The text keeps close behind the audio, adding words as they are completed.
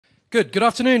Good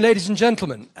afternoon, ladies and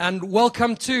gentlemen, and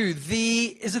welcome to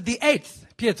is it the 8th,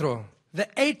 Pietro? The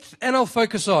 8th Enel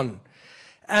Focus On.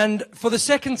 And for the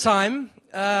second time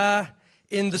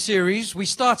in the series, we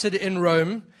started in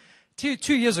Rome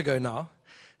two years ago now,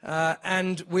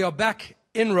 and we are back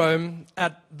in Rome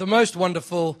at the most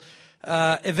wonderful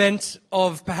event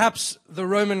of perhaps the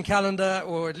Roman calendar,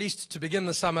 or at least to begin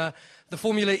the summer, the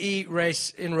Formula E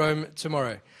race in Rome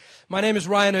tomorrow. My name is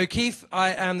Ryan O'Keefe.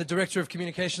 I am the Director of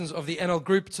Communications of the Enel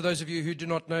Group, to those of you who do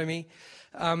not know me.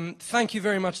 Thank you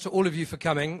very much to all of you for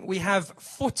coming. We have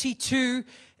 42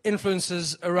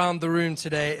 influencers around the room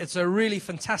today. It's a really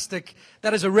fantastic,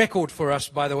 that is a record for us,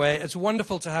 by the way. It's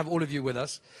wonderful to have all of you with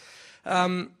us.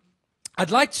 I'd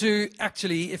like to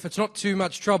actually, if it's not too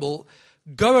much trouble,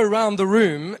 go around the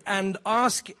room and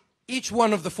ask each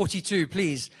one of the 42,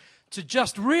 please, to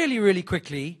just really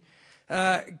quickly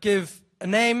give a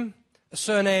name, a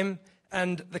surname,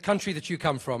 and the country that you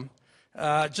come from,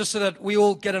 just so that we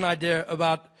all get an idea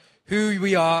about who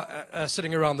we are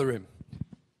sitting around the room.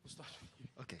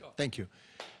 Okay, thank you.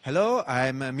 Hello,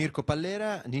 I'm Mirko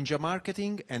Pallera, Ninja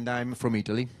Marketing, and I'm from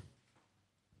Italy.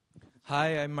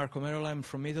 Hi, I'm Marco Merola, I'm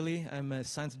from Italy. I'm a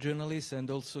science journalist and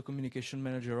also communication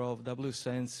manager of W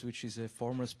Science, which is a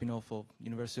former spin-off of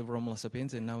University of Roma La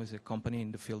Sapienza, and now is a company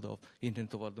in the field of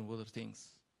Internet of Other Things.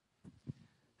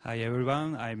 Hi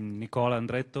everyone, I'm Nicola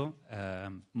Andretto,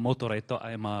 Motoretto.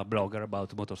 I'm a blogger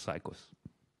about motorcycles.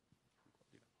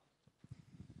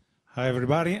 Hi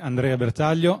everybody, Andrea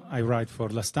Bertaglio. I write for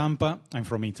La Stampa. I'm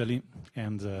from Italy,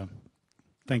 and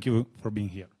thank you for being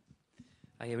here.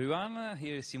 Hi everyone,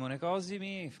 here is Simone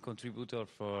Cosimi, contributor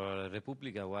for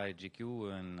Repubblica,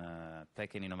 YGQ, and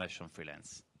Tech and Innovation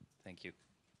freelance. Thank you.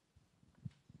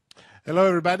 Hello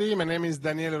everybody, my name is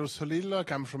Daniele Russolillo. I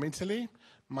come from Italy.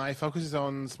 My focus is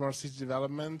on smart city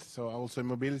development, so also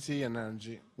mobility and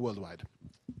energy worldwide.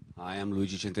 I am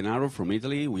Luigi Centenaro from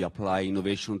Italy. We apply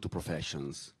innovation to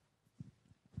professions.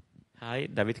 Hi,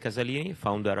 David Casalini,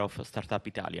 founder of Startup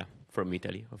Italia, from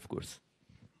Italy, of course.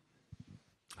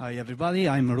 Hi everybody,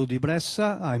 I'm Rudy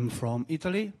Bressa, I'm from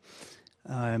Italy.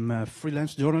 I'm a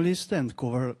freelance journalist and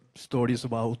cover stories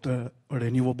about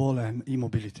renewable and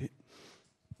e-mobility.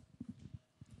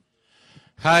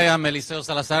 Hi, I'm Eliseo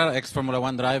Salazar, ex-Formula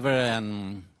One driver,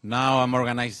 and now I'm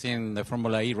organizing the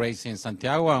Formula E race in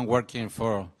Santiago. I'm working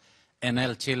for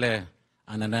Enel Chile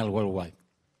and Enel Worldwide.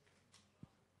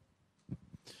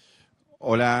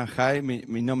 Hola, hi,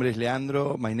 mi nombre es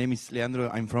Leandro. My name is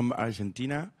Leandro. I'm from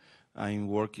Argentina. I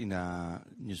work in a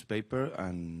newspaper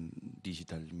and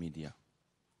digital media.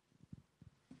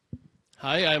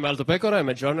 Hi, I'm Aldo Pecora. I'm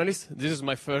a journalist. This is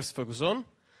my first Focus On,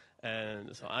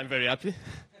 and so I'm very happy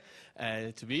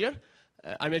to be here.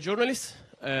 I'm a journalist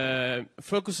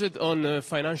focused on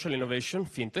financial innovation,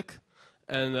 fintech,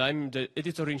 and I'm the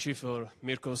editor-in-chief for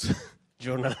Mirko's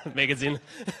journal magazine,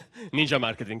 Ninja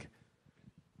Marketing.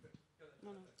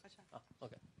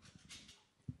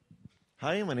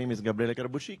 Hi, my name is Gabriele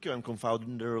Carbucicchio. I'm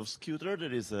co-founder of Scooter.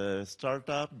 That is a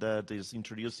startup that is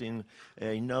introducing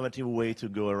an innovative way to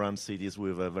go around cities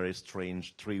with a very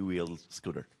strange three-wheel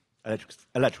scooter,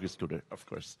 electric scooter, of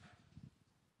course.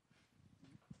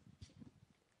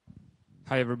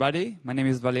 Hi everybody, my name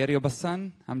is Valerio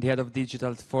Bassan. I'm the head of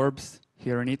digital at Forbes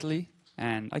here in Italy,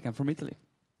 and I come from Italy.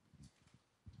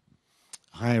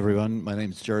 Hi everyone, my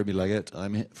name is Jeremy Leggett.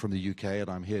 I'm from the UK and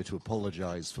I'm here to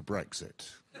apologise for Brexit.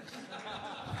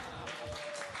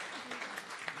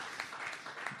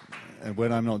 And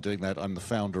when I'm not doing that, I'm the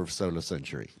founder of Solar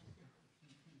Century.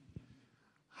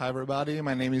 Hi everybody,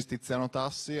 my name is Tiziano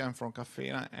Tassi. I'm from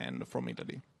Caffena and from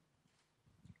Italy.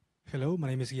 Hello, my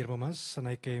name is Guillermo Mas and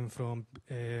I came from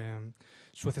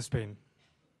Suez, Spain.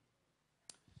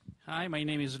 Hi, my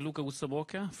name is Luca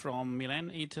Gustaboca from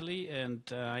Milan, Italy, and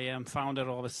I am founder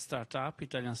of a startup,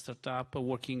 Italian startup,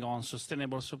 working on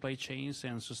sustainable supply chains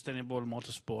and sustainable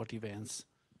motorsport events.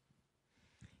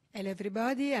 Hello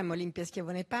everybody, I'm Olimpia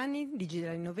Schiavone Panni,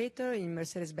 digital innovator in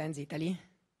Mercedes-Benz Italy.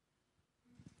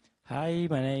 Hi,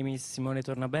 my name is Simone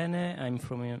Tornabene. I'm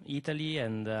from Italy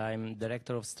and I'm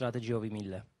director of strategy of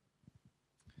Emille.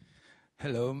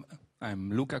 Hello,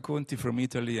 I'm Luca Conti from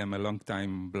Italy. I'm a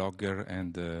long-time blogger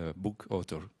and book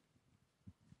author.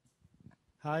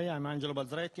 Hi, I'm Angelo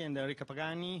Balzaretti and Enrica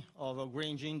Pagani of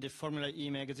Granging, the Formula E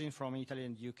magazine from Italy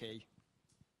and UK.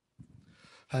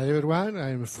 Hi everyone,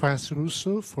 I'm Franz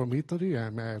Russo from Italy.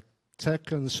 I'm a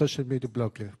tech and social media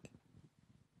blogger.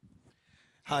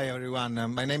 Hi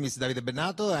everyone, my name is Davide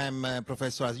Bennato. I'm a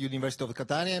professor at University of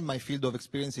Catania and my field of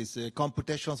experience is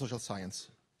computational social science.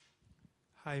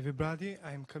 Hi everybody,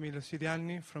 I'm Camillo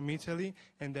Sirianni from Italy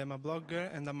and I'm a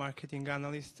blogger and a marketing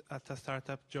analyst at a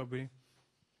startup, Jobbery.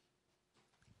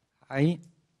 Hi,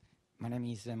 my name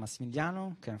is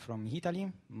Massimiliano, I'm from Italy.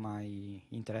 My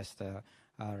interests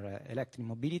are electric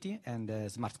mobility and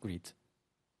smart grid.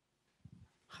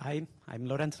 Hi, I'm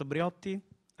Lorenzo Briotti.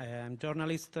 I'm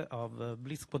journalist of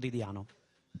Blitz Quotidiano.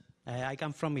 I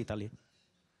come from Italy.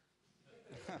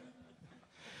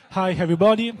 Hi,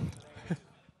 everybody.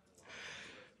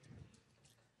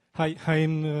 Hi,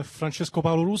 I'm Francesco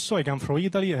Paolo Russo. I come from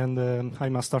Italy, and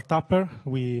I'm a start-upper.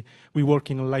 We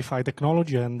work in Li-Fi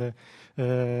technology, and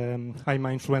I'm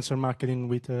an influencer marketing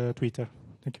with Twitter.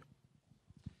 Thank you.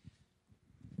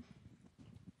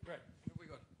 Great. Who have we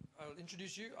got? I'll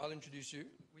introduce you.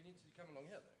 We need to come along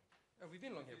here, though. Oh, we've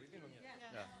been along here.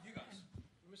 Yeah. You guys.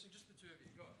 We're missing just the two of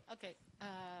you. Go on. Okay.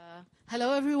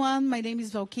 Hello, everyone. My name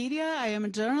is Valkyria. I am a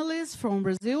journalist from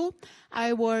Brazil.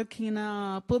 I work in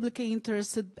a public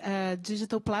interest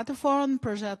digital platform,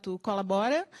 Projeto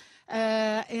Colabora,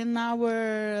 and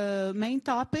our main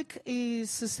topic is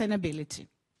sustainability.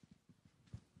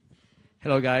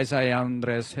 Hello, guys. I am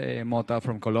Andres Mota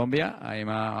from Colombia. I'm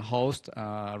a host,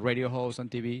 a radio host on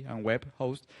TV and web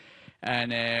host.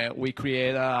 And we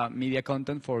create media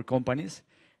content for companies.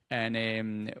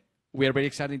 And we are very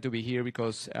excited to be here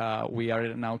because we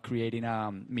are now creating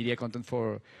media content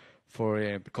for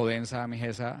Codensa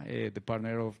Mejesa, the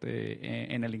partner of the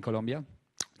Enel in Colombia,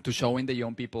 to showing the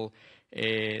young people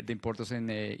the importance in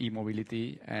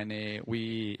e-mobility. And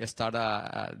we start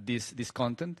this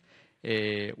content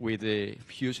with a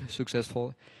huge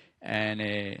successful.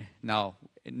 And now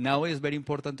it's very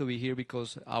important to be here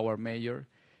because our mayor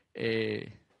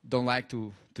don't like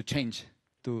to change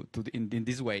in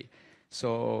this way.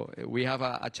 So we have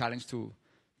a challenge to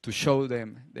show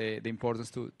them the importance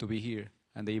to be here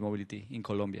and the e-mobility in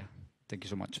Colombia. Thank you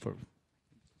so much for.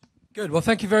 Good. Well,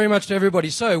 thank you very much to everybody.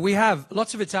 So we have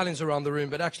lots of Italians around the room,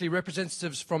 but actually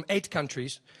representatives from 8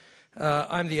 countries.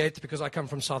 I'm the 8th because I come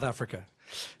from South Africa.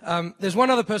 There's one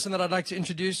other person that I'd like to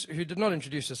introduce who did not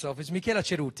introduce herself. It's Michela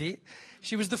Ceruti.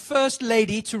 She was the first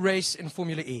lady to race in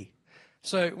Formula E.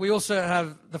 So we also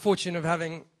have the fortune of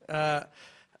having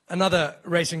another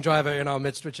racing driver in our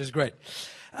midst, which is great.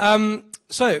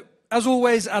 So, as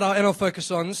always at our Enel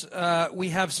Focus-Ons, we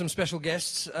have some special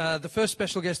guests. The first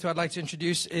special guest who I'd like to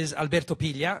introduce is Alberto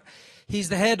Piglia. He's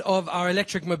the head of our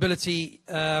electric mobility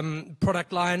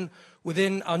product line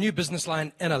within our new business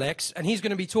line, Enel, and he's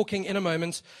going to be talking in a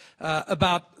moment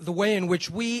about the way in which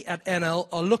we at Enel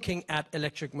are looking at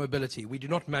electric mobility. We do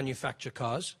not manufacture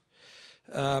cars,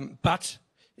 but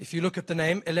if you look at the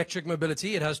name, electric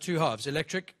mobility, it has 2 halves,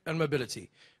 electric and mobility.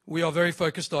 We are very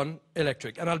focused on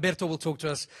electric, and Alberto will talk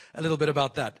to us a little bit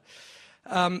about that.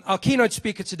 Our keynote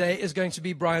speaker today is going to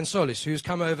be Brian Solis, who's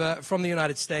come over from the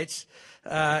United States.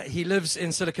 He lives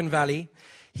in Silicon Valley.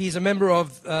 He's a member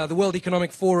of the World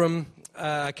Economic Forum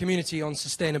community on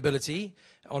sustainability,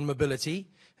 on mobility,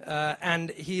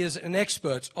 and he is an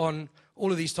expert on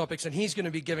all of these topics, and he's going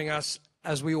to be giving us,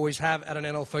 as we always have at an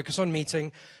Enel Focus-On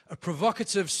meeting, a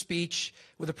provocative speech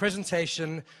with a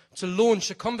presentation to launch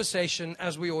a conversation,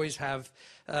 as we always have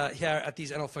here at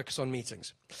these Enel Focus-On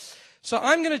meetings. So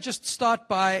I'm going to just start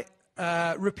by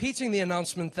repeating the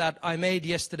announcement that I made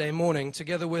yesterday morning,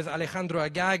 together with Alejandro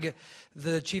Agag,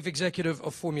 the Chief Executive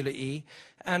of Formula E,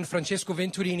 and Francesco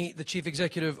Venturini, the Chief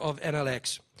Executive of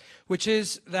Enel, which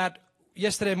is that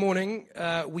yesterday morning,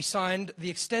 we signed the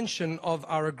extension of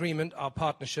our agreement, our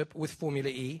partnership with Formula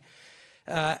E,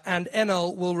 and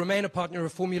Enel will remain a partner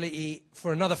of Formula E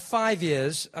for another 5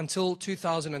 years until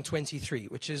 2023,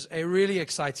 which is a really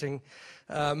exciting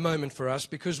moment for us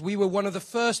because we were one of the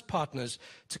first partners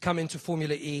to come into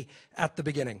Formula E at the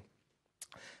beginning.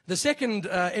 The second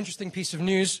interesting piece of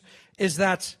news is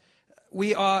that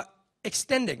we are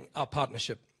extending our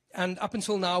partnership. And up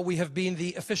until now, we have been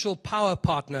the official power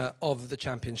partner of the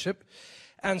championship.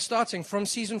 And starting from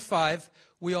season 5,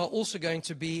 we are also going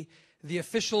to be the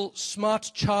official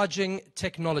smart charging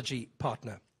technology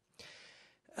partner.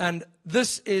 And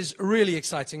this is really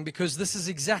exciting because this is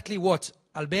exactly what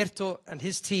Alberto and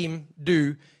his team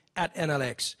do at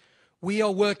Enel. We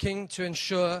are working to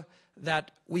ensure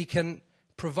that we can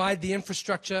provide the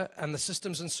infrastructure and the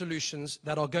systems and solutions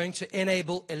that are going to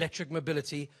enable electric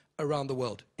mobility around the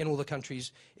world, in all the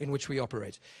countries in which we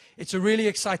operate. It's a really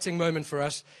exciting moment for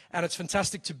us, and it's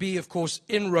fantastic to be, of course,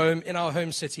 in Rome, in our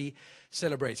home city,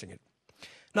 celebrating it.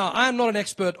 Now, I am not an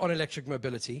expert on electric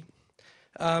mobility.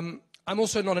 I'm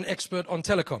also not an expert on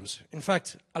telecoms. In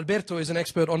fact, Alberto is an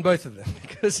expert on both of them,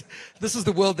 because this is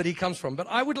the world that he comes from. But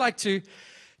I would like to,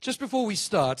 just before we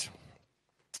start,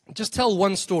 just tell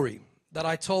one story that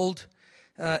I told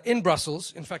in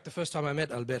Brussels. In fact, the first time I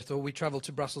met Alberto, we traveled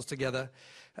to Brussels together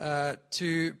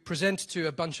to present to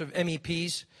a bunch of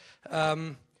MEPs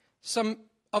some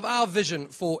of our vision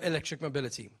for electric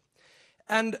mobility.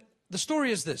 And the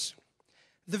story is this.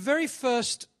 The very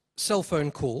first cell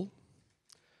phone call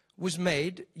was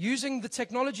made using the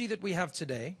technology that we have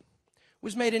today,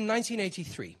 was made in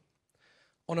 1983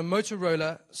 on a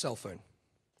Motorola cell phone.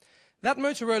 That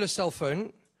Motorola cell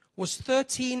phone was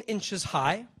 13 inches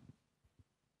high,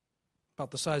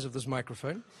 about the size of this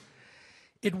microphone.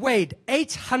 It weighed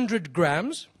 800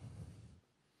 grams.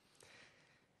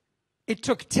 It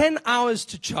took 10 hours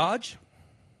to charge.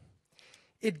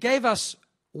 It gave us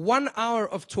 1 hour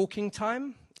of talking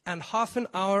time and half an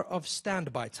hour of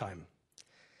standby time.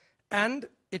 And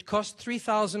it cost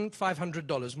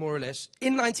 $3,500, more or less,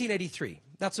 in 1983.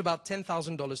 That's about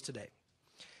 $10,000 today.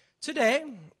 Today,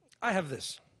 I have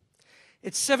this.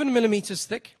 It's 7 millimeters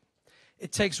thick.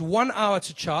 It takes 1 hour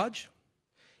to charge.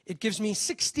 It gives me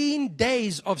 16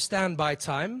 days of standby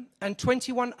time and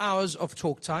 21 hours of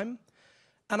talk time.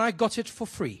 And I got it for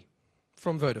free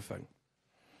from Vodafone.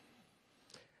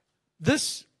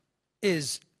 This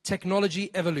is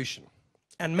technology evolution.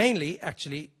 And mainly,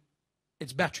 actually,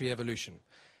 it's battery evolution.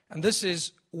 And this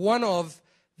is one of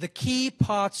the key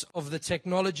parts of the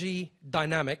technology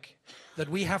dynamic that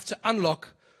we have to unlock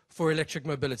for electric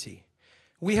mobility.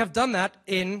 We have done that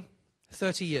in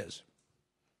 30 years,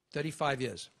 35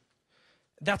 years.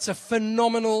 That's a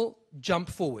phenomenal jump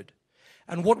forward.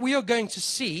 And what we are going to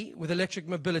see with electric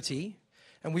mobility,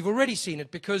 and we've already seen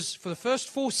it because for the first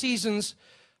 4 seasons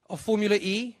of Formula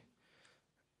E,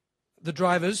 the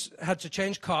drivers had to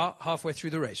change car halfway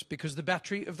through the race because the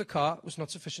battery of the car was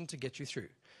not sufficient to get you through.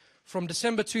 From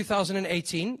December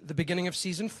 2018, the beginning of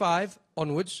season 5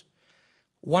 onwards,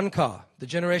 1 car, the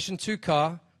Generation 2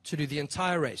 car, to do the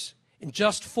entire race in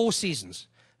just 4 seasons.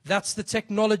 That's the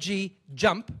technology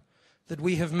jump that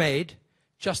we have made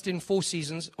just in 4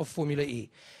 seasons of Formula E.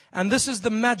 And this is the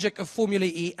magic of Formula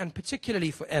E, and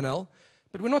particularly for Enel.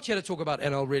 But we're not here to talk about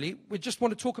Enel, really. We just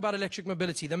want to talk about electric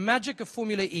mobility. The magic of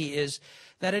Formula E is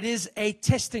that it is a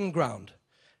testing ground,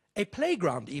 a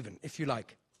playground even, if you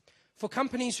like, for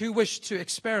companies who wish to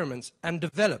experiment and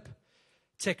develop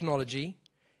technology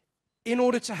in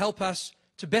order to help us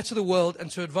to better the world and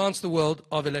to advance the world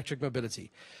of electric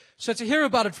mobility. So to hear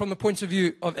about it from the point of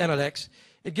view of Enel,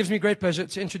 it gives me great pleasure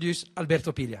to introduce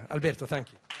Alberto Piglia. Alberto, thank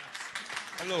you.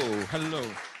 Hello.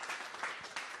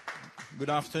 Good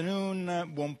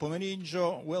afternoon, buon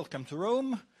pomeriggio, welcome to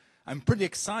Rome. I'm pretty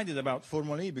excited about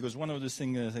Formula E because one of the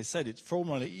things, as I said,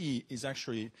 Formula E is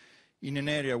actually in an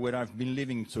area where I've been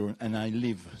living to and I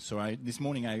live. So this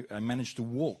morning I managed to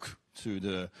walk to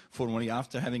the Formula E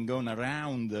after having gone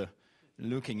around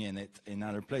looking in it in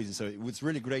other places. So it was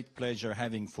really great pleasure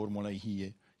having Formula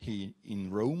E here in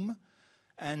Rome.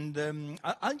 And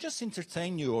I'll just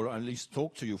entertain you, or at least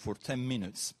talk to you for 10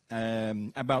 minutes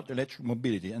about electric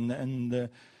mobility. And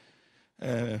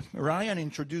Ryan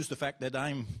introduced the fact that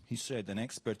he said, an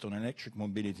expert on electric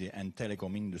mobility and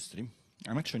telecom industry.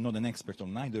 I'm actually not an expert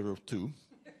on neither of two.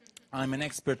 I'm an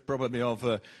expert probably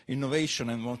of innovation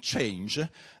and of change.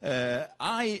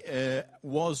 I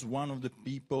was one of the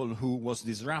people who was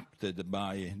disrupted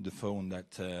by the phone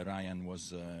that Ryan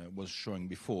was showing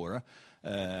before.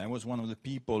 I was one of the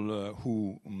people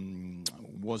who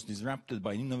was disrupted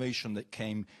by innovation that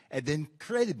came at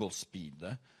incredible speed,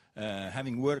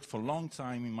 having worked for a long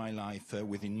time in my life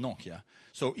within Nokia.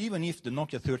 So even if the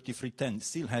Nokia 3310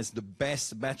 still has the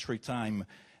best battery time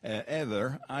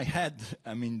ever, I had,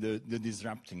 the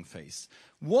disrupting phase.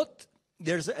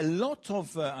 There's a lot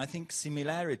of, I think,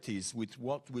 similarities with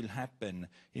what will happen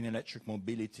in electric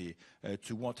mobility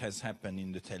to what has happened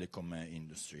in the telecom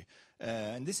industry.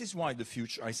 And this is why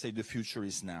I say the future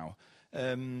is now.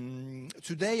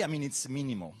 Today, it's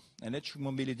minimal. Electric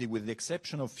mobility, with the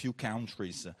exception of few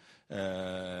countries,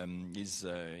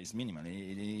 is minimal.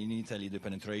 In Italy, the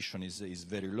penetration is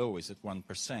very low, it's at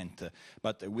 1%.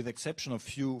 But with the exception of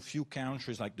few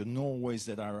countries like the Norways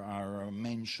that are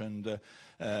mentioned,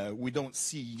 we don't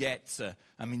see yet,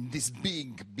 this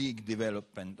big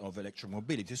development of electric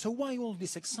mobility. So why all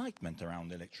this excitement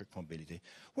around electric mobility?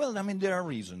 Well, there are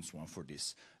reasons for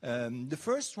this. The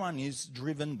first one is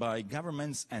driven by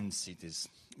governments and cities.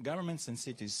 Governments and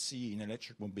cities see in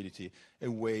electric mobility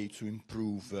a way to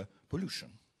improve pollution,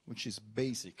 which is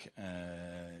basic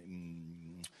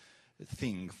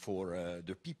thing for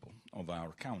the people of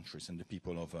our countries and the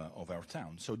people of our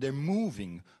town. So they're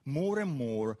moving more and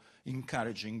more,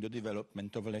 encouraging the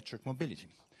development of electric mobility.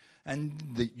 And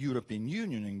the European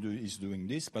Union is doing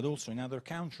this, but also in other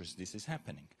countries this is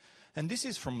happening. And this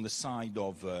is from the side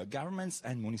of governments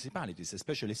and municipalities,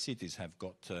 especially cities have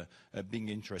got a big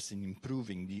interest in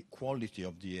improving the quality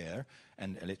of the air,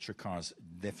 and electric cars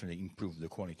definitely improve the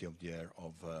quality of the air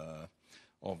of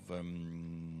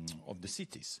the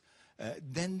cities.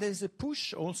 Then there's a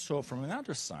push also from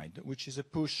another side, which is a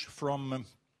push from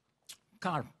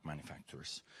car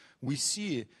manufacturers. We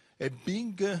see a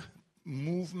big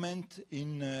movement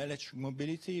in electric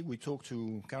mobility. We talk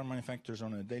to car manufacturers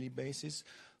on a daily basis,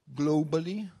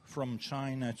 globally, from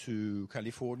China to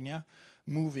California,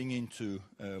 moving into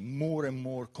more and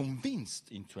more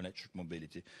convinced into electric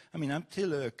mobility. I mean,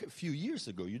 until a few years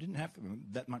ago, you didn't have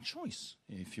that much choice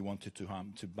if you wanted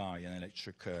to buy an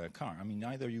electric car. I mean,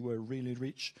 either you were really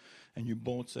rich and you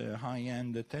bought a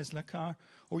high-end Tesla car,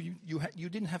 or you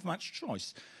didn't have much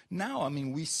choice. Now, I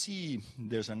mean, we see,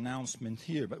 there's an announcement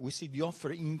here, but we see the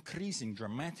offer increasing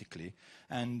dramatically,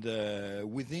 and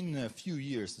within a few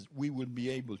years, we will be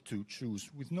able to choose,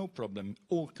 with no problem,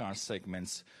 all car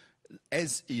segments,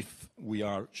 as if we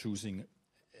are choosing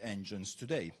engines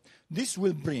today. This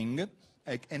will bring an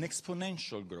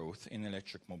exponential growth in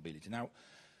electric mobility. Now,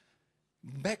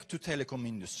 back to telecom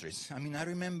industries. I mean, I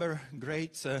remember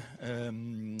great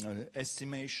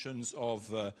estimations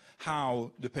of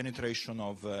how the penetration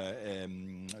of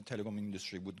telecom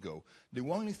industry would go. The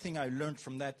only thing I learned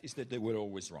from that is that they were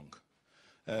always wrong.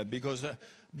 Because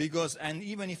and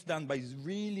even if done by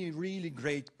really, really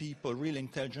great people, really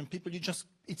intelligent people,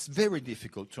 it's very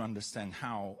difficult to understand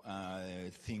how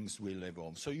things will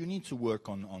evolve. So you need to work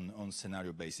on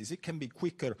scenario basis. It can be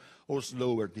quicker or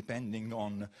slower depending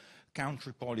on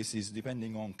country policies,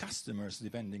 depending on customers,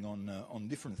 depending on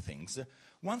different things.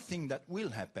 One thing that will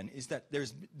happen is that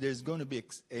there's going to be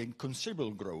a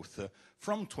considerable growth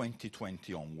from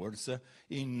 2020 onwards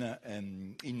in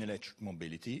electric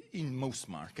mobility in most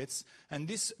markets, and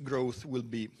this growth will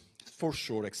be for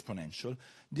sure exponential.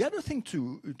 The other thing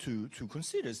to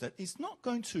consider is that it's not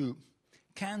going to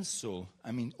cancel,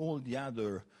 I mean, all the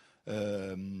other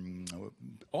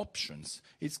options.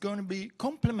 It's going to be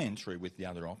complementary with the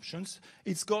other options.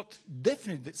 It's got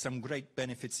definitely some great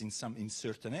benefits in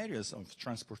certain areas of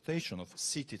transportation, of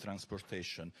city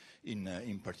transportation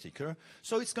in particular.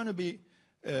 So it's going to be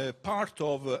part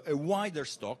of a wider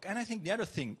stock. And I think the other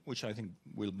thing, which I think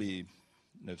will be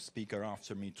the speaker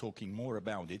after me talking more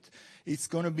about it, it's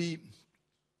going to be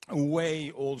a way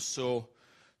also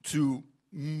to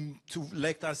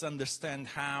let us understand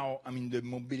how, I mean, the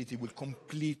mobility will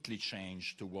completely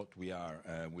change to what we are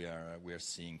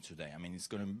seeing today. I mean, it's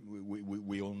going to,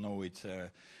 we all know it.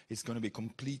 It's going to be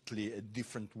completely a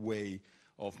different way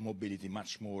of mobility,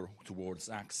 much more towards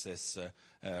access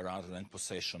rather than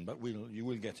possession. But you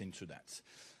will get into that.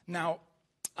 Now,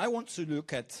 I want to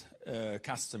look at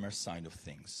customer side of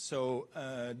things. So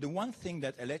the one thing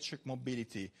that electric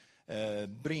mobility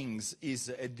brings is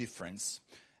a difference.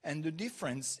 And the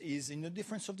difference is in the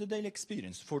difference of the daily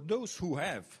experience. For those who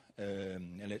have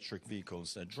electric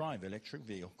vehicles, drive electric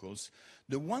vehicles,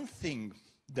 the one thing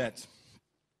that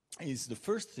is the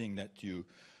first thing that you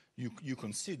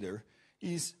consider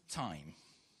is time.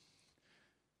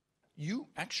 You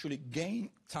actually gain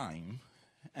time,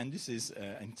 and this is,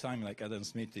 in time, like Adam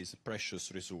Smith, is a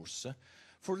precious resource,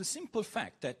 for the simple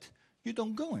fact that you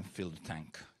don't go and fill the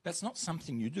tank. That's not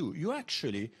something you do. You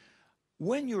actually,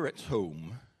 when you're at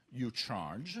home, you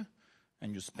charge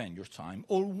and you spend your time,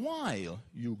 or while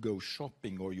you go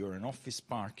shopping, or you're in office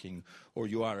parking, or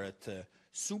you are at a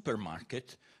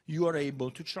supermarket, you are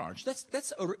able to charge.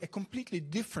 That's a completely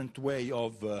different way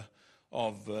of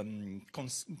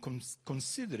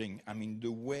considering, I mean,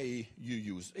 the way you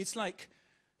use. It's like,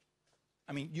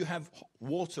 I mean, you have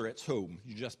water at home.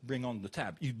 You just bring on the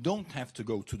tap. You don't have to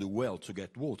go to the well to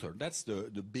get water. That's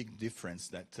the big difference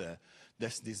that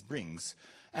this brings.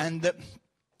 And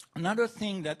another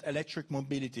thing that electric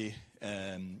mobility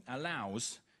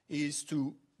allows is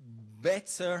to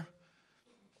better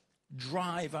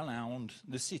drive around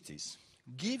the cities.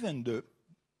 Given the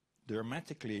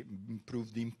dramatically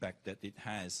improved impact that it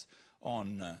has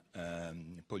on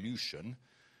pollution,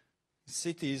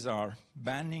 cities are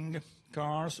banning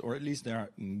cars, or at least there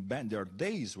are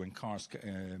days when cars,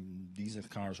 diesel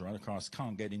cars or other cars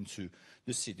can't get into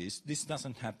the cities. This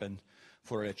doesn't happen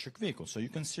for electric vehicles. So you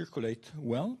can circulate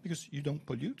well because you don't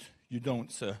pollute, you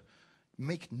don't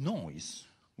make noise,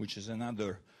 which is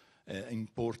another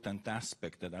important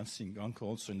aspect that I think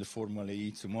also in the Formula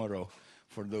E tomorrow,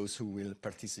 for those who will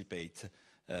participate,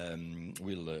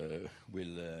 will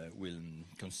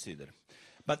consider.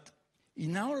 But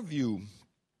in our view,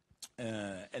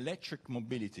 electric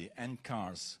mobility and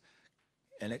cars,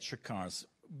 electric cars,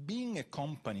 being a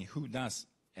company who does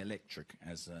electric,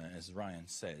 as Ryan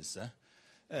says,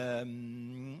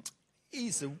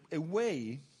 is a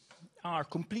way, are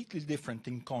completely different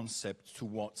in concept to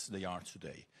what they are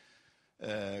today.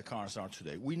 Cars are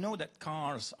today. We know that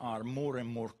cars are more and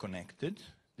more connected.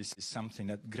 This is something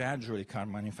that gradually car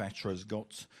manufacturers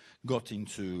got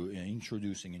into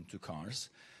introducing into cars.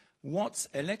 What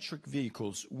electric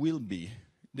vehicles will be,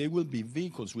 they will be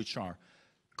vehicles which are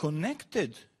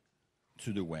connected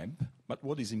to the web, but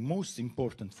what is most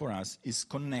important for us is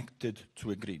connected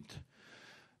to a grid.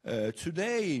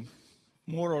 Today,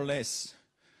 more or less,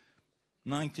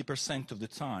 90% of the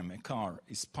time a car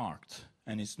is parked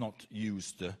and it's not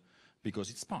used because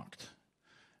it's parked.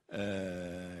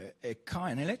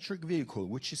 An electric vehicle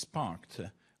which is parked,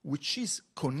 which is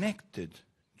connected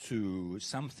to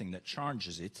something that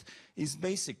charges it, is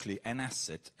basically an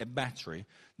asset, a battery,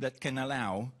 that can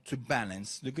allow to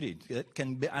balance the grid, that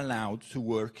can be allowed to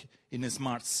work in a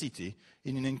smart city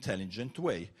in an intelligent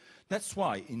way. That's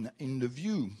why, in the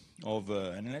view of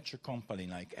an electric company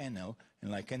like Enel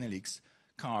and like Enelix,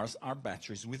 cars are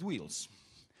batteries with wheels.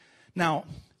 Now,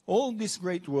 all this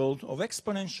great world of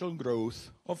exponential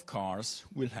growth of cars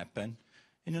will happen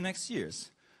in the next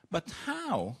years. But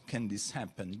how can this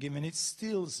happen, given it's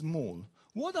still small?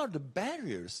 What are the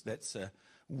barriers that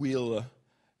will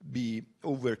be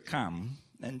overcome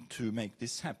and to make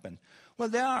this happen? Well,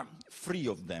 there are three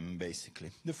of them,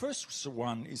 basically. The first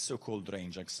one is so-called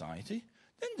range anxiety.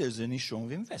 Then there's an issue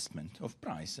of investment, of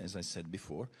price, as I said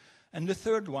before. And the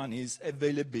third one is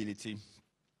availability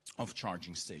of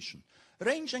charging station.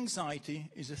 Range anxiety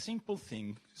is a simple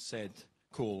thing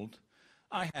called,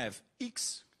 I have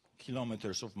X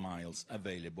kilometers of miles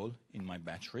available in my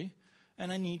battery,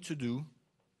 and I need to do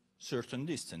certain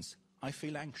distance. I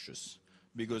feel anxious,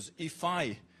 because if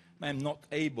I am not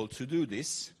able to do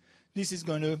this, this is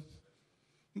going to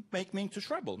make me into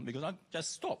trouble, because I'll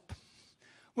just stop.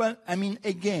 Well, I mean,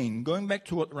 again, going back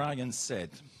to what Ryan said,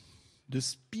 the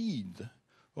speed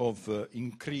of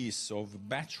increase of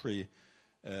battery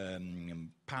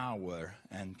power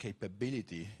and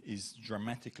capability is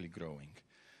dramatically growing.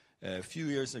 A few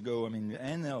years ago, I mean,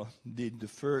 Enel did the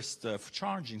first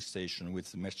charging station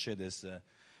with Mercedes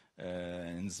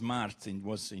and Smart. It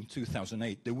was in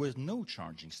 2008. There was no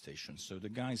charging station, so the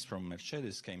guys from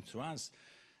Mercedes came to us,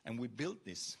 and we built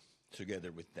this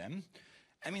together with them.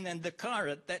 I mean, and the car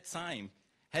at that time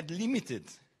had limited,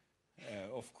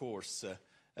 of course,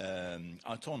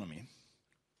 autonomy.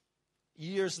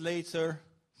 Years later,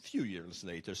 few years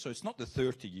later, so it's not the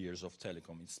 30 years of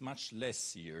telecom, it's much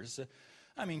less years.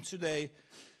 I mean, today,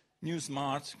 New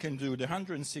Smart can do the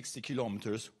 160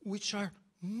 kilometers, which are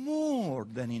more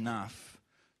than enough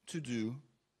to do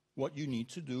what you need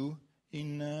to do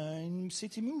in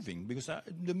city moving, because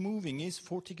the moving is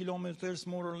 40 kilometers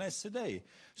more or less a day.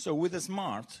 So with a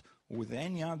Smart, with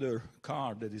any other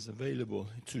car that is available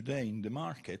today in the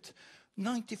market,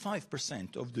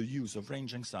 95% of the use of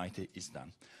range anxiety is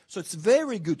done. So it's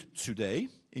very good today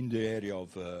in the area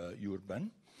of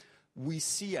urban. We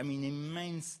see, I mean,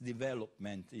 immense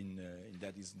development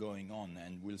that is going on,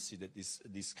 and we'll see that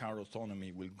this car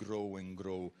autonomy will grow and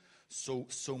grow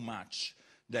so much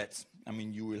that, I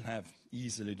mean, you will have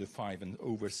easily the 500 and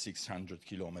over 600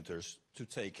 kilometers to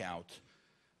take out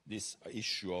this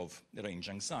issue of range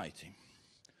anxiety.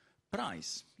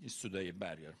 Price is today a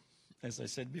barrier. As I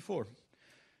said before,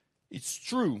 it's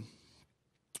true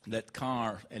that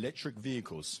electric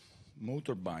vehicles,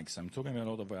 motorbikes, I'm talking a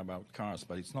lot about cars,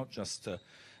 but it's not just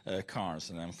cars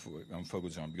that I'm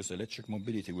focusing on, because electric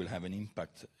mobility will have an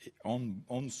impact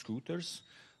on scooters,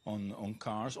 on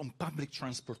cars, on public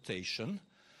transportation.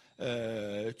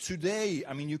 Today,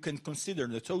 I mean, you can consider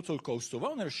the total cost of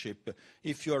ownership,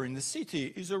 if you are in the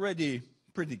city, is already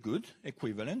pretty good,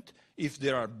 equivalent. If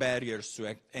there are barriers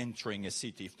to entering a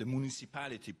city, if the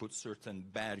municipality puts certain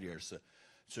barriers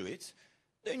to it,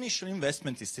 the initial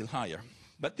investment is still higher.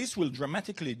 But this will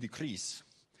dramatically decrease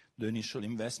the initial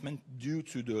investment due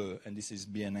to the, and this is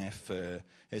BNF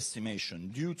estimation,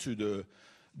 due to the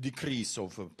decrease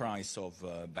of price of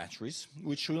batteries,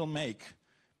 which will make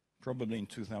probably in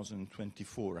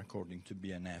 2024, according to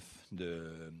BNF,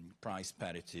 the price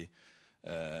parity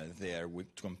there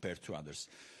compared to others.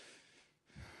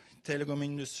 Telecom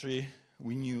industry,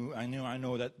 I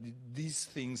know that these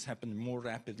things happen more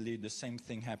rapidly. The same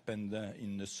thing happened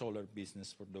in the solar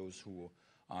business for those who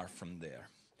are from there.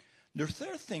 The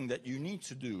third thing that you need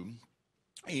to do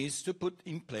is to put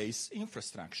in place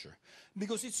infrastructure.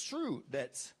 Because it's true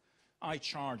that I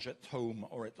charge at home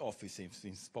or at office if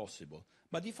it's possible.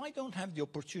 But if I don't have the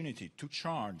opportunity to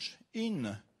charge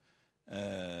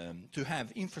to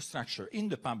have infrastructure in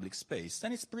the public space,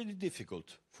 then it's pretty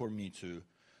difficult for me to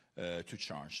to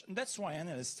charge. And that's why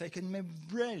Enel has taken a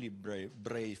really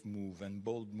brave move and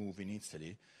bold move in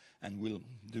Italy, and will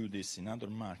do this in other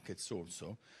markets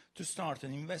also, to start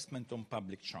an investment on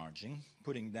public charging,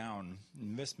 putting down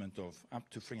investment of up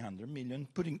to 300 million,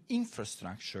 putting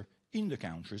infrastructure in the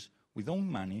countries with own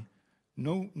money,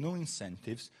 no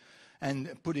incentives,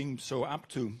 and putting so up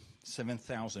to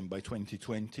 7,000 by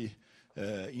 2020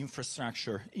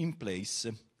 infrastructure in place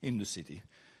in the city.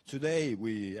 Today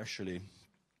we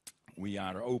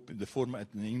are open, the format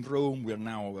in Rome, we are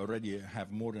now already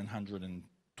have more than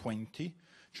 120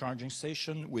 charging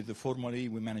stations. With the Formula E,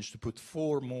 we managed to put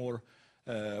 4 more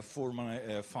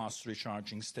fast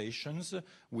recharging stations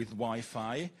with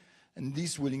Wi-Fi, and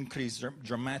this will increase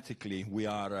dramatically. We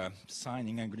are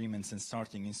signing agreements and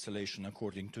starting installation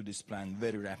according to this plan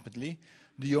very rapidly.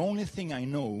 The only thing I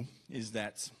know is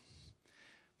that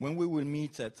when we will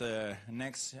meet at the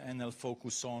next Enel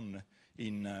Focus On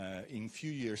in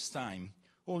few years' time,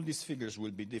 all these figures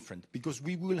will be different, because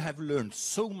we will have learned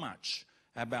so much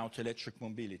about electric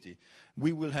mobility.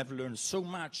 We will have learned so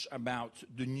much about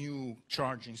the new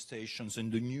charging stations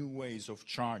and the new ways of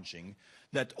charging,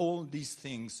 that all these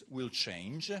things will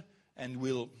change and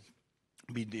will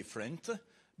be different.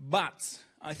 But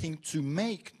I think to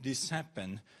make this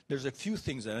happen, there's a few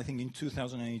things that I think in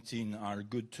 2018 are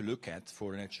good to look at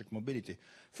for electric mobility.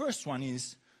 First one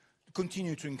is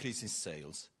continue to increase its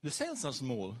sales. The sales are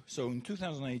small, so in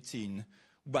 2018,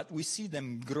 but we see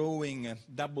them growing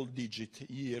double-digit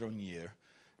year on year.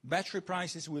 Battery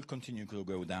prices will continue to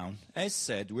go down. As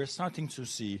said, we're starting to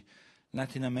see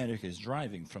Latin America is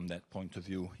driving from that point of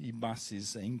view.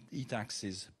 E-buses,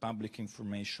 e-taxis, public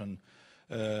information,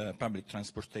 public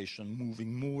transportation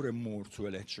moving more and more to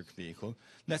electric vehicle.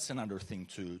 That's another thing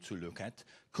to look at.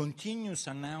 Continuous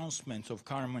announcement of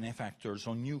car manufacturers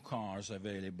on new cars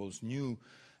available, new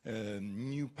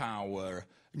power,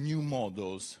 new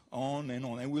models, on and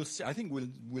on. And we'll see, I think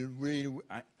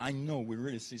I know we'll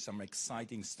really see some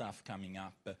exciting stuff coming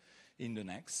up in the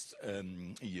next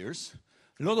years.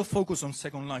 A lot of focus on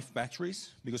second life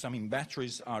batteries, because, I mean,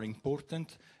 batteries are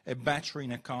important. A battery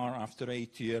in a car after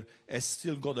 8 years has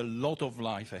still got a lot of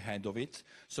life ahead of it,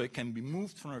 so it can be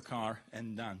moved from a car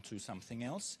and done to something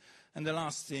else. And the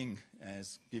last thing,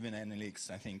 as given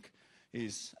Enel, I think,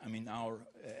 is, I mean, our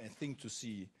thing to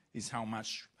see is how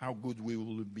good we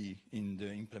will be in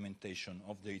the implementation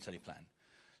of the Italy plan.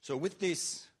 So with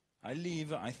this, I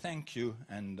leave, I thank you,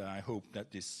 and I hope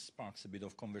that this sparks a bit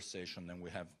of conversation, and we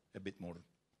have a bit more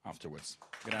afterwards.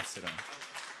 Grazie.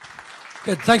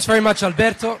 Good, thanks very much,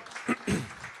 Alberto.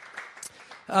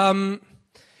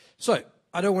 So,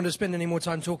 I don't want to spend any more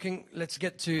time talking. Let's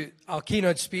get to our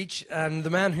keynote speech, and the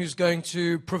man who's going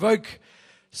to provoke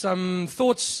some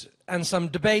thoughts and some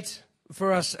debate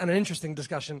for us and an interesting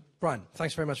discussion. Brian,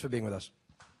 thanks very much for being with us.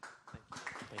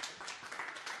 Thank you.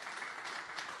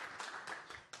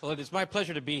 Well, it is my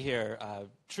pleasure to be here.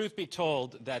 Truth be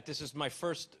told, that this is my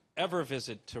first ever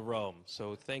visit to Rome,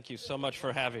 so thank you so much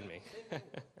for having me.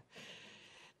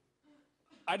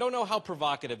 I don't know how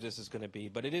provocative this is going to be,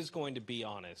 but it is going to be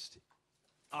honest.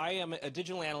 I am a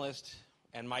digital analyst,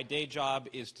 and my day job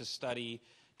is to study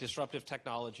disruptive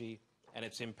technology and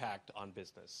its impact on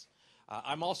business.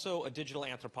 I'm also a digital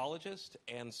anthropologist,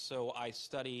 and so I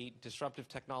study disruptive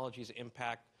technology's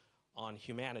impact on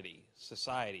humanity,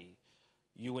 society,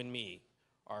 you and me,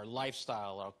 our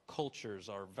lifestyle, our cultures,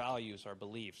 our values, our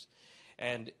beliefs.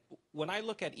 And when I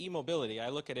look at e-mobility, I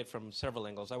look at it from several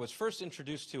angles. I was first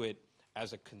introduced to it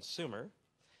as a consumer,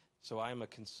 so I'm a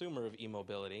consumer of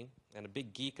e-mobility and a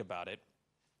big geek about it.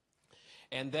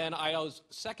 And then I was,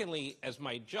 secondly, as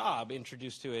my job,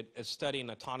 introduced to it as studying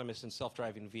autonomous and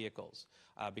self-driving vehicles,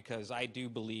 because I do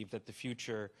believe that the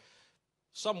future,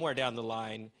 somewhere down the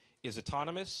line, is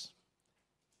autonomous,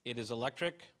 it is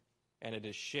electric, and it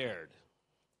is shared.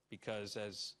 Because,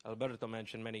 as Alberto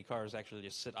mentioned, many cars actually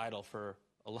just sit idle for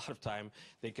a lot of time.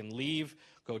 They can leave,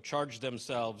 go charge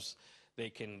themselves, they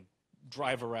can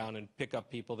drive around and pick up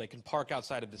people, they can park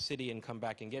outside of the city and come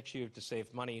back and get you to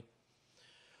save money.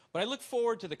 But I look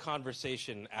forward to the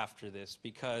conversation after this,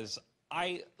 because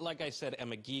I, like I said,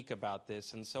 am a geek about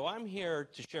this, and so I'm here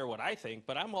to share what I think,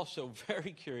 but I'm also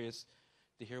very curious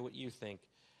to hear what you think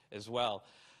as well.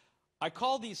 I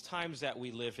call these times that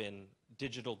we live in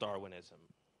digital Darwinism.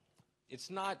 It's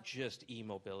not just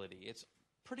e-mobility. It's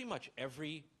pretty much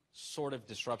every sort of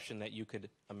disruption that you could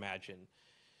imagine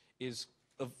is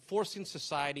forcing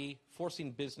society,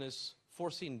 forcing business,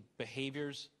 forcing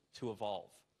behaviors to evolve.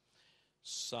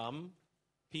 Some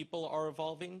people are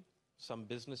evolving, some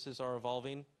businesses are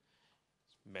evolving,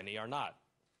 many are not.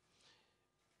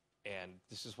 And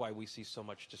this is why we see so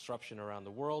much disruption around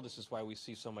the world. This is why we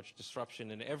see so much disruption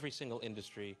in every single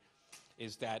industry,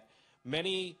 is that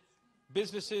many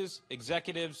businesses,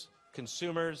 executives,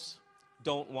 consumers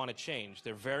don't want to change.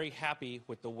 They're very happy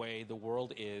with the way the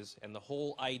world is, and the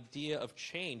whole idea of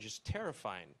change is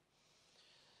terrifying.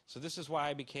 So this is why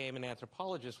I became an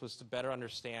anthropologist, was to better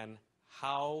understand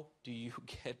how do you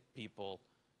get people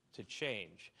to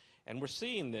change. And we're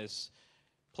seeing this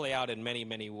play out in many,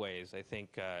 many ways. I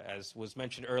think, as was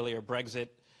mentioned earlier, Brexit,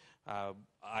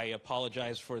 I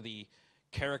apologize for the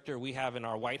character we have in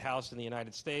our White House in the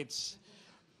United States,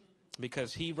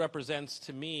 because he represents,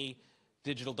 to me,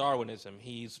 digital Darwinism.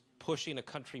 He's pushing a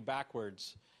country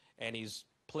backwards, and he's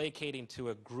placating to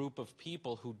a group of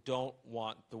people who don't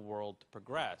want the world to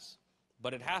progress.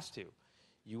 But it has to.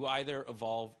 You either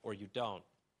evolve or you don't.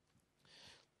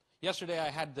 Yesterday, I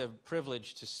had the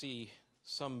privilege to see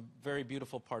some very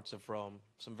beautiful parts of Rome,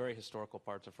 some very historical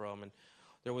parts of Rome. And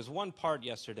there was one part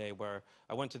yesterday where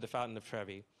I went to the Fountain of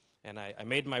Trevi, and I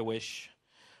made my wish.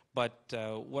 But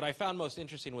what I found most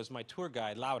interesting was my tour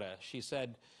guide, Laura. She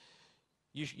said,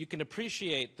 you can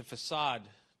appreciate the facade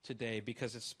today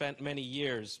because it's spent many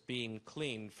years being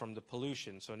cleaned from the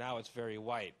pollution, so now it's very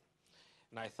white.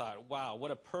 And I thought, wow,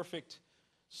 what a perfect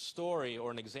story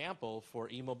or an example for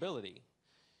e-mobility.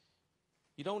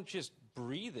 You don't just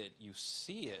breathe it, you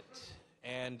see it.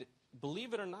 And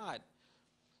believe it or not,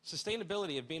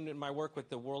 sustainability, of being in my work with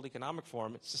the World Economic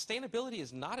Forum, sustainability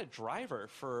is not a driver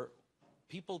for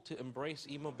people to embrace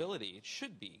e-mobility. It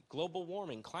should be. Global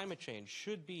warming, climate change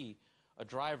should be a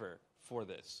driver for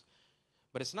this.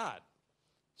 But it's not.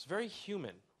 It's very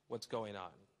human what's going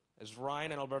on. As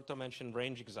Ryan and Alberto mentioned,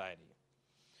 range anxiety.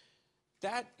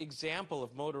 That example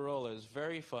of Motorola is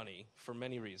very funny for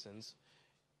many reasons.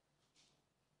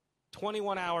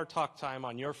 21-hour talk time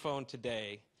on your phone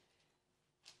today,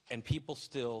 and people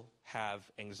still have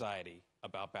anxiety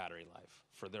about battery life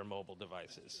for their mobile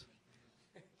devices.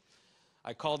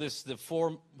 I call this the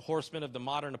 4 horsemen of the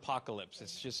modern apocalypse.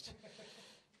 It's just,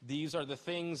 these are the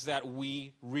things that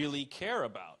we really care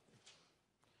about.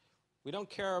 We don't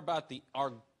care about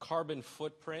our carbon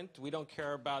footprint. We don't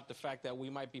care about the fact that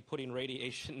we might be putting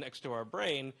radiation next to our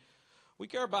brain. We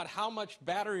care about how much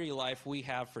battery life we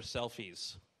have for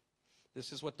selfies.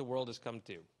 This is what the world has come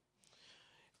to.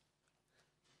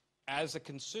 As a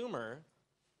consumer,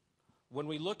 when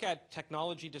we look at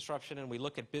technology disruption and we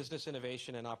look at business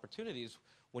innovation and opportunities,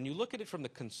 when you look at it from the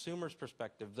consumer's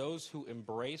perspective, those who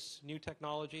embrace new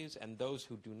technologies and those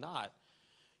who do not,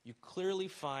 you clearly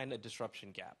find a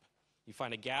disruption gap. You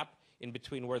find a gap in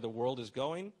between where the world is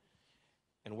going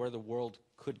and where the world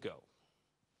could go.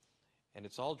 And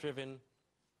it's all driven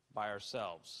by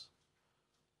ourselves.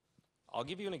 I'll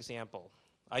give you an example.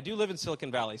 I do live in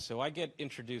Silicon Valley, so I get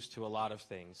introduced to a lot of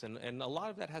things. And a lot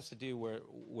of that has to do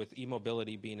with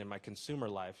e-mobility being in my consumer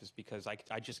life, is because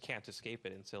I just can't escape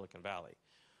it in Silicon Valley.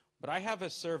 But I have a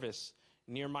service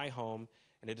near my home,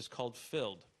 and it is called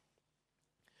Filled.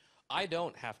 I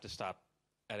don't have to stop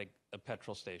at a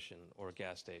petrol station or a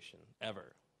gas station,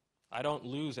 ever. I don't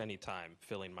lose any time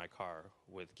filling my car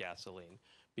with gasoline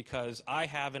because I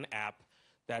have an app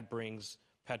that brings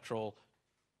petrol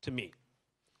to me.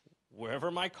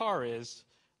 Wherever my car is,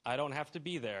 I don't have to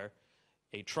be there.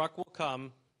 A truck will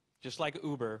come, just like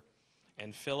Uber,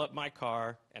 and fill up my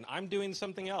car, and I'm doing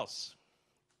something else.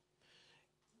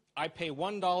 I pay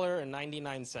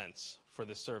 $1.99 for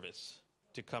the service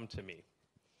to come to me.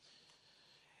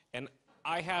 And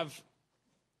I have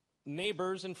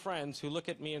neighbors and friends who look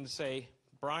at me and say,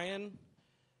 Brian,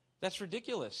 that's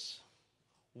ridiculous.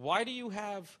 Why do you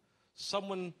have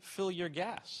someone fill your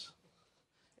gas?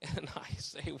 And I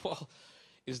say, well,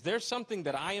 is there something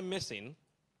that I am missing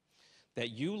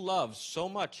that you love so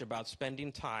much about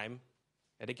spending time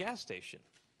at a gas station?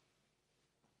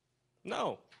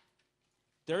 No,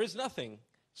 there is nothing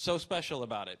so special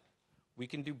about it. We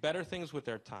can do better things with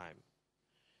our time.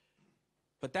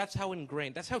 But that's how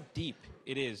ingrained, that's how deep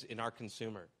it is in our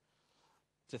consumer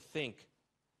to think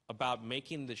about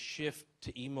making the shift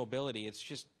to e-mobility. It's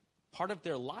just part of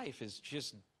their life is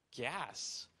just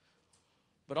gas.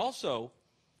 But also,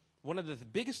 one of the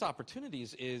biggest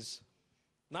opportunities is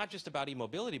not just about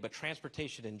e-mobility, but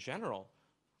transportation in general,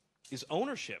 is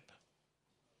ownership.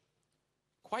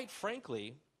 Quite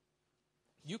frankly,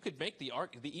 you could make the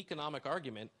economic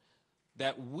argument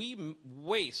that we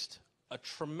waste a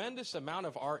tremendous amount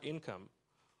of our income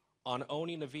on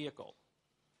owning a vehicle,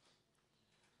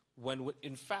 when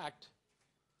in fact,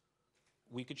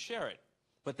 we could share it.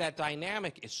 But that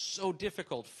dynamic is so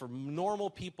difficult for normal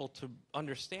people to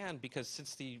understand because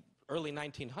since the early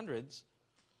 1900s,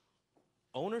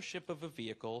 ownership of a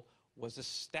vehicle was a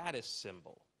status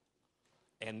symbol.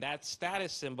 And that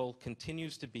status symbol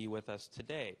continues to be with us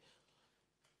today.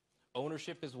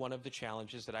 Ownership is one of the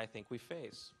challenges that I think we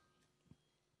face.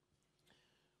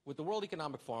 With the World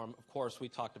Economic Forum, of course, we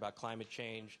talked about climate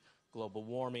change, global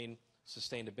warming,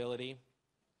 sustainability,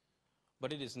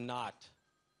 but it is not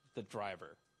the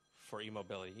driver for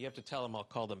e-mobility. You have to tell them I'll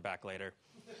call them back later.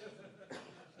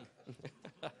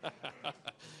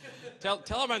 Tell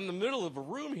them I'm in the middle of a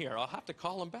room here. I'll have to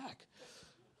call them back.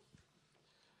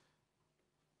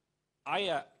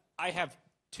 I have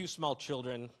 2 small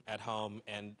children at home,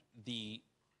 and the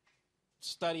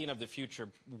studying of the future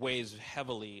weighs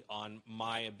heavily on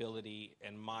my ability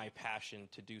and my passion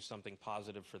to do something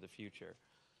positive for the future.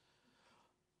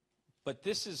 But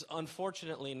this is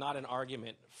unfortunately not an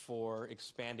argument for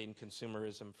expanding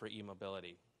consumerism for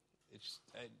e-mobility.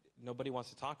 Nobody wants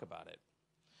to talk about it.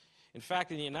 In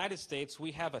fact, in the United States,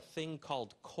 we have a thing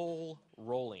called coal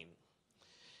rolling.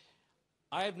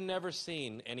 I have never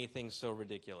seen anything so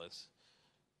ridiculous.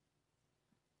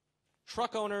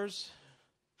 Truck owners,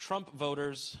 Trump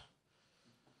voters,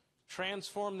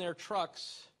 transform their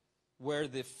trucks where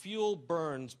the fuel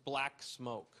burns black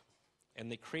smoke. And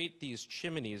they create these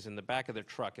chimneys in the back of their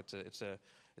truck. It's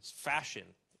fashion,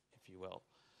 if you will,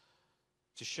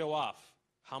 to show off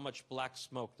how much black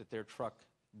smoke that their truck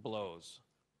blows.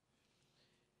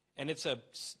 And it's a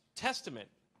testament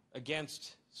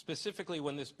against, specifically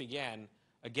when this began,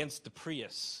 against the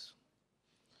Prius.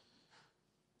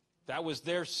 That was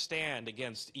their stand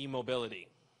against e-mobility.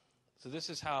 So this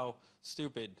is how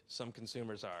stupid some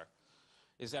consumers are,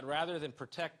 is that rather than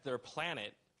protect their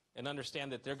planet and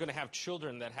understand that they're going to have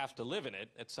children that have to live in it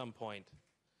at some point,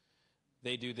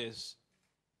 they do this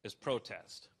as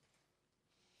protest.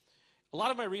 A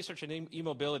lot of my research in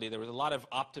e-mobility, there was a lot of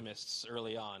optimists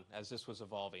early on as this was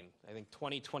evolving. I think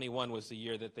 2021 was the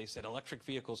year that they said electric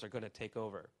vehicles are going to take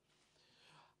over.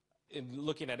 In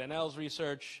looking at Enel's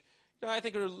research, I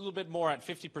think we're a little bit more at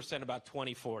 50% about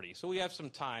 2040. So we have some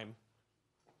time.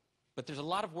 But there's a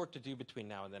lot of work to do between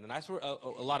now and then. And that's where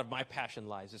a lot of my passion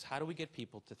lies, is how do we get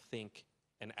people to think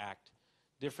and act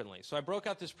differently? So I broke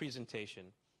out this presentation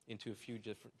into a few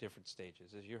different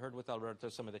stages. As you heard with Alberto,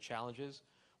 some of the challenges.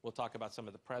 We'll talk about some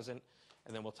of the present,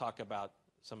 and then we'll talk about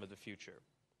some of the future.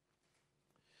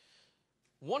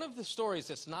 One of the stories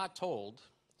that's not told,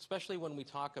 especially when we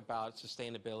talk about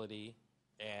sustainability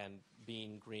and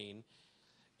being green,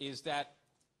 is that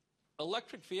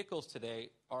electric vehicles today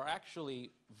are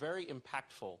actually very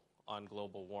impactful on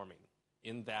global warming,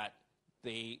 in that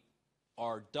they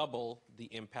are double the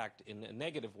impact in a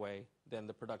negative way than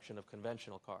the production of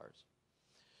conventional cars.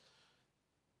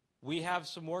 We have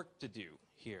some work to do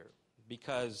here,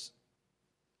 because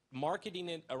marketing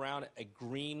it around a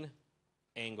green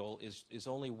angle is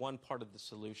only one part of the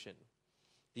solution.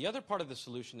 The other part of the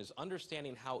solution is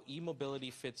understanding how e-mobility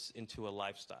fits into a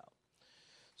lifestyle.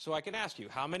 So I can ask you,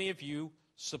 how many of you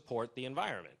support the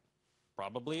environment?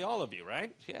 Probably all of you,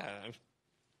 right? Yeah.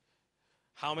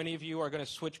 How many of you are going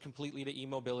to switch completely to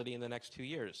e-mobility in the next 2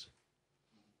 years?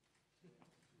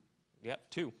 Yep,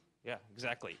 2. Yeah,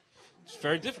 exactly. It's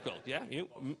very difficult, yeah.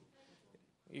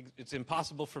 It's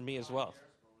impossible for me as well.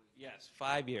 Yes,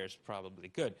 5 years probably.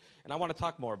 Good. And I want to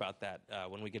talk more about that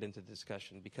when we get into the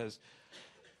discussion, because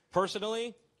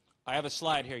personally, I have a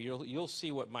slide here. You'll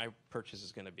see what my purchase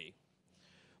is going to be.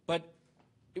 But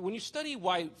when you study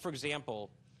why, for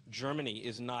example, Germany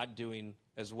is not doing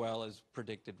as well as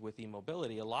predicted with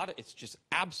e-mobility, a lot of it's just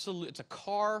absolute, it's a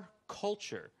car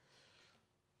culture.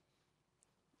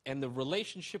 And the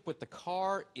relationship with the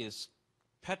car is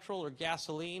petrol or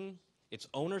gasoline, its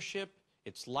ownership,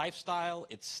 its lifestyle,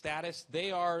 its status.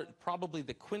 They are probably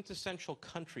the quintessential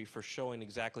country for showing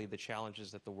exactly the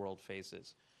challenges that the world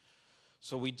faces.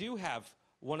 So we do have,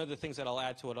 one of the things that I'll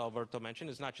add to what Alberto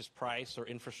mentioned is not just price or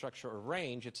infrastructure or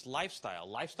range, it's lifestyle.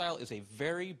 Lifestyle is a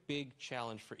very big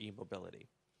challenge for e-mobility.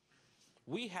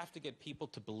 We have to get people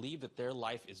to believe that their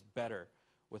life is better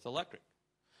with electric,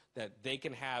 that they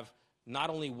can have not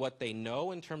only what they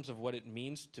know in terms of what it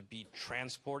means to be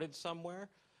transported somewhere,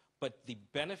 but the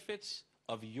benefits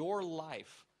of your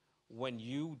life when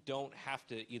you don't have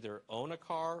to either own a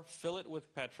car, fill it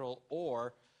with petrol,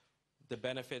 or the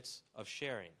benefits of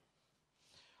sharing.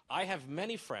 I have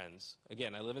many friends,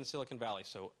 again, I live in Silicon Valley,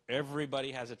 so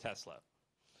everybody has a Tesla.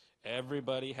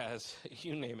 Everybody has,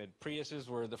 you name it. Priuses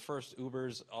were the first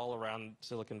Ubers all around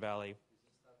Silicon Valley.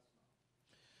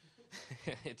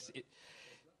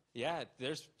 Yeah,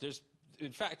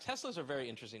 in fact, Teslas are very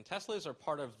interesting. Teslas are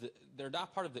they're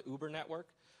not part of the Uber network,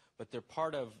 but they're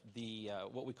part of the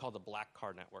what we call the black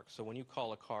car network. So when you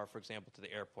call a car, for example, to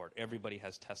the airport, everybody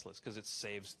has Teslas because it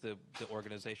saves the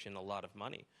organization a lot of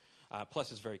money.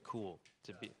 Plus, it's very cool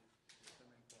to be.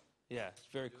 Yeah, it's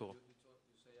very cool.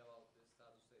 You say about the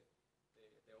status,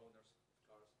 the owners of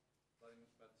cars,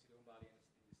 but Silicon Valley in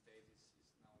the States is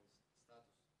now status.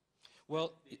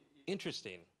 Well,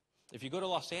 interesting. If you go to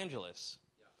Los Angeles,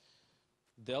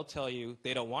 they'll tell you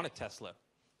they don't want a Tesla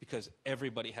because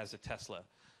everybody has a Tesla.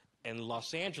 And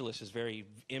Los Angeles is very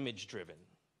image-driven,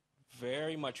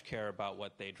 very much care about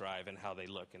what they drive and how they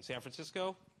look. In San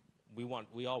Francisco, we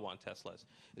all want Teslas.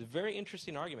 It's a very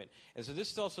interesting argument. And so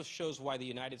this also shows why the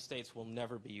United States will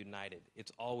never be united.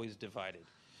 It's always divided.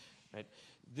 Right?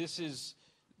 This is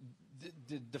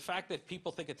the fact that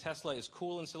people think a Tesla is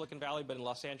cool in Silicon Valley, but in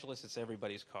Los Angeles it's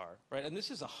everybody's car. Right? And this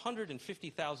is a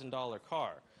 $150,000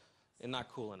 car and not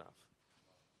cool enough.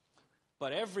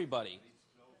 But everybody...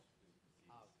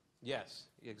 Yes,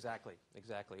 exactly.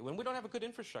 When we don't have a good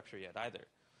infrastructure yet either.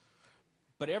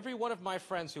 But every one of my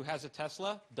friends who has a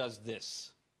Tesla does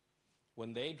this.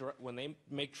 When they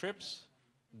make trips,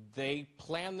 they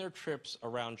plan their trips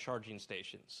around charging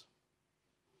stations.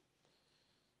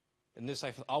 And this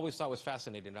I always thought was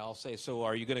fascinating. I'll say, so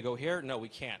are you going to go here? No, we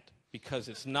can't, because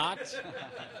it's not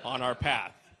on our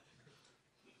path.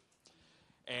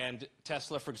 And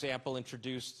Tesla, for example,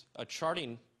 introduced a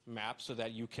charting map so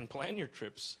that you can plan your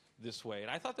trips this way. And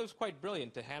I thought that was quite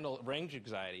brilliant to handle range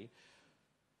anxiety.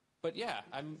 But yeah,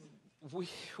 we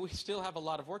still have a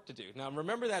lot of work to do. Now,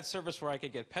 remember that service where I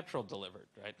could get petrol delivered,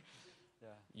 right? Yeah.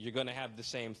 You're going to have the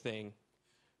same thing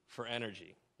for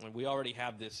energy. And we already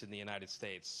have this in the United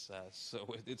States.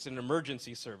 So it's an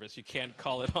emergency service. You can't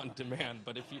call it on demand.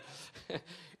 But if you,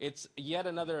 it's yet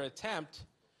another attempt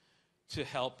to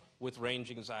help with range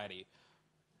anxiety.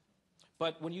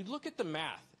 But when you look at the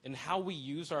math and how we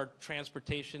use our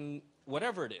transportation,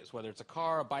 whatever it is, whether it's a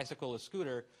car, a bicycle, a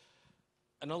scooter,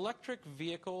 an electric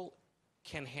vehicle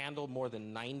can handle more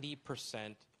than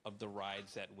 90% of the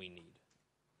rides that we need.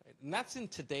 Right? And that's in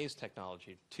today's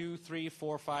technology. 2, 3,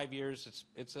 4, 5 years,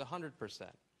 it's 100%.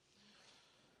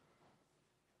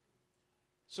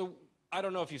 So I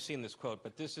don't know if you've seen this quote,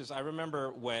 but this is, I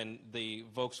remember when the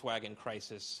Volkswagen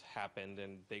crisis happened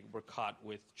and they were caught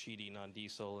with cheating on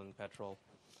diesel and petrol.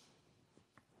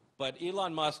 But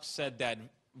Elon Musk said that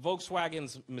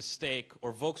Volkswagen's mistake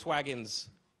or Volkswagen's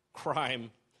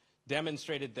crime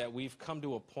demonstrated that we've come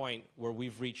to a point where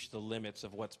we've reached the limits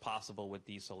of what's possible with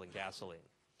diesel and gasoline,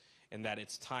 and that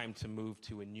it's time to move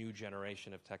to a new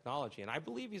generation of technology. And I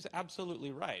believe he's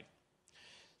absolutely right.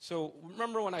 So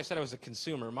remember when I said I was a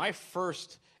consumer, my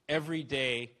first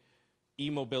everyday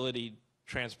e-mobility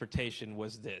transportation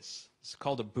was this. It's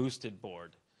called a boosted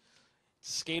board.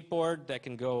 It's a skateboard that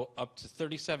can go up to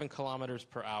 37 kilometers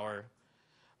per hour.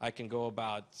 I can go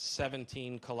about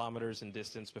 17 kilometers in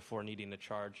distance before needing to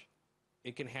charge.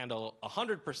 It can handle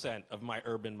 100% of my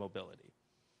urban mobility.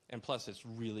 And plus, it's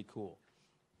really cool.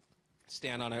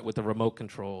 Stand on it with the remote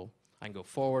control. I can go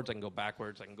forwards, I can go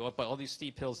backwards, I can go up all these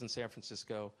steep hills in San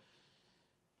Francisco.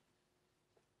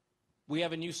 We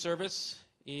have a new service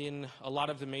in a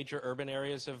lot of the major urban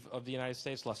areas of the United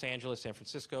States, Los Angeles, San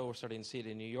Francisco. We're starting to see it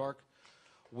in New York,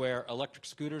 where electric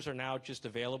scooters are now just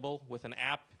available with an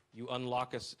app. You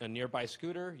unlock a nearby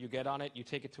scooter, you get on it, you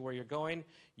take it to where you're going,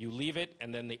 you leave it,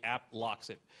 and then the app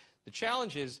locks it. The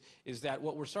challenge is that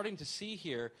what we're starting to see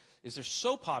here is they're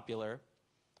so popular,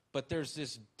 but there's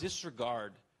this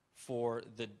disregard for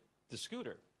the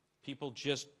scooter. People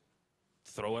just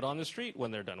throw it on the street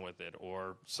when they're done with it,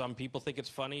 or some people think it's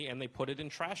funny and they put it in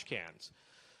trash cans.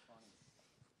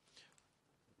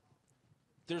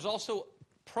 There's also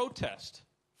protest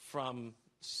from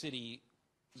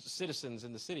citizens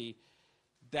in the city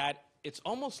that it's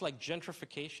almost like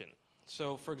gentrification.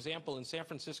 So, for example, in San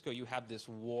Francisco, you have this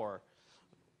war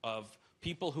of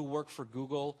people who work for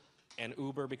Google and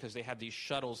Uber because they have these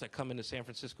shuttles that come into San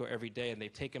Francisco every day and they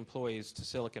take employees to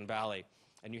Silicon Valley.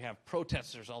 And you have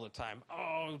protesters all the time.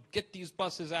 Oh, get these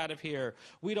buses out of here.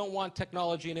 We don't want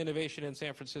technology and innovation in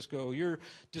San Francisco. You're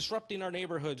disrupting our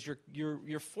neighborhoods.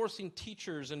 You're forcing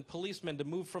teachers and policemen to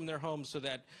move from their homes so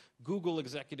that Google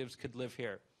executives could live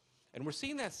here. And we're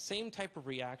seeing that same type of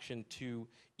reaction to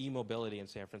e-mobility in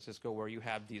San Francisco, where you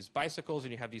have these bicycles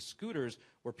and you have these scooters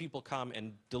where people come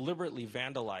and deliberately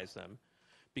vandalize them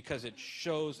because it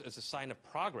shows as a sign of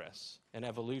progress and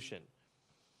evolution.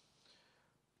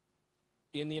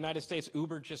 In the United States,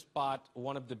 Uber just bought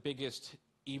one of the biggest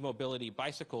e-mobility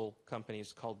bicycle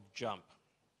companies called Jump.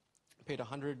 Paid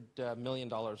 $100 million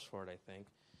for it, I think.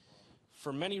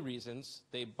 For many reasons,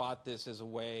 they bought this as a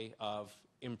way of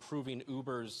improving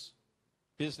Uber's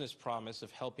business promise of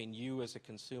helping you as a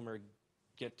consumer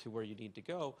get to where you need to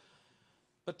go.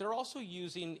 But they're also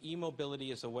using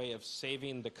e-mobility as a way of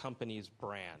saving the company's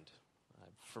brand.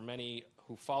 For many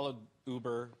who followed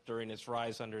Uber during its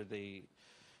rise under the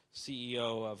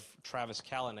CEO of Travis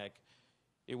Kalanick,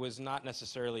 it was not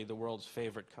necessarily the world's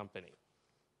favorite company.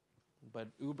 But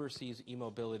Uber sees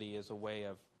e-mobility as a way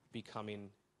of becoming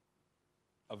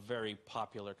a very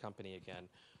popular company again.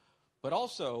 But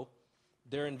also,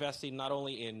 they're investing not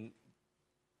only in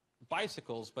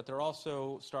bicycles, but they're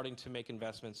also starting to make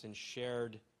investments in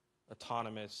shared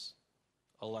autonomous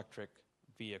electric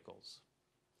vehicles.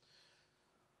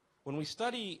 When we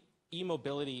study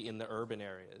e-mobility in the urban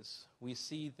areas, we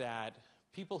see that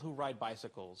people who ride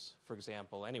bicycles, for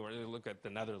example, anywhere, look at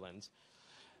the Netherlands,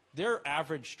 their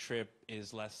average trip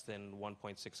is less than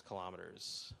 1.6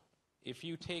 kilometers. If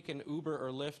you take an Uber or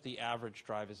Lyft, the average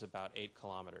drive is about 8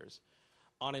 kilometers.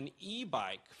 On an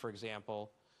e-bike, for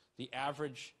example, the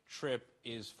average trip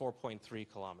is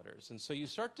 4.3 kilometers. And so you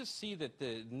start to see that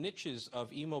the niches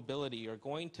of e-mobility are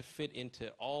going to fit into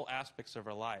all aspects of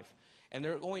our life. And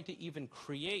they're going to even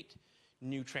create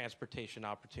new transportation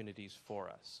opportunities for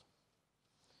us.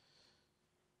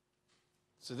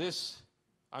 So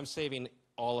I'm saving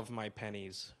all of my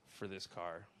pennies for this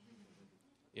car,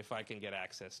 if I can get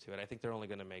access to it. I think they're only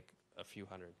going to make a few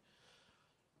hundred.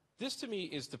 This, to me,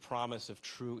 is the promise of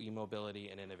true e-mobility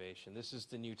and innovation. This is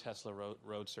the new Tesla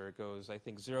Roadster. It goes, I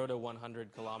think, 0 to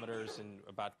 100 kilometers in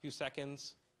about 2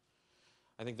 seconds.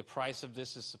 I think the price of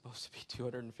this is supposed to be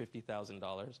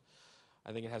 $250,000.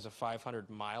 I think it has a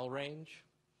 500-mile range.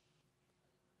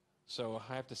 So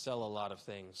I have to sell a lot of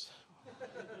things.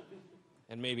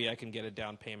 And maybe I can get a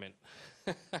down payment.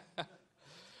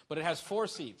 But it has 4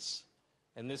 seats.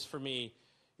 And this, for me,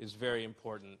 is very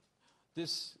important.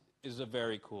 This is a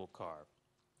very cool car.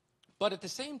 But at the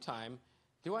same time,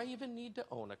 do I even need to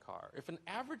own a car? If an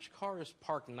average car is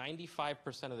parked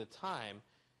 95% of the time,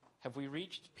 have we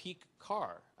reached peak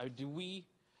car? Do we,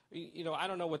 I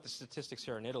don't know what the statistics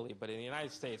here in Italy, but in the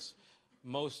United States,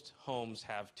 most homes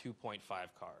have 2.5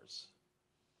 cars,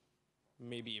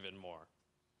 maybe even more.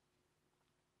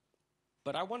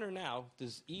 But I wonder now,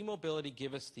 does e-mobility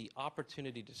give us the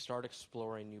opportunity to start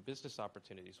exploring new business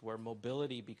opportunities where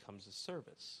mobility becomes a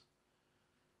service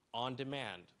on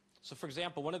demand? So for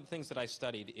example, one of the things that I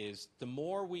studied is the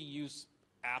more we use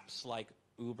apps like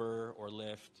Uber or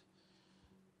Lyft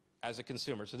as a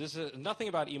consumer, so this is nothing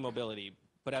about e-mobility,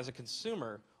 but as a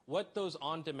consumer, what those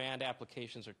on-demand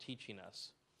applications are teaching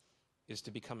us is to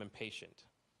become impatient.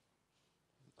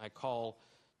 I call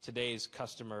today's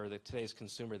consumer,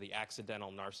 the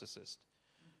accidental narcissist.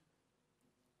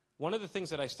 One of the things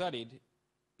that I studied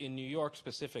in New York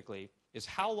specifically is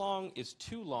how long is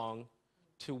too long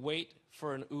to wait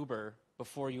for an Uber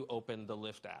before you open the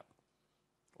Lyft app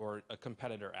or a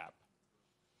competitor app.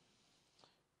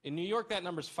 In New York, that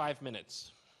number's 5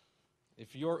 minutes.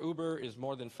 If your Uber is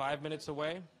more than 5 minutes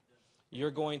away, you're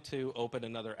going to open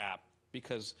another app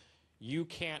because you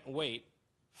can't wait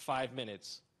 5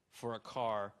 minutes for a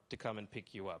car to come and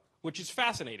pick you up, which is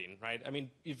fascinating, right? I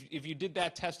mean, if you did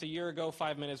that test a year ago,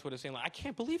 5 minutes would have seemed like, I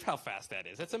can't believe how fast that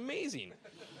is. That's amazing.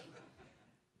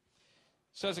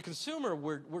 So as a consumer,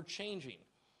 we're changing.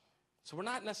 So we're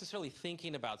not necessarily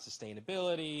thinking about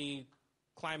sustainability,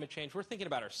 climate change. We're thinking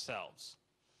about ourselves.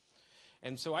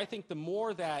 And so I think the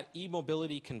more that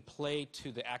e-mobility can play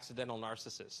to the accidental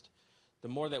narcissist, the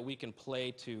more that we can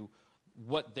play to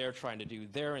what they're trying to do,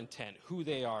 their intent, who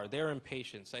they are, their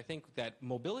impatience. I think that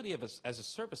mobility as a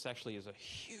service actually is a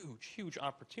huge, huge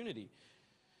opportunity.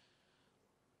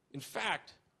 In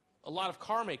fact, a lot of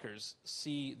car makers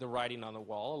see the writing on the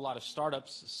wall. A lot of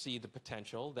startups see the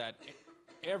potential that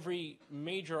every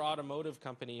major automotive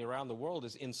company around the world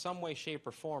is in some way, shape,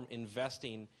 or form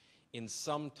investing in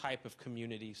some type of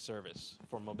community service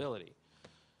for mobility.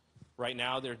 Right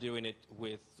now, they're doing it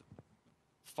with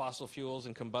fossil fuels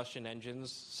and combustion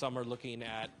engines. Some are looking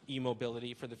at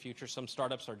e-mobility for the future. Some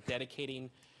startups are dedicating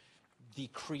the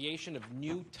creation of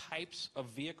new types of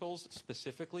vehicles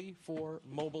specifically for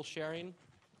mobile sharing,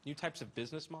 new types of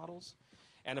business models.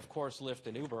 And of course, Lyft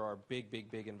and Uber are big, big,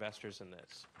 big investors in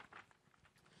this.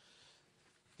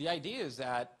 The idea is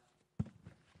that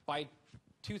by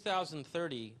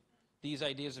 2030, these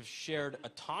ideas of shared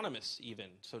autonomous even,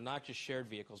 so not just shared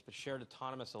vehicles, but shared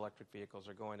autonomous electric vehicles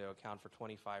are going to account for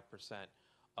 25%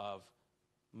 of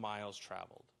miles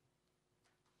traveled.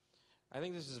 I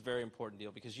think this is a very important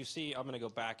deal because you see, I'm going to go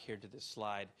back here to this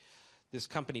slide, this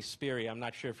company Spiri, I'm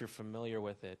not sure if you're familiar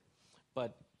with it,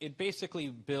 but it basically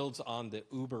builds on the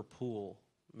Uber Pool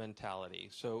mentality.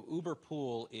 So Uber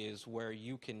Pool is where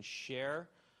you can share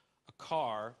a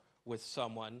car with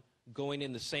someone going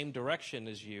in the same direction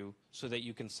as you so that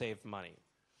you can save money.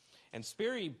 And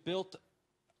Spiri built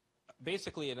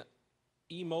basically an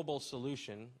e-mobile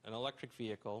solution, an electric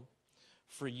vehicle,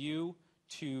 for you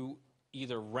to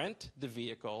either rent the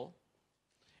vehicle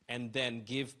and then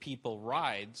give people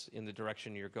rides in the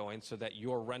direction you're going so that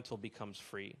your rental becomes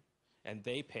free and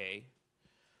they pay,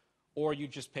 or you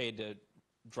just pay to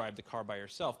drive the car by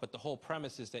yourself. But the whole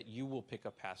premise is that you will pick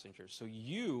up passengers. So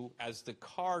you, as the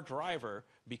car driver,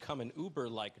 become an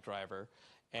Uber-like driver,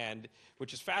 and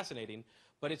which is fascinating,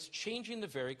 but it's changing the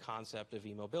very concept of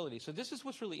e-mobility. So this is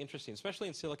what's really interesting, especially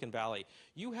in Silicon Valley.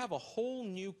 You have a whole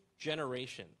new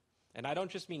generation, and I don't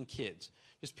just mean kids,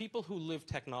 just people who live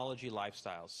technology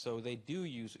lifestyles. So they do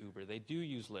use Uber, they do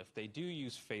use Lyft, they do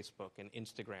use Facebook and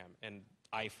Instagram and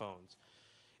iPhones.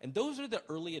 And those are the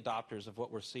early adopters of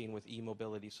what we're seeing with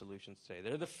e-mobility solutions today.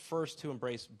 They're the first to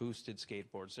embrace boosted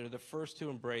skateboards. They're the first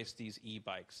to embrace these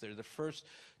e-bikes. They're the first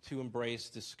to embrace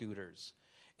the scooters.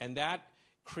 And that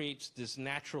creates this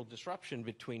natural disruption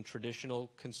between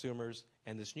traditional consumers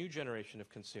and this new generation of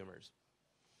consumers.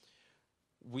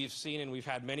 We've seen and we've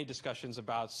had many discussions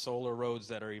about solar roads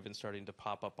that are even starting to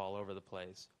pop up all over the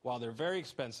place. While they're very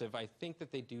expensive, I think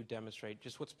that they do demonstrate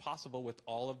just what's possible with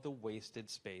all of the wasted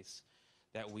space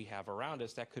that we have around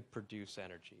us that could produce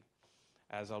energy.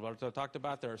 As Alberto talked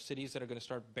about, there are cities that are going to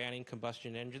start banning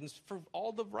combustion engines for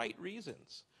all the right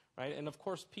reasons, right? And of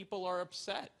course, people are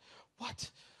upset. What?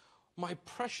 My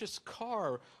precious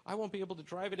car, I won't be able to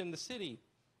drive it in the city.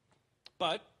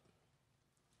 But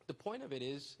the point of it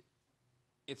is,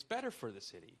 it's better for the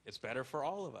city. It's better for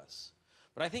all of us.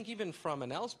 But I think even from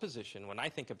Enel's position, when I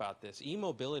think about this,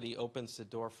 e-mobility opens the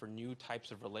door for new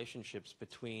types of relationships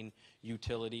between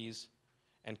utilities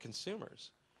and consumers,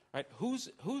 right? Who's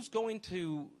going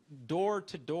to door,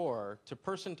 to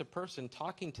person,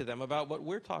 talking to them about what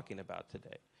we're talking about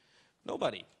today?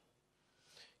 Nobody.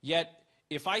 Yet,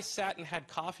 if I sat and had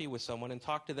coffee with someone and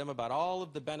talked to them about all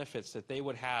of the benefits that they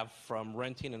would have from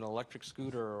renting an electric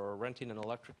scooter or renting an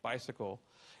electric bicycle,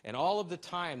 and all of the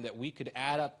time that we could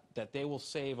add up that they will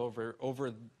save over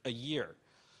a year,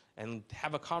 and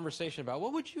have a conversation about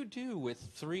what would you do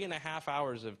with 3.5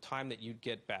 hours of time that you'd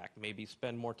get back? Maybe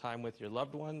spend more time with your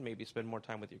loved one, maybe spend more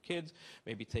time with your kids,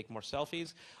 maybe take more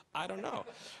selfies. I don't know.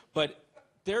 But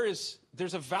there's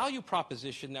a value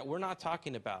proposition that we're not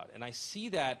talking about, and I see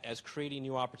that as creating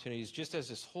new opportunities, just as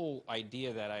this whole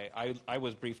idea that I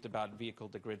was briefed about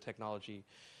vehicle-to-grid technology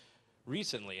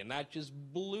recently, and that just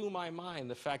blew my mind.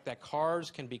 The fact that cars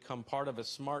can become part of a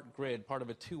smart grid, part of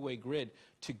a two-way grid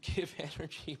to give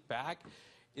energy back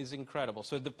is incredible.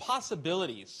 So the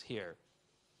possibilities here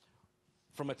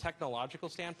from a technological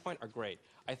standpoint are great.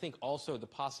 I think also the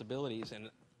possibilities,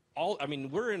 and I mean,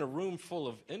 we're in a room full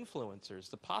of influencers.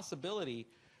 The possibility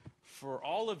for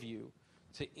all of you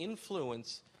to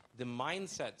influence the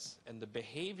mindsets and the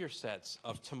behavior sets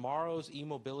of tomorrow's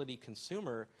e-mobility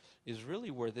consumer is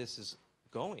really where this is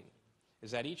going, is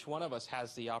that each one of us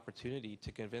has the opportunity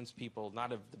to convince people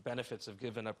not of the benefits of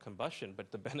giving up combustion,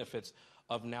 but the benefits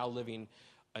of now living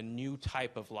a new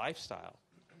type of lifestyle.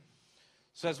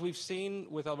 So as we've seen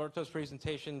with Alberto's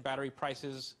presentation, battery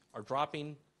prices are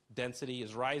dropping, density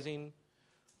is rising,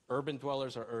 urban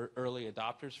dwellers are early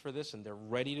adopters for this, and they're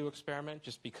ready to experiment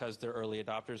just because they're early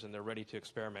adopters and they're ready to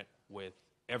experiment with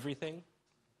everything.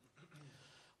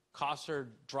 Costs are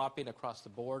dropping across the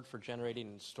board for generating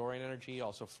and storing energy,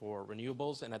 also for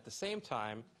renewables, and at the same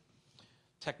time,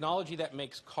 technology that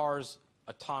makes cars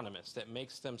autonomous, that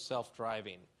makes them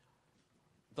self-driving,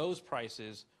 those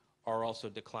prices are also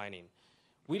declining.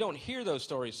 We don't hear those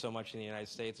stories so much in the United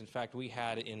States. In fact, we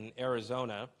had in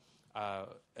Arizona a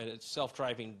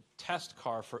self-driving test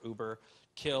car for Uber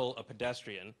kill a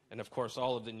pedestrian, and of course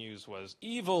all of the news was,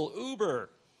 evil Uber!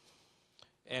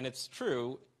 And it's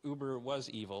true, Uber was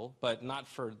evil, but not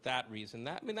for that reason.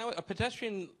 A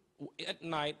pedestrian at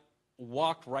night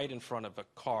walked right in front of a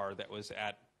car that was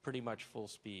at pretty much full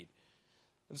speed.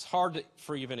 It's hard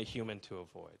for even a human to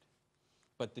avoid.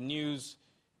 But the news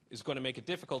is going to make it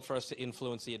difficult for us to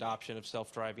influence the adoption of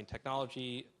self-driving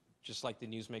technology, just like the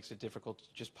news makes it difficult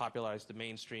to just popularize the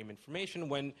mainstream information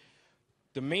when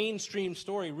the mainstream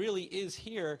story really is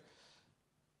here.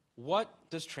 What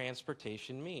does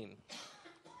transportation mean?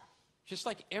 Just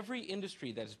like every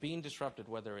industry that is being disrupted,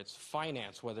 whether it's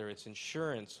finance, whether it's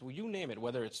insurance, you name it,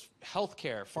 whether it's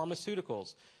healthcare,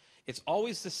 pharmaceuticals, it's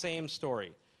always the same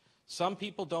story. Some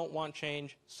people don't want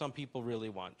change, some people really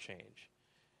want change.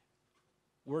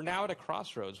 We're now at a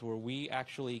crossroads where we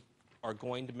actually are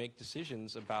going to make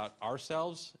decisions about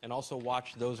ourselves and also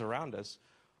watch those around us.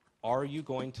 Are you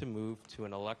going to move to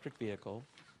an electric vehicle?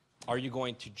 Are you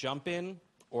going to jump in?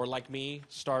 or like me,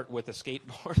 start with a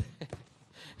skateboard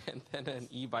and then an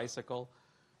e-bicycle.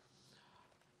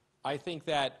 I think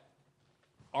that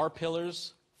our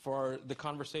pillars for the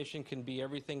conversation can be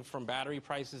everything from battery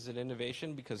prices and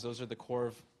innovation, because those are the core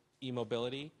of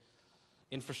e-mobility,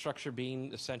 infrastructure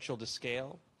being essential to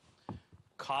scale,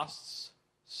 costs,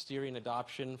 steering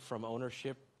adoption from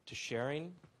ownership to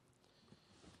sharing,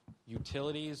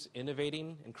 utilities,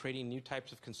 innovating and creating new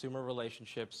types of consumer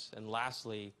relationships, and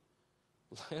lastly,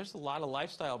 there's a lot of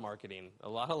lifestyle marketing, a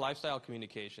lot of lifestyle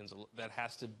communications that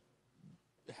has to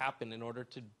happen in order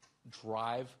to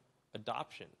drive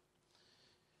adoption.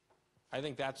 I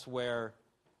think that's where,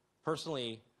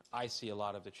 personally, I see a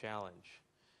lot of the challenge.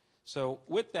 So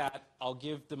with that, I'll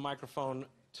give the microphone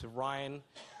to Ryan.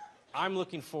 I'm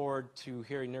looking forward to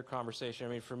hearing your conversation. I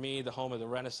mean, for me, the home of the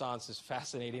Renaissance is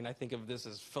fascinating. I think of this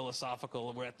as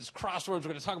philosophical. We're at this crossroads.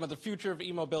 We're going to talk about the future of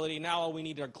e-mobility. Now all we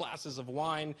need are glasses of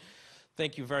wine.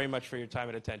 Thank you very much for your time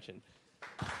and attention.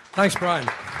 Thanks, Brian.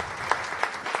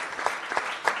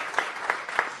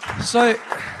 So,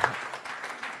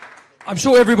 I'm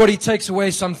sure everybody takes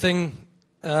away something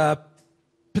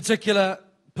particular,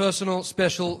 personal,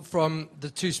 special from the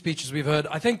two speeches we've heard.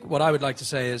 I think what I would like to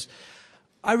say is,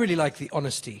 I really like the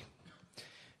honesty.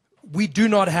 We do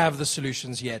not have the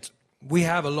solutions yet. We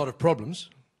have a lot of problems.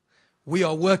 We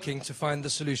are working to find the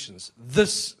solutions.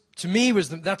 This, to me,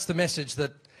 that's the message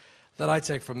that I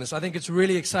take from this. I think it's a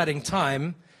really exciting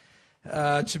time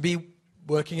to be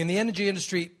working in the energy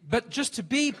industry, but just to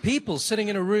be people sitting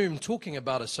in a room talking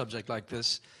about a subject like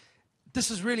this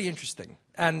is really interesting.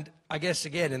 And I guess,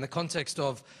 again, in the context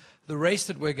of the race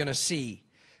that we're going to see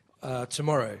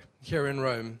tomorrow here in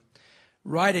Rome,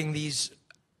 riding these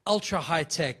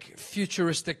ultra-high-tech,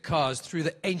 futuristic cars through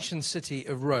the ancient city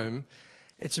of Rome,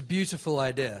 it's a beautiful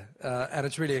idea, and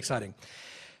it's really exciting.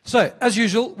 So, as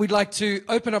usual, we'd like to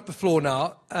open up the floor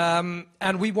now,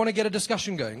 and we want to get a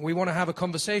discussion going. We want to have a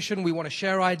conversation. We want to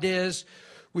share ideas.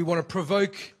 We want to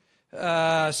provoke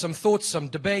some thoughts, some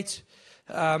debate.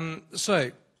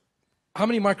 So, how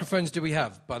many microphones do we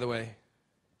have, by the way?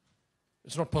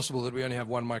 It's not possible that we only have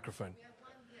one microphone.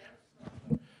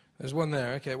 There's one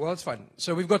there. Okay, well, that's fine.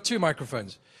 So we've got two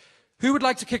microphones. Who would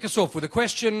like to kick us off with a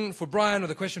question for Brian or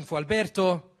the question for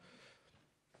Alberto?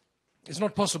 It's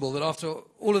not possible that after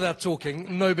all of that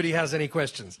talking, nobody has any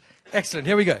questions. Excellent.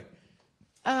 Here we go.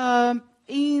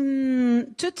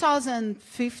 In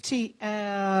 2050,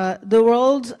 the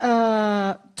world,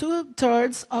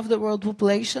 2/3 of the world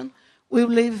population will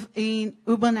live in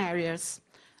urban areas.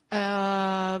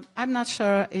 I'm not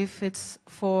sure if it's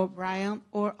for Brian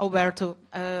or Alberto.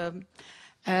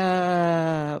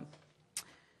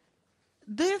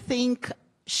 Do you think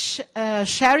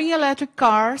sharing electric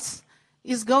cars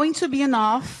is going to be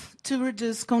enough to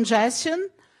reduce congestion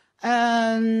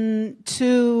and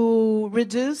to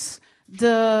reduce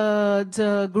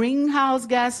the greenhouse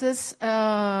gases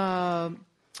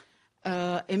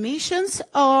emissions,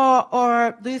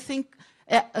 or do you think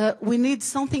we need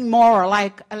something more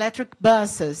like electric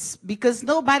buses? Because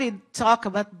nobody talk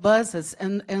about buses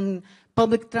and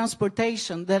public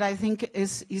transportation, that I think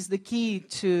is the key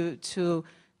to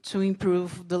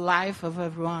improve the life of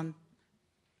everyone.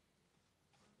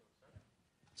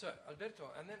 So,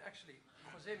 Alberto, and then actually,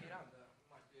 Jose Miranda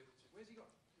might be able to. Where's he gone?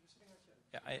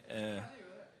 Yeah,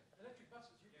 electric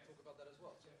buses, you can talk about that as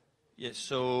well. yeah,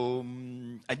 so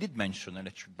I did mention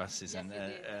electric buses and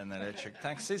electric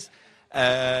taxis,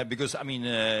 because I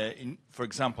mean, for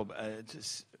example,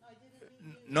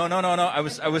 no. I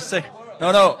was saying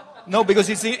no, because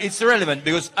it's irrelevant,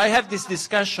 because I have this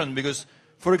discussion because,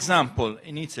 for example,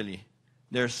 in Italy,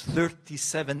 there's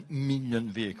 37 million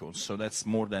vehicles, so that's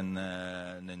more than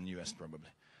US probably.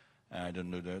 I don't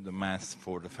know the math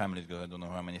for the families, because I don't know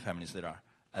how many families there are.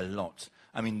 A lot.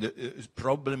 I mean, the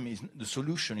problem is, the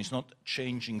solution is not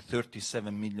changing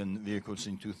 37 million vehicles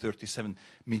into 37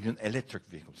 million electric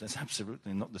vehicles. That's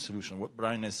absolutely not the solution. What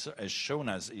Brian has shown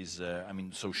us is, I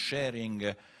mean, so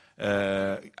sharing.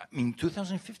 In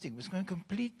 2050, it was going to be a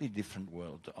completely different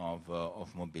world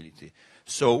of mobility.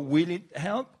 So will it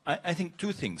help? I think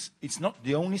two things. It's not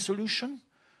the only solution.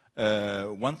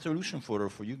 One solution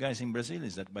for you guys in Brazil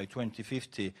is that by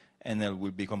 2050, Enel will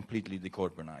be completely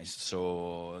decarbonized.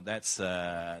 So that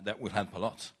will help a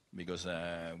lot, because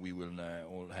we will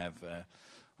all have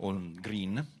all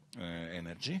green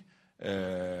energy.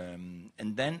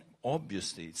 And then,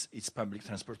 obviously, it's public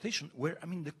transportation, where, I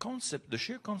mean, the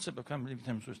sheer concept of public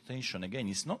transportation, again,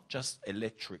 is not just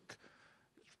electric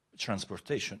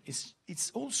transportation.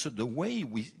 It's also the way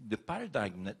the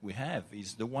paradigm that we have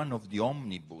is the one of the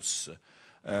omnibus,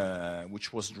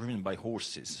 which was driven by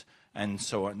horses. And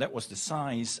so that was the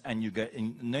size, and you get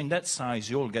in that size,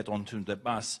 you all get onto the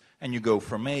bus, and you go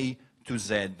from A to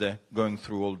Z, going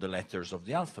through all the letters of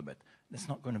the alphabet. That's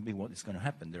not going to be what is going to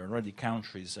happen. There are already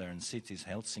countries and cities,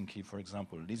 Helsinki, for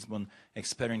example, Lisbon,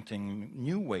 experimenting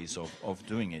new ways of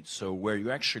doing it. So where you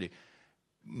actually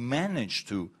manage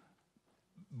to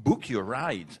book your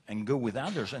ride and go with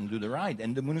others and do the ride.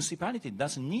 And the municipality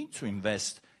doesn't need to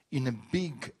invest in a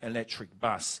big electric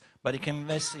bus, but it can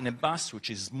invest in a bus which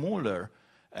is smaller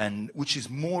and which is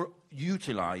more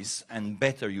utilized and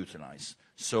better utilized.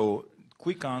 So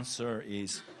quick answer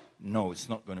is no, it's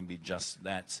not going to be just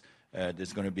that.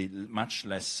 There's going to be much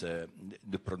less,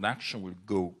 the production will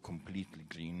go completely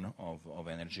green of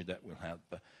energy. That will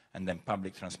help. And then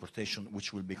public transportation,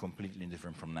 which will be completely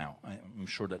different from now. I'm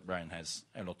sure that Brian has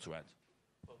a lot to add.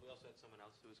 Well, we also had someone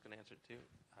else who was going to answer it too.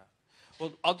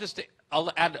 Well,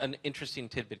 I'll add an interesting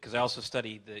tidbit, because I also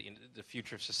study the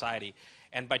future of society.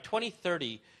 And by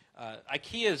 2030,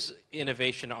 IKEA's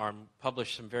innovation arm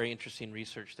published some very interesting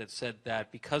research that said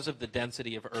that because of the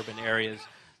density of urban areas,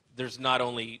 there's not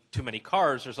only too many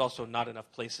cars, there's also not enough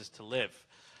places to live.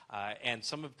 And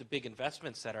some of the big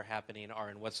investments that are happening are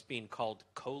in what's being called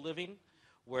co-living,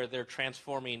 where they're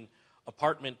transforming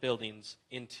apartment buildings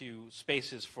into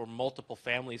spaces for multiple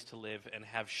families to live and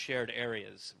have shared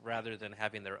areas rather than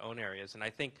having their own areas. And I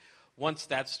think once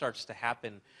that starts to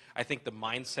happen, I think the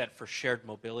mindset for shared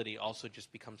mobility also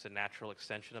just becomes a natural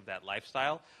extension of that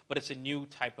lifestyle. But it's a new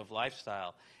type of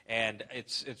lifestyle. And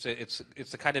it's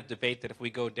the kind of debate that if we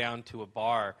go down to a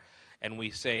bar and we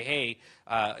say, hey,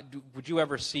 would you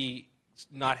ever see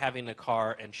not having a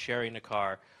car and sharing a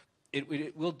car?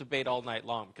 We'll debate all night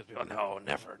long, because we go, no,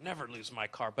 never lose my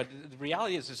car. But the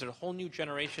reality is there's a whole new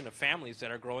generation of families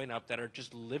that are growing up that are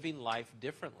just living life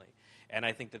differently. And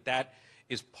I think that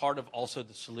is part of also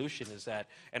the solution, is that,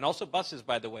 and also buses,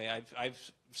 by the way.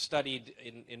 I've studied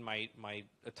in my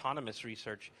autonomous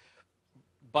research,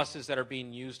 buses that are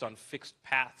being used on fixed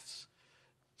paths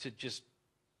to just,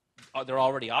 they're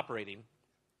already operating,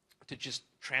 to just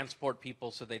transport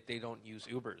people so that they don't use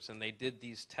Ubers. And they did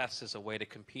these tests as a way to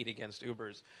compete against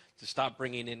Ubers, to stop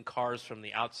bringing in cars from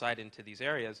the outside into these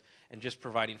areas and just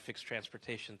providing fixed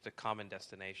transportation to common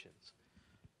destinations.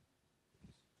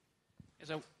 I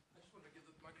just want to give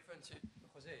the microphone to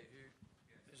Jose,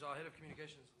 who is our head of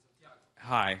communications in Santiago.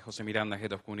 Hi, Jose Miranda,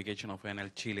 head of communication of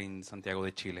Enel Chile in Santiago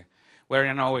de Chile. Where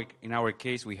in our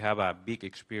case, we have a big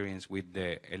experience with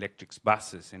the electric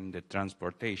buses and the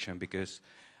transportation, because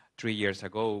 3 years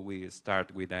ago, we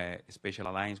started with a special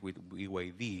alliance with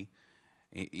BYD,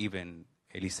 even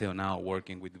Eliseo now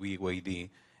working with BYD.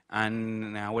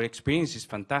 And our experience is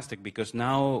fantastic, because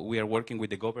now we are working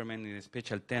with the government in a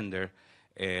special tender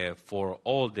for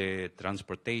all the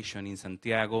transportation in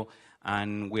Santiago,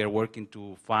 and we are working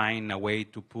to find a way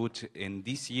to put in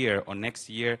this year or next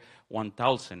year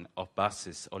 1,000 of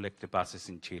buses, electric buses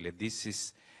in Chile. This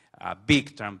is a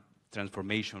big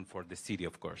transformation for the city,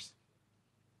 of course.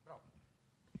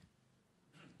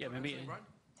 Yeah, maybe.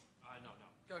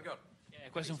 No. Go. Yeah, a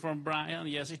question from Brian.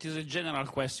 Yes, it is a general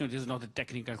question. It is not a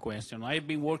technical question. I've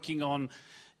been working on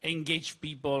engage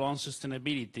people on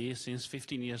sustainability since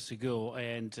 15 years ago,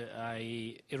 and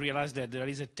I realized that there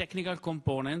is a technical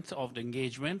component of the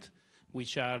engagement,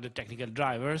 which are the technical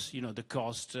drivers, the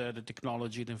cost, the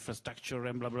technology, the infrastructure,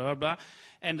 and blah, blah, blah, blah.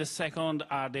 And the second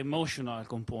are the emotional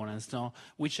components,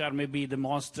 which are maybe the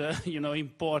most,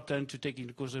 important to take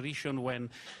into consideration when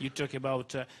you talk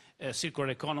about circular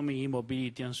economy,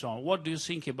 mobility, and so on. What do you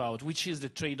think about? Which is the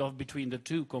trade-off between the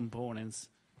two components?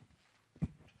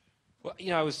 Well,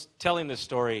 I was telling this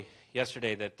story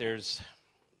yesterday that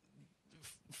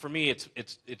for me,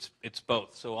 it's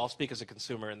both. So I'll speak as a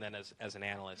consumer and then as an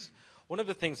analyst. One of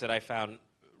the things that I found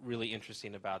really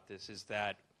interesting about this is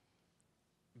that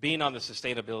being on the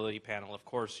sustainability panel, of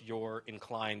course, you're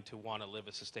inclined to want to live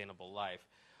a sustainable life.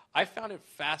 I found it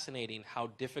fascinating how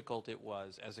difficult it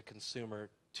was as a consumer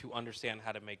to understand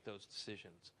how to make those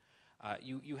decisions.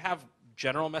 You have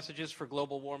general messages for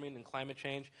global warming and climate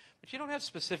change, but you don't have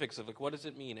specifics of what does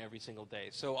it mean every single day.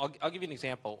 So I'll give you an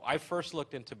example. I first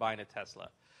looked into buying a Tesla,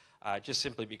 just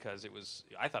simply because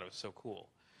I thought it was so cool.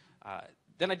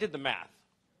 Then I did the math,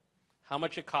 how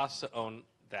much it costs to own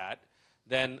that.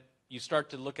 Then you start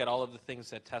to look at all of the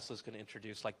things that Tesla's going to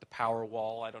introduce, like the power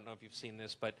wall. I don't know if you've seen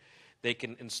this, but they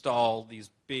can install these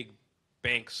big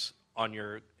banks on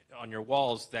your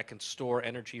walls that can store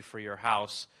energy for your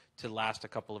house to last a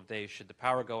couple of days should the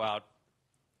power go out.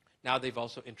 Now they've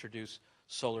also introduced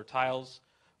solar tiles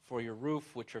for your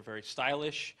roof, which are very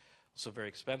stylish, also very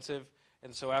expensive.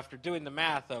 And so after doing the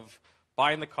math of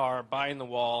buying the car, buying the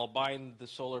wall, buying the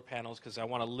solar panels, because I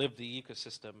want to live the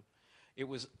ecosystem, it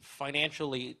was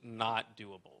financially not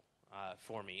doable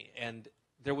for me. And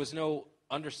there was no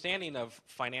understanding of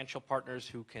financial partners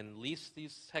who can lease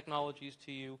these technologies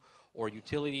to you, or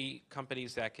utility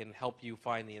companies that can help you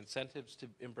find the incentives to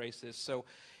embrace this. So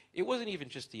it wasn't even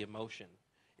just the emotion.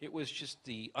 It was just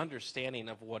the understanding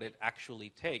of what it actually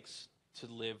takes to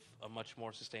live a much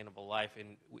more sustainable life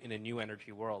in a new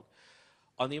energy world.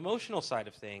 On the emotional side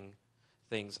of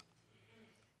things,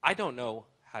 I don't know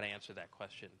how to answer that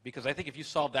question, because I think if you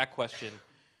solve that question,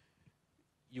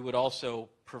 you would also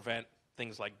prevent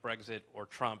things like Brexit or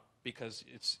Trump, because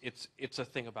it's a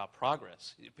thing about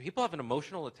progress. People have an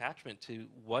emotional attachment to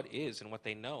what is and what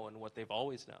they know and what they've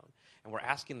always known, and we're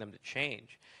asking them to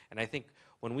change. And I think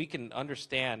when we can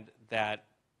understand that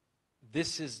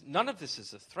none of this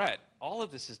is a threat, all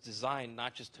of this is designed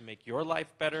not just to make your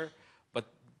life better, but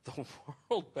the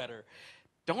world better.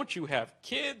 Don't you have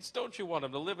kids? Don't you want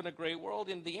them to live in a great world?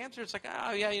 And the answer is like,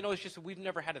 oh yeah, it's just that we've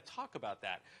never had to talk about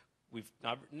that. We've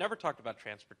never talked about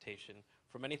transportation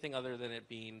from anything other than it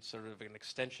being sort of an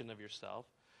extension of yourself,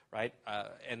 right?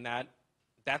 And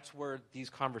that's where these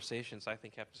conversations, I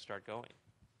think, have to start going.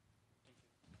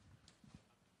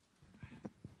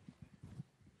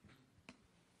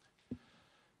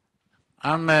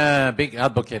 I'm a big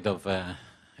advocate of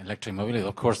electric mobility.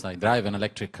 Of course, I drive an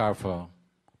electric car for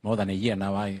more than a year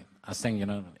now. I think,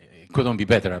 it couldn't be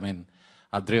better. I mean,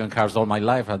 I've driven cars all my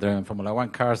life. I've driven Formula One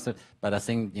cars, but I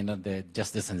think,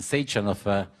 just the sensation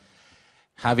of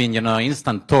having,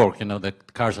 instant torque, the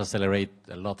cars accelerate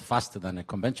a lot faster than a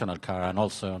conventional car, and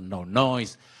also no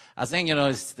noise. I think,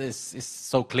 it's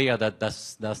so clear that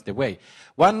that's the way.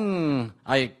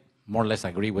 I more or less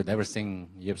agree with everything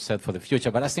you've said for the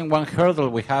future, but I think one hurdle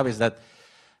we have is that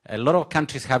a lot of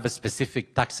countries have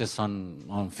specific taxes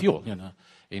on fuel.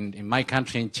 In my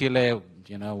country, in Chile,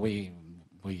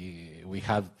 we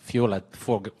have fuel at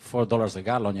 $4 a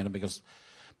gallon, because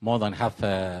more than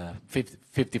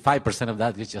 55% of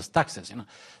that is just taxes.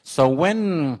 So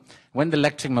when the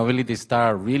electric mobility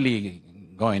start really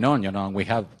going on, and we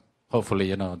have hopefully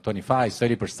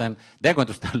 25-30%, they're going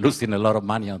to start losing a lot of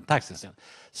money on taxes.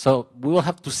 So we will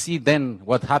have to see then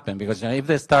what happens, because if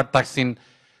they start taxing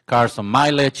cars on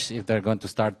mileage, if they're going to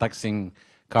start taxing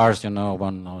cars,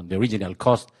 on the original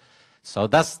cost. So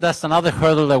that's another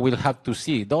hurdle that we'll have to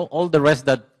see. All the rest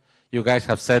that you guys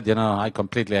have said, I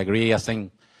completely agree. I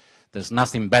think there's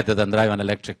nothing better than driving an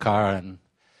electric car, and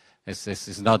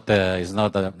it's not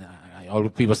all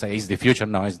people say it's the future.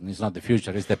 No, it's not the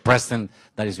future. It's the present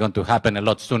that is going to happen a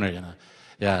lot sooner.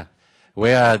 Yeah,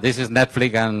 this is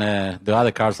Netflix, and the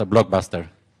other cars are Blockbuster.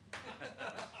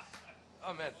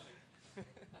 Oh man.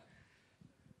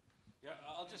 Yeah,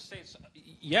 I'll just say.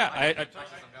 Yeah,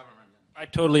 I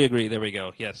totally agree. There we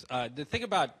go. Yes. The thing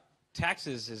about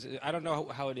taxes is, I don't know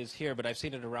how it is here, but I've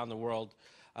seen it around the world,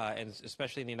 and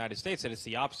especially in the United States, that it's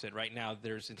the opposite. Right now,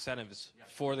 there's incentives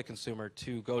for the consumer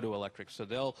to go to electric, so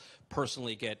they'll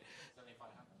personally get,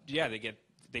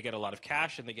 they get a lot of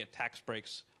cash, and they get tax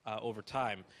breaks over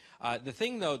time. The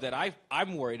thing, though, that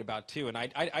I'm worried about too, and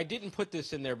I didn't put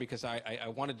this in there because I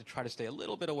wanted to try to stay a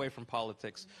little bit away from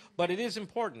politics, but it is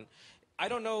important. I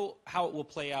don't know how it will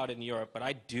play out in Europe, but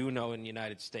I do know in the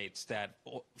United States that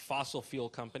fossil fuel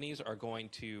companies are going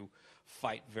to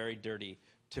fight very dirty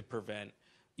to prevent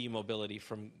e-mobility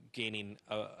from gaining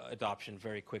adoption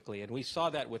very quickly. And we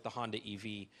saw that with the Honda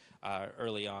EV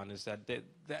early on, is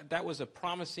that was a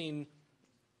promising,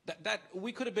 that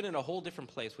we could have been in a whole different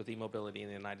place with e-mobility in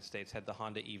the United States had the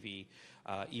Honda EV,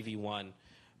 EV1,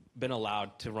 been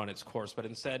allowed to run its course, but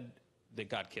instead they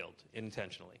got killed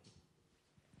intentionally.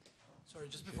 Sorry,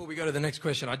 just before we go to the next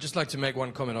question, I'd just like to make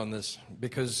one comment on this,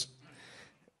 because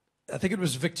I think it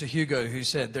was Victor Hugo who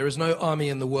said, there is no army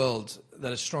in the world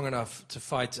that is strong enough to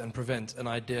fight and prevent an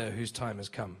idea whose time has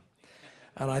come.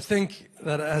 And I think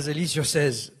that, as Eliseo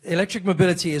says, electric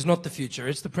mobility is not the future,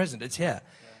 it's the present, it's here.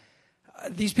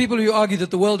 These people who argue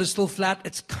that the world is still flat,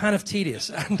 it's kind of tedious.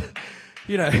 And,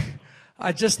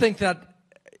 I just think that,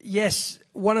 yes,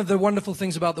 one of the wonderful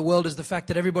things about the world is the fact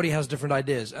that everybody has different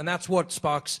ideas, and that's what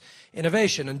sparks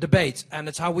innovation and debate, and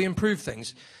it's how we improve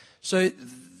things. So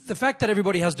the fact that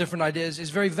everybody has different ideas is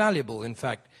very valuable, in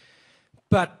fact.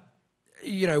 But,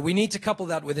 we need to couple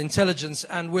that with intelligence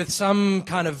and with some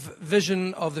kind of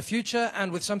vision of the future,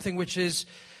 and with something which is,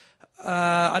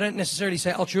 I don't necessarily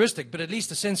say altruistic, but at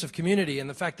least a sense of community and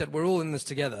the fact that we're all in this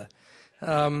together.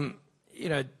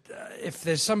 If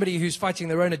there's somebody who's fighting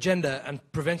their own agenda and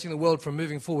preventing the world from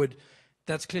moving forward,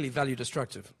 that's clearly value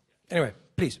destructive. Anyway,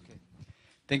 please.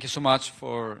 Thank you so much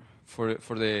for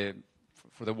the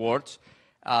words,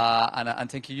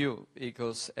 and thank you,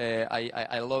 because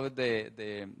I love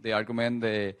the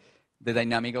argument the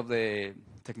dynamic of the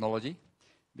technology,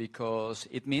 because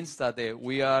it means that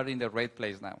we are in the right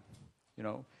place now, you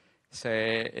know. So,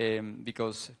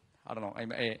 because I don't know,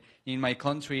 in my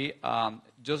country,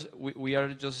 we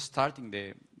are just starting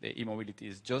the e-mobility.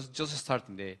 It's just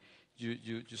starting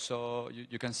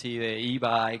you can see the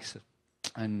e-bikes,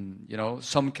 and you know,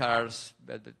 some cars,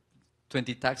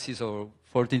 20 taxis or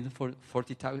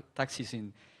 40 taxis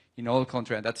in all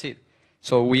country, and that's it.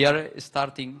 So we are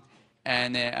starting.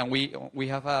 And we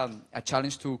have a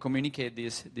challenge to communicate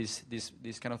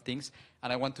these kind of things,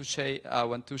 and I want to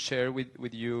share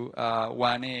with you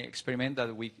one experiment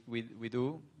that we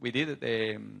did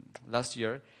last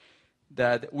year,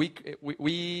 that we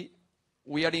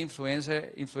are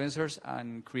influencers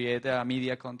and create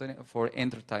media content for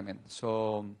entertainment.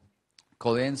 So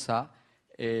Codensa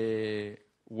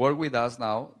work with us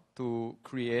now to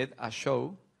create a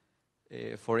show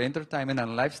for entertainment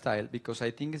and lifestyle, because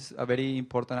I think it's a very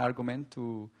important argument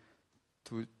to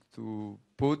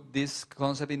put this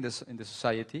concept in the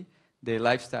society, the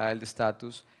lifestyle, the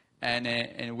status,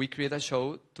 and we create a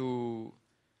show to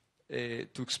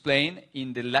explain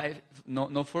in the life,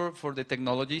 not for the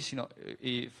technologies, you know,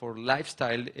 for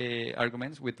lifestyle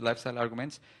arguments, with lifestyle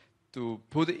arguments, to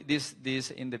put this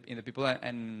in the people,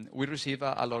 and we receive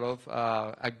a lot of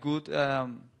a good.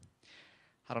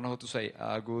 I don't know how to say,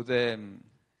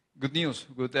 good news,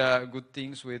 good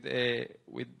things with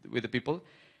the people,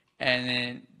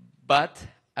 but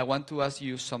I want to ask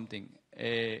you something.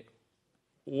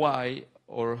 Why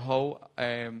or how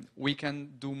we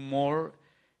can do more?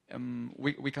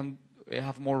 We can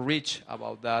have more reach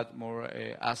about that, more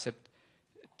accept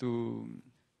to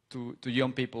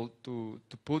young people to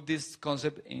put this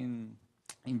concept in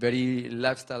very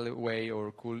lifestyle way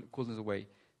or coolness way,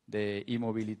 the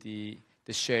e-mobility.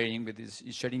 The sharing, but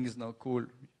sharing is not cool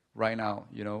right now,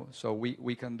 you know, so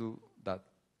we can do that.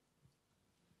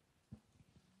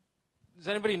 Does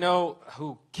anybody know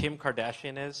who Kim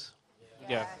Kardashian is?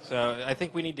 Yeah. So I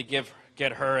think we need to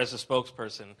get her as a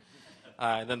spokesperson,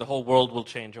 and then the whole world will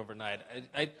change overnight.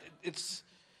 I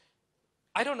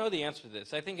don't know the answer to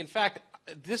this. I think, in fact,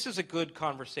 this is a good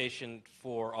conversation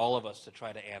for all of us to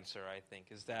try to answer, I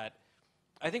think, is that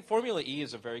I think Formula E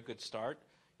is a very good start.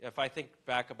 If I think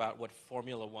back about what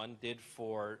Formula One did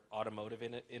for automotive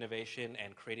innovation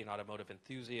and creating automotive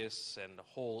enthusiasts and the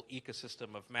whole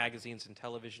ecosystem of magazines and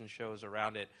television shows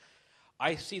around it,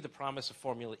 I see the promise of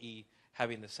Formula E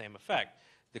having the same effect.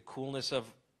 The coolness of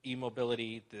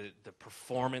e-mobility, the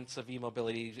performance of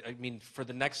e-mobility. I mean, for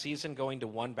the next season, going to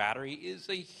one battery is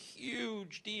a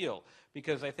huge deal,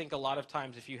 because I think a lot of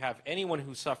times if you have anyone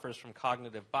who suffers from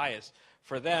cognitive bias,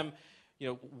 for them, you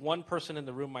know, one person in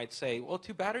the room might say, well,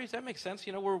 2 batteries, that makes sense.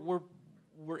 You know,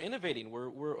 we're innovating,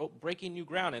 we're breaking new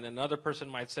ground. And another person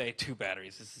might say, 2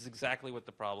 batteries. This is exactly what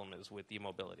the problem is with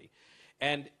e-mobility.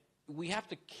 And we have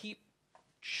to keep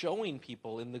showing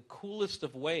people in the coolest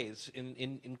of ways,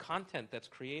 in content that's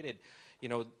created, you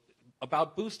know,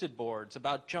 about boosted boards,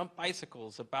 about jump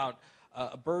bicycles, about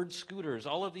bird scooters,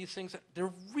 all of these things.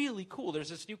 They're really cool. There's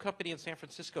this new company in San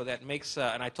Francisco that makes,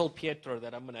 and I told Pietro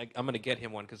that I'm gonna get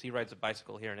him one, because he rides a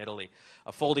bicycle here in Italy,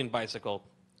 a folding bicycle,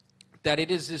 that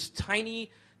it is this tiny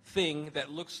thing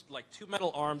that looks like 2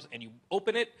 metal arms, and you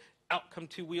open it, out come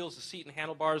 2 wheels, a seat and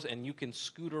handlebars, and you can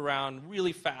scoot around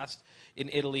really fast in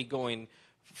Italy, going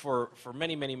for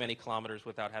many, many, many kilometers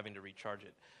without having to recharge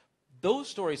it. Those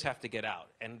stories have to get out,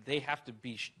 and they have to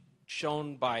be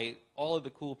shown by all of the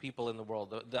cool people in the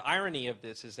world. The irony of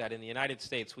this is that in the United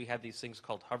States, we had these things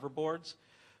called hoverboards,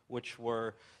 which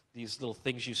were these little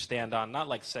things you stand on, not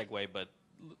like Segway, but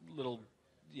little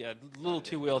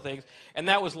 2-wheel things. And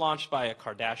that was launched by a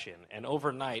Kardashian. And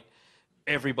overnight,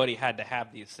 everybody had to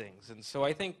have these things. And so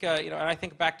I think, and I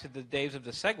think back to the days of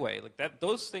the Segway, like that.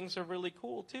 Those things are really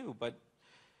cool too, but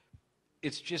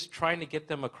it's just trying to get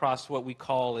them across what we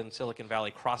call in Silicon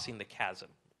Valley crossing the chasm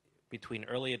between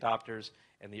early adopters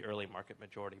and the early market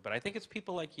majority. But I think it's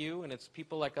people like you, and it's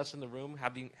people like us in the room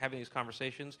having these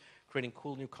conversations, creating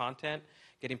cool new content,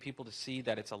 getting people to see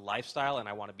that it's a lifestyle and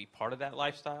I want to be part of that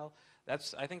lifestyle.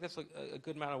 I think that's a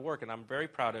good amount of work, and I'm very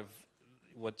proud of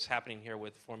what's happening here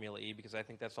with Formula E, because I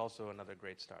think that's also another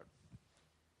great start.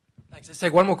 Thanks. Let's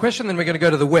take one more question, then we're going to go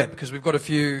to the web, because we've got a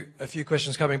few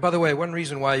questions coming. By the way, one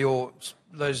reason why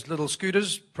those little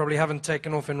scooters probably haven't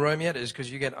taken off in Rome yet is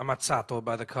because you get ammazzato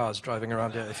by the cars driving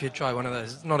around here. If you try one of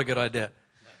those, it's not a good idea.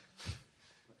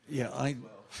 Yeah,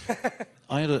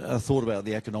 I had a thought about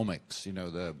the economics. You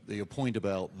know, your point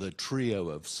about the trio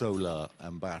of solar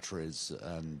and batteries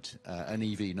and an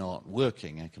EV not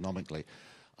working economically.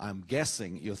 I'm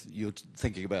guessing you're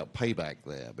thinking about payback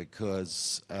there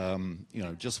because,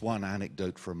 just one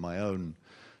anecdote from my own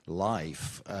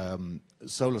life.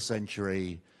 Solar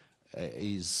Century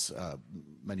is,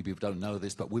 many people don't know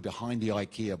this, but we're behind the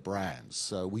IKEA brand.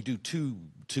 So we do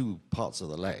two parts of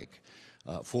the leg.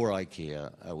 For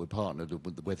IKEA, we partnered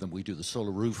with them. We do the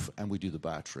solar roof and we do the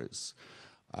batteries.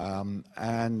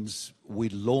 And we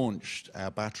launched our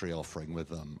battery offering with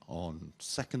them on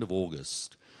 2nd of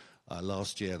August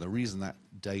last year. The reason that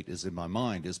date is in my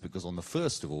mind is because on the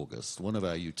 1st of August, one of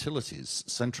our utilities,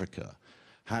 Centrica,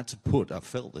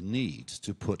 felt the need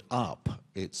to put up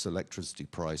its electricity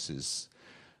prices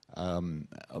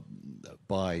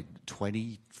by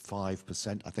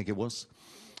 25%, I think it was.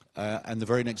 And the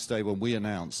very next day when we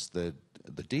announced the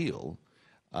deal,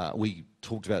 we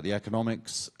talked about the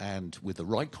economics, and with the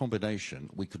right combination,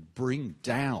 we could bring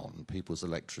down people's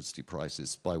electricity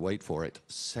prices by, wait for it,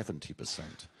 70%.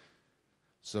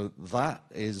 So that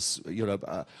is, I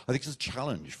think it's a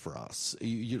challenge for us.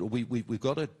 We've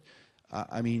got to,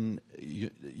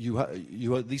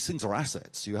 these things are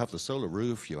assets. You have the solar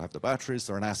roof, you have the batteries,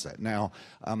 they're an asset. Now,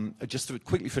 just to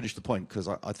quickly finish the point, because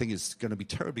I think it's going to be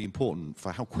terribly important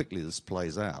for how quickly this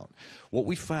plays out. What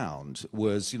we found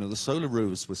was, the solar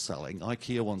roofs were selling.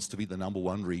 IKEA wants to be the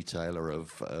 #1 retailer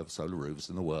of solar roofs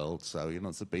in the world, so,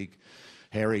 it's a big,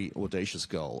 hairy, audacious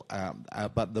goal.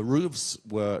 But the roofs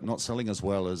were not selling as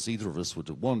well as either of us would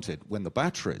have wanted. When the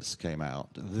batteries came out,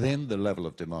 then the level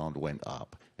of demand went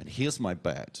up. And here's my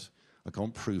bet. I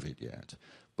can't prove it yet.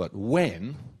 But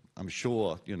when, I'm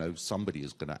sure, somebody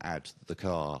is going to add the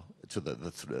car to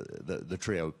the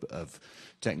trio of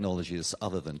technologies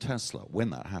other than Tesla. When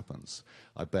that happens,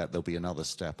 I bet there'll be another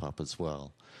step up as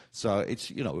well. So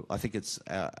it's, I think it's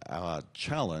our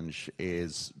challenge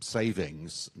is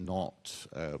savings, not,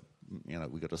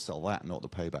 we've got to sell that, not the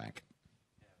payback.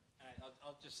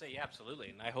 I'll just say absolutely,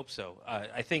 and I hope so.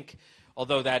 I think,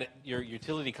 although that your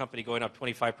utility company going up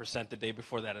 25% the day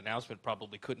before that announcement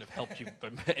probably couldn't have helped you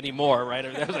anymore, right?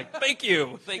 I was like, thank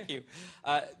you.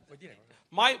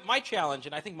 My challenge,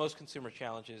 and I think most consumer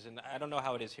challenges, and I don't know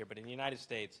how it is here, but in the United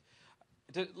States,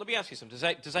 let me ask you something.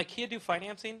 Does IKEA do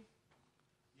financing?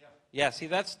 Yeah, see,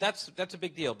 that's a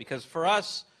big deal, because for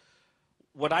us,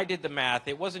 when I did the math,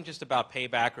 it wasn't just about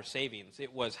payback or savings.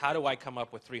 It was, how do I come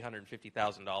up with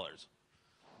 $350,000?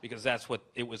 Because that's what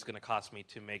it was going to cost me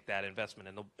to make that investment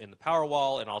in the power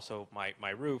wall and also my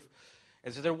roof.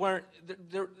 And so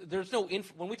there's no,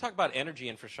 when we talk about energy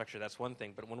infrastructure, that's one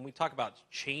thing, but when we talk about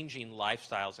changing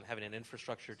lifestyles and having an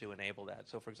infrastructure to enable that.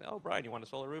 So for example, Brian, you want a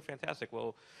solar roof? Fantastic.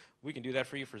 Well, we can do that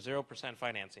for you for 0%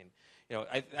 financing.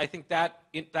 I think that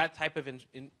type of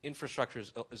infrastructure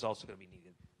is also going to be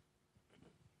needed.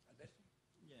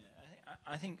 Yeah,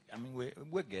 I think, we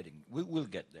will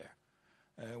get there.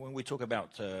 When we talk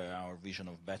about our vision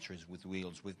of batteries with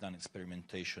wheels, we've done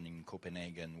experimentation in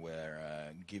Copenhagen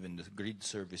where, given the grid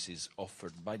services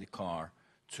offered by the car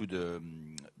to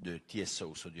the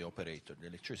TSO, so the operator, the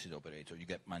electricity operator, you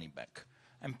get money back.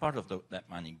 And part of that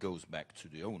money goes back to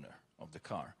the owner of the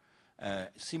car.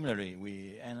 Similarly,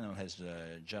 Enel has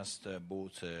just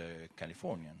bought a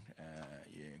Californian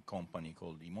company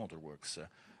called eMotorworks,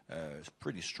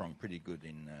 pretty strong, pretty good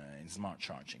in smart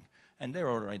charging. And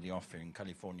they're already offering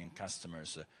Californian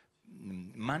customers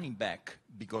money back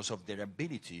because of their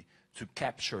ability to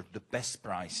capture the best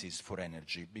prices for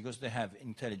energy, because they have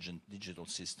intelligent digital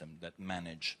systems that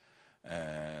manage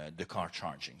the car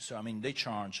charging. So, they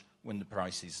charge when the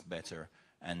price is better,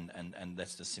 and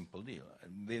that's the simple deal.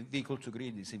 The vehicle to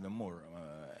grid is even more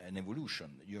an evolution.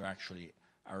 You actually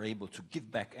are able to give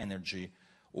back energy,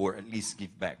 or at least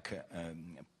give back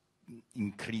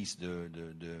increase the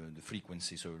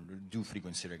frequencies, or do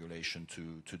frequency regulation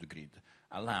to the grid,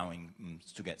 allowing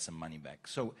to get some money back.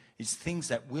 So it's things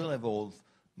that will evolve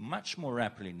much more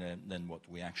rapidly than what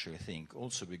we actually think,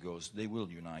 also because they will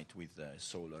unite with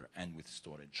solar and with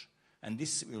storage. And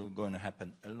this will going to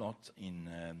happen a lot in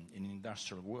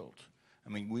industrial world.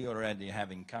 We already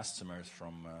having customers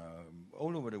from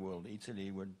all over the world.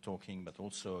 Italy, we're talking, but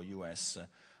also US,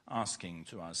 asking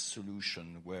to us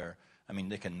solution where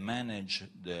they can manage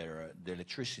the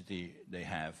electricity they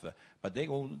have, but they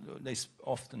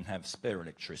often have spare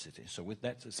electricity. So with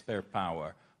that spare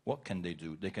power, what can they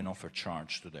do? They can offer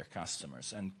charge to their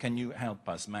customers. And can you help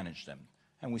us manage them?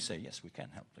 And we say, yes, we can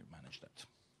help them manage that.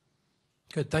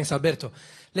 Good, thanks, Alberto.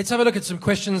 Let's have a look at some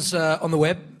questions on the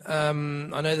web. I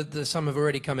know that some have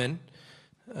already come in.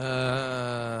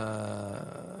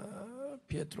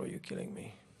 Pietro, you're killing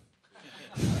me.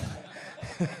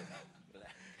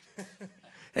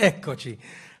 Eccoci.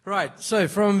 Right, so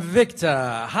from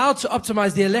Victor, how to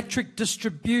optimize the electric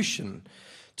distribution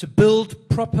to build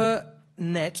proper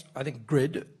net, I think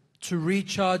grid, to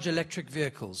recharge electric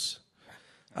vehicles.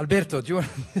 Alberto, do you want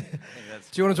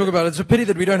to talk about it? It's a pity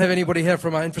that we don't have anybody here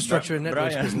from our infrastructure and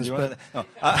networks Brian, business.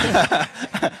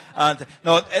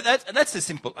 No, that's a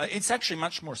simple. It's actually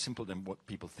much more simple than what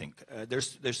people think.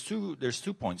 There's 2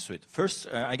 points to it. First,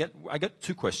 I get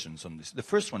 2 questions on this. The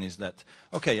first one is that,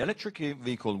 okay, electric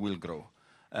vehicle will grow.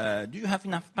 Do you have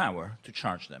enough power to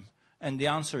charge them? And the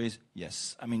answer is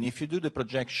yes. I mean, if you do the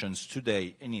projections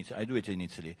today in Italy, I do it in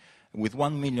Italy, with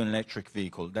 1 million electric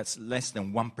vehicle, that's less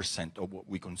than 1% of what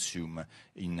we consume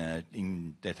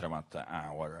in terawatt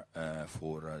hour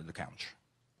for the country.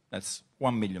 That's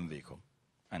 1 million vehicle.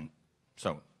 And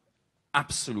so,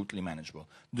 absolutely manageable.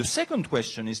 The second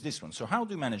question is this one. So how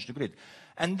do you manage the grid?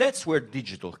 And that's where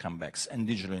digital comes back and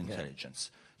digital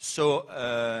intelligence. So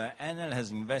Enel has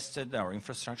invested, our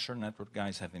infrastructure network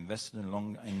guys have invested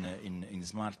in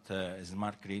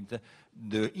smart grid.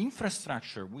 The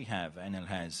infrastructure we have, Enel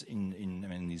has,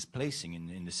 is placing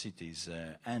in the cities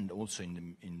and also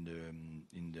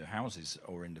in the houses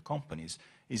or in the companies,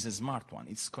 is a smart one.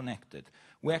 It's connected.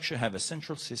 We actually have a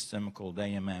central system called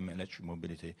AMM, electric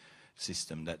mobility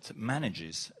system, that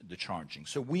manages the charging.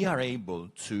 So we are able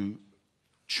to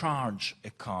charge a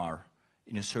car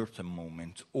in a certain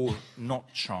moment or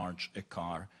not charge a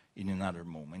car in another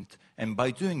moment. And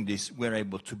by doing this, we're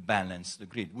able to balance the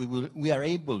grid. We are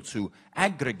able to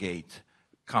aggregate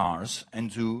cars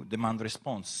and do demand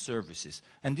response services.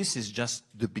 And this is just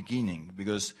the beginning,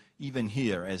 because even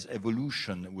here, as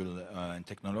evolution and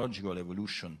technological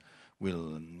evolution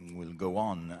will go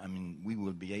on, I mean, we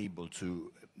will be able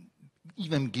to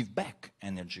even give back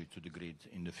energy to the grid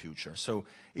in the future. So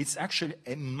it's actually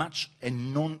a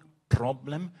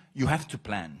non-problem. You have to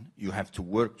plan. You have to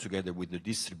work together with the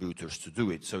distributors to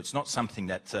do it. So it's not something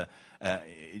that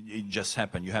it just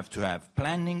happened. You have to have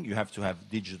planning. You have to have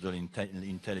digital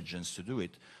intelligence to do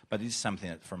it. But it's something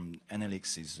that from Enel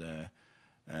is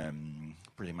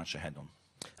pretty much ahead on.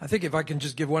 I think if I can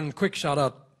just give one quick shout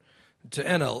out to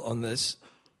Enel on this.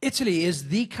 Italy is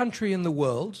the country in the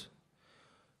world,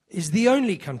 is the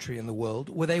only country in the world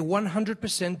with a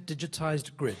 100%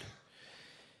 digitized grid.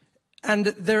 And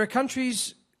there are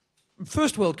countries,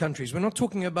 first world countries, we're not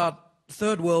talking about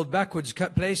third world backwards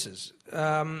places,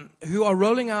 who are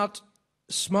rolling out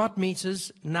smart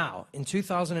meters now in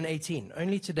 2018,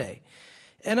 only today.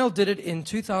 Enel did it in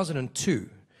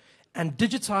 2002 and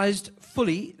digitized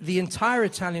fully the entire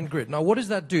Italian grid. Now, what does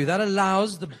that do? That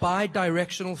allows the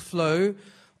bi-directional flow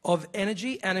of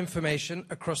energy and information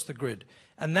across the grid.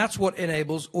 And that's what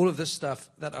enables all of this stuff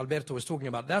that Alberto was talking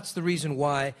about. That's the reason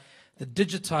why the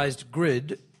digitized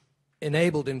grid,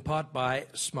 enabled in part by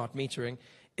smart metering,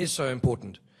 is so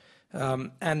important.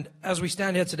 And as we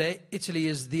stand here today, Italy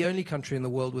is the only country in the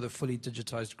world with a fully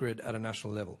digitized grid at a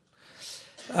national level.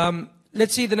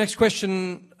 Let's see the next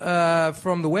question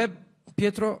from the web.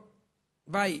 Pietro,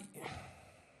 vai.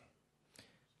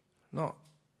 No.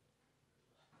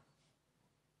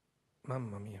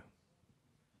 Mamma mia.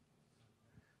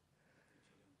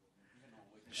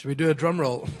 Should we do a drum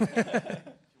roll? The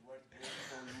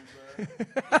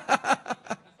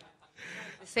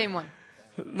same one.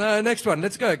 No, next one.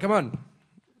 Let's go. Come on.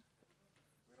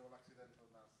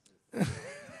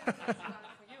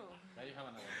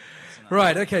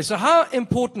 Right, okay. So how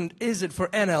important is it for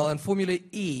Enel and Formula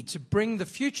E to bring the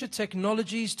future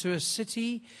technologies to a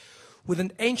city with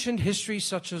an ancient history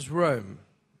such as Rome?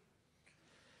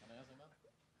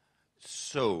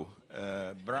 So,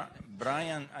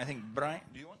 Brian, I think Brian,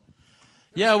 do you want?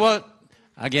 Yeah, well,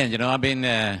 again, you know, I've been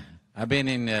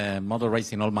in motor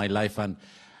racing all my life, and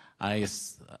I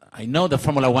know the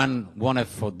Formula One wanted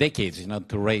for decades, you know,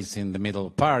 to race in the middle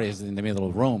of Paris, in the middle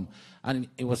of Rome, and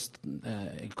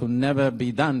it could never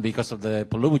be done because of the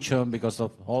pollution, because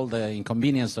of all the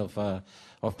inconvenience of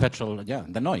petrol,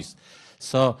 the noise.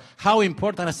 So how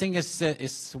important, I think,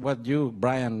 is what you,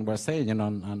 Brian, were saying, you know,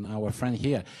 and our friend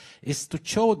here, is to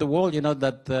show the world, you know,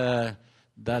 that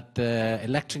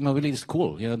electric mobility is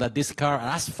cool, you know, that this car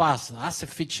as fast, as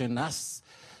efficient, as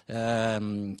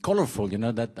colorful, you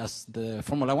know, that as the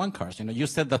Formula One cars. You know, you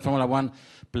said that Formula One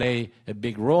play a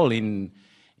big role in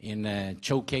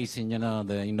showcasing, you know,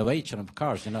 the innovation of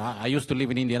cars. You know, I used to live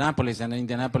in Indianapolis, and in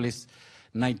Indianapolis,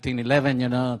 1911, you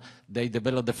know, they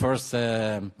developed the first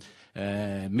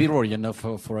mirror, you know,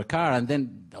 for a car, and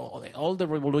then all the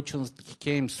revolutions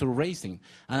came through racing.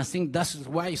 And I think that's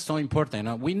why it's so important. You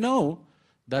know, we know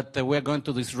that we're going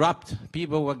to disrupt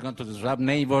people, we're going to disrupt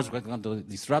neighbors, we're going to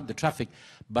disrupt the traffic,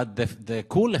 but the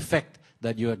cool effect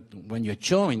that when you're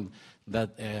showing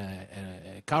that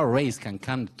a car race can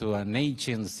come to an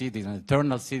ancient city, an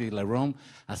eternal city like Rome,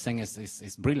 I think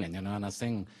it's brilliant, you know, and I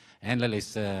think Enel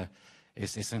is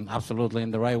absolutely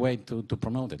in the right way to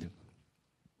promote it.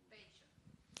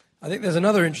 I think there's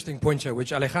another interesting point here,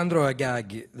 which Alejandro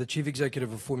Agag, the chief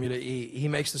executive of Formula E, he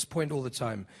makes this point all the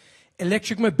time.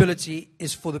 Electric mobility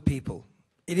is for the people.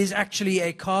 It is actually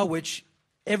a car which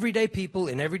everyday people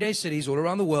in everyday cities all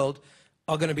around the world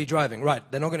are going to be driving. Right,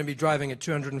 they're not going to be driving at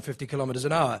 250 kilometers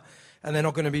an hour, and they're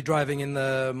not going to be driving in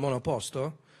the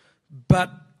monoposto.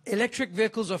 But electric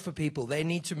vehicles are for people. They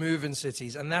need to move in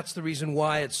cities, and that's the reason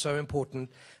why it's so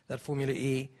important that Formula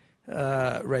E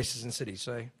races in cities.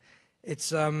 So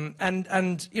it's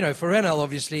and you know, for Enel,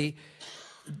 obviously,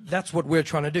 that's what we're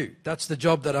trying to do. That's the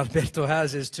job that Alberto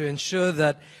has, is to ensure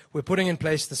that we're putting in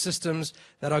place the systems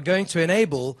that are going to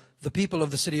enable the people of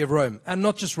the city of Rome, and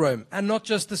not just Rome, and not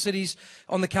just the cities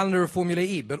on the calendar of Formula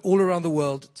E, but all around the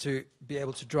world, to be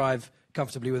able to drive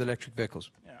comfortably with electric vehicles.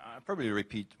 Yeah, I'll probably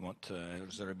repeat what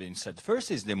has already been said.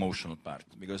 First is the emotional part,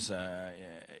 because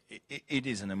it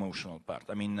is an emotional part.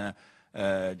 I mean,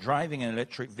 driving an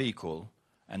electric vehicle,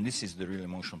 and this is the real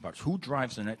emotional part. Who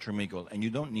drives an electric vehicle? And you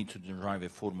don't need to drive a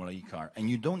Formula E car,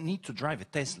 and you don't need to drive a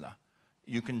Tesla.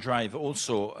 You can drive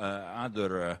also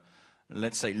other,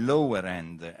 let's say,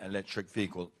 lower-end electric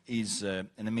vehicle. Is an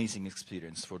amazing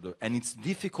experience for and it's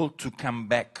difficult to come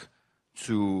back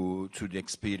to the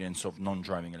experience of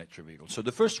non-driving electric vehicles. So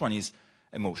the first one is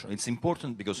emotional. It's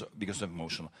important because of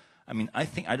emotional. I mean, I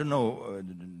think, I don't know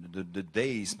the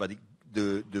days, but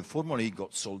the Formula E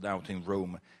got sold out in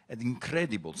Rome at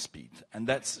incredible speed, and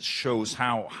that shows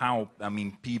how I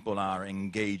mean, people are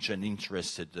engaged and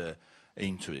interested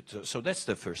into it. So that's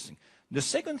the first thing. The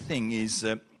second thing is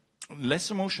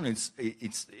less emotional.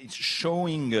 It's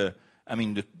showing. I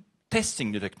mean,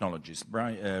 testing the technologies.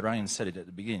 Ryan said it at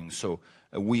the beginning. So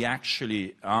we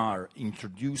actually are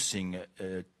introducing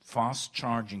fast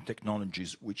charging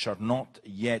technologies which are not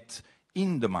yet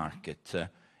in the market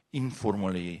in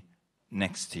Formula E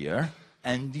next year,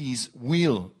 and these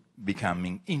will be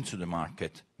coming into the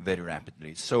market very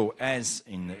rapidly. So as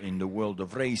in the world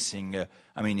of racing,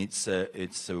 I mean, it's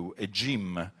a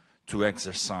gym to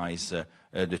exercise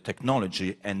the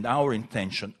technology, and our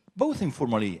intention, both in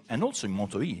Formula E and also in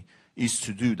Moto E, is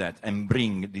to do that and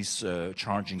bring these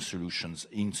charging solutions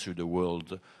into the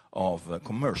world of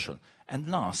commercial. And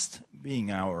last, being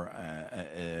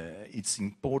it's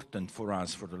important for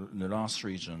us, for the last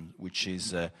region, which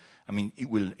is, I mean, it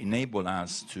will enable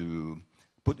us to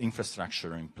put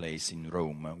infrastructure in place in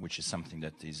Rome, which is something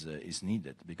that is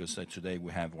needed, because today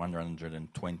we have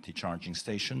 120 charging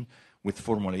stations. With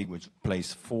Formula E, which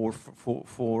place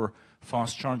four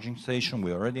fast charging stations.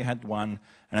 We already had one,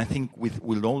 and I think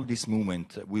with all this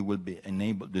movement, we will be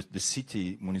enabled. The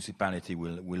city municipality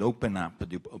will open up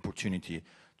the opportunity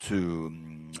to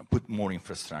put more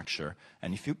infrastructure.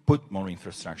 And if you put more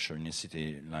infrastructure in a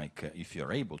city like, if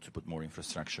you're able to put more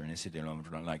infrastructure in a city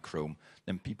like Rome,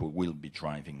 then people will be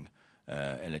driving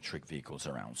electric vehicles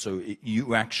around. So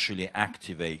you actually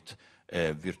activate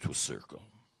a virtuous circle.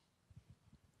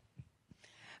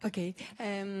 Okay.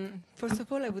 First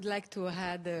of all, I would like to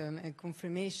add a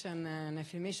confirmation, an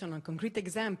affirmation, a concrete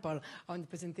example on the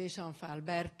presentation of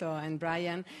Alberto and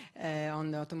Brian on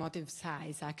the automotive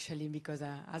side, actually, because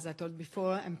as I told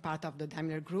before, I'm part of the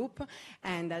Daimler Group,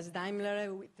 and as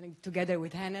Daimler, together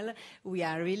with Enel, we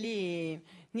are really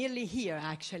nearly here,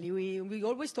 actually. We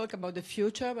always talk about the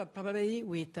future, but probably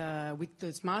with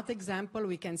the smart example,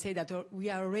 we can say that we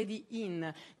are already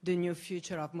in the new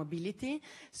future of mobility.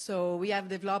 So we have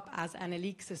developed as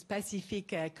Enelix a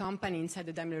specific company inside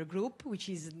the Daimler Group, which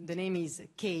is, the name is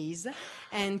CASE,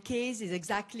 and CASE is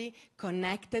exactly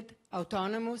connected,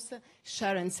 autonomous,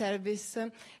 share and service,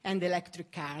 and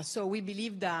electric cars. So we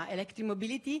believe that electric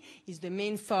mobility is the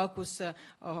main focus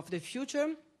of the future,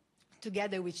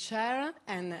 together with share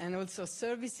and also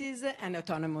services and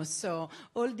autonomous. So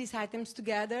all these items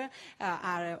together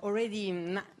are already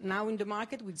now in the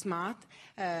market with Smart.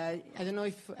 I don't know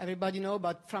if everybody know,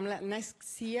 but from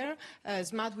next year,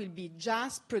 Smart will be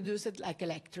just produced like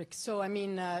electric. So I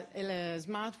mean,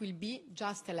 Smart will be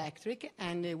just electric,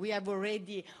 and we have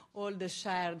already all the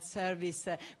shared service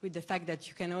with the fact that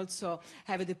you can also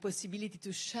have the possibility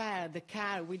to share the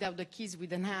car without the keys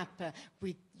with an app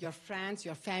with your friends,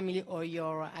 your family, or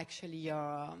your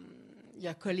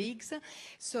colleagues.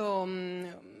 So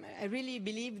I really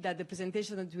believe that the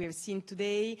presentation that we have seen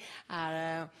today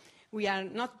we are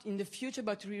not in the future,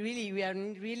 but we are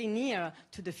really near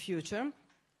to the future.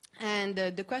 And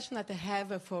the question that I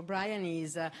have for Brian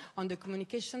is on the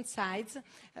communication side,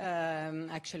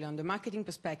 actually on the marketing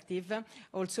perspective,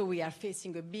 also we are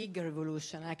facing a big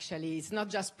revolution. Actually, it's not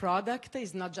just product,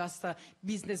 it's not just a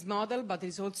business model, but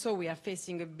it's also we are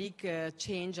facing a big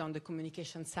change on the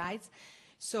communication side.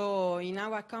 So in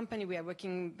our company, we are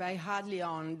working very hardly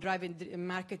on driving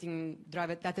marketing,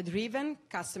 data-driven,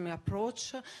 customer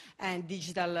approach, and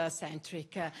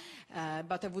digital-centric.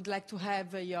 But I would like to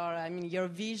have your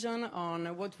vision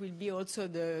on what will be also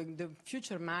the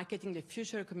future marketing, the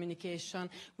future communication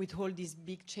with all these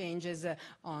big changes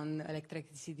on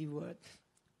electricity world.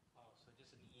 Oh, so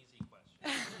just an easy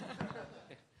question.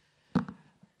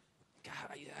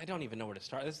 God, I don't even know where to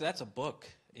start. That's a book.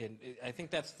 I think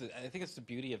it's the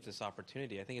beauty of this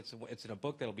opportunity. I think it's in a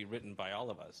book that'll be written by all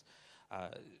of us.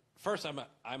 First,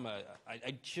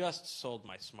 I just sold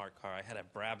my smart car. I had a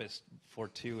Brabus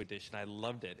 4.2 edition. I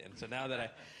loved it, and so now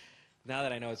that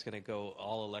I know it's going to go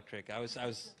all electric, I was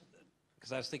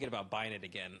thinking about buying it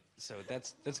again. So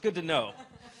that's good to know.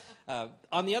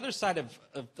 On the other side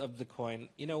of the coin,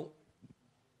 you know,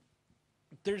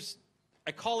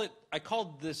 I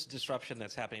call this disruption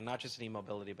that's happening, not just in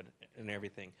e-mobility, but in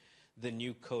everything, the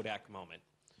new Kodak moment.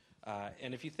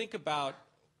 And if you think about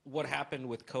what happened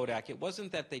with Kodak, it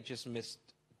wasn't that they just missed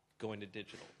going to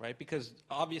digital, right? Because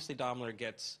obviously Daimler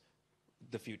gets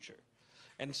the future.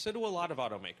 And so do a lot of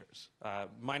automakers,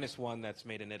 minus one that's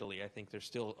made in Italy. I think they're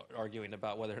still arguing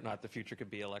about whether or not the future could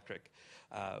be electric.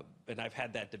 And I've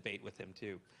had that debate with him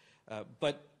too.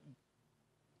 But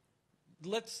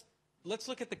let's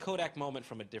look at the Kodak moment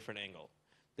from a different angle.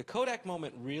 The Kodak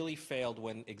moment really failed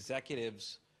when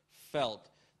executives felt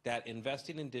that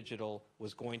investing in digital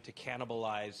was going to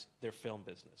cannibalize their film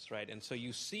business, right? And so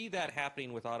you see that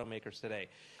happening with automakers today,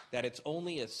 that it's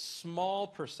only a small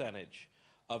percentage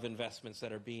of investments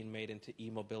that are being made into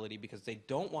e-mobility because they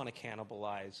don't want to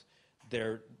cannibalize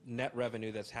their net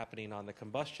revenue that's happening on the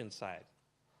combustion side.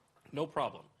 No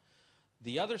problem.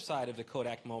 The other side of the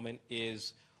Kodak moment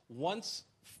is once,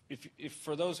 if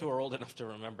for those who are old enough to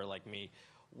remember like me,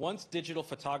 once digital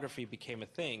photography became a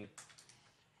thing,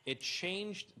 it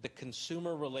changed the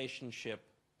consumer relationship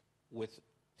with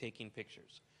taking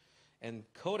pictures. And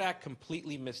Kodak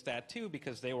completely missed that too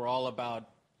because they were all about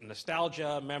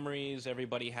nostalgia, memories.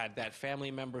 Everybody had that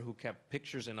family member who kept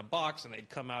pictures in a box and they'd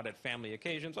come out at family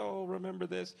occasions. Oh, remember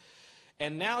this?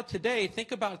 And now today,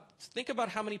 think about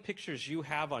how many pictures you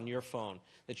have on your phone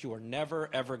that you are never,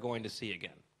 ever going to see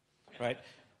again, right?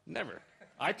 Never.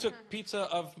 I took pictures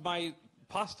of my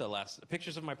pasta last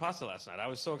night. I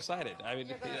was so excited. I mean,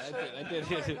 I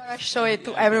did. Show it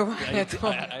to everyone.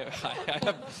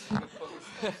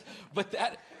 But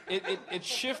that it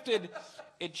shifted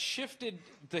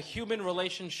the human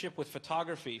relationship with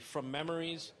photography from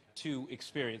memories to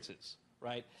experiences,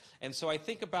 right? And so I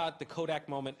think about the Kodak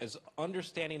moment as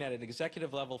understanding at an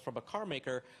executive level from a car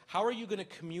maker, how are you going to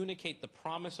communicate the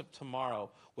promise of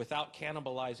tomorrow without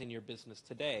cannibalizing your business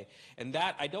today? And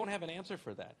that, I don't have an answer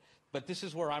for that. But this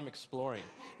is where I'm exploring,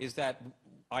 is that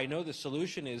I know the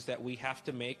solution is that we have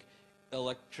to make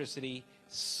electricity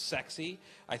sexy.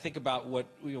 I think about what,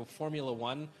 Formula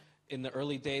One in the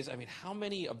early days. I mean, how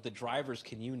many of the drivers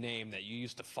can you name that you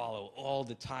used to follow all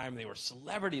the time? They were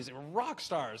celebrities, they were rock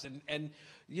stars, and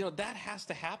that has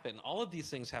to happen. All of these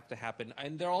things have to happen,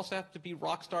 and there also have to be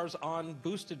rock stars on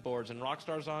boosted boards and rock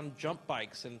stars on jump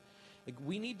bikes, and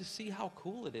we need to see how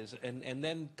cool it is, and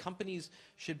then companies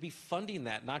should be funding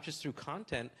that, not just through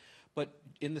content, but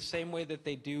in the same way that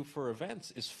they do for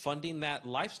events, is funding that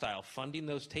lifestyle, funding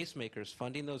those tastemakers,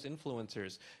 funding those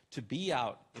influencers to be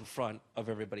out in front of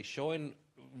everybody,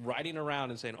 riding around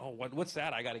and saying, oh, what's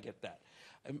that? I got to get that.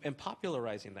 And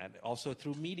popularizing that also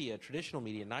through media, traditional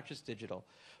media, not just digital,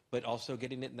 but also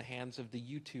getting it in the hands of the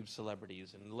YouTube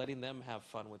celebrities and letting them have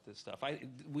fun with this stuff.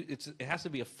 It has to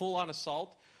be a full-on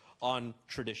assault on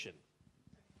tradition.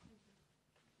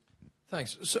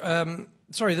 Thanks. So,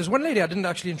 sorry, there's one lady I didn't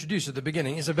actually introduce at the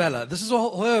beginning, Isabella. This is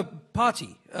her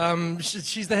party.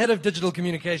 She's the head of digital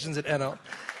communications at Enel,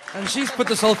 and she's put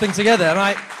this whole thing together. And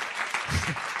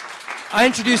I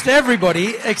introduced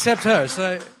everybody except her.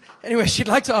 So, anyway, she'd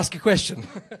like to ask a question.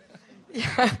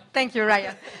 Yeah, thank you,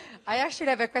 Ryan. I actually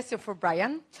have a question for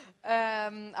Brian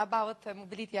about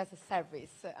mobility as a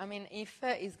service. I mean, if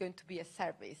it's going to be a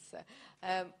service,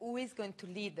 who is going to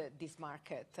lead this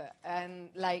market? And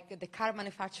like the car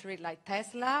manufacturer like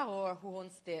Tesla, or who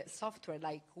owns the software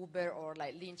like Uber or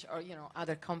like Lynch or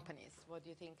other companies? What do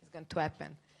you think is going to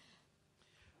happen?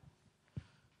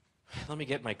 Let me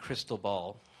get my crystal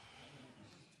ball.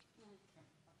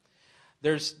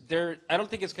 I don't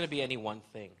think it's going to be any one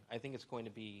thing. I think it's going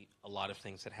to be a lot of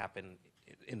things that happen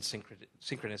in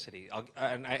synchronicity.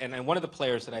 And one of the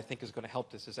players that I think is going to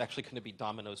help this is actually going to be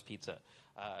Domino's Pizza,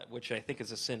 which I think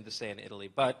is a sin to say in Italy.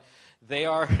 But they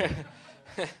are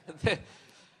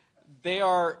they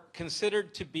are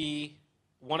considered to be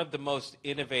one of the most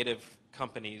innovative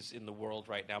companies in the world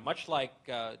right now, much like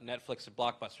Netflix and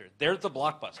Blockbuster. They're the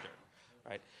Blockbuster,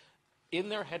 right? In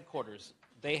their headquarters,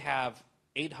 they have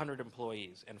 800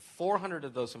 employees, and 400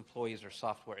 of those employees are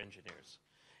software engineers.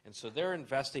 And so they're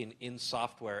investing in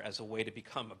software as a way to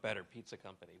become a better pizza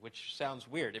company, which sounds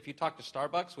weird. If you talk to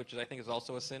Starbucks, which I think is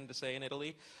also a sin to say in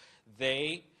Italy,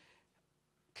 they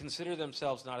consider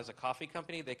themselves not as a coffee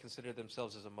company, they consider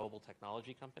themselves as a mobile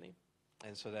technology company.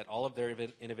 And so that all of their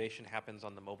innovation happens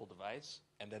on the mobile device,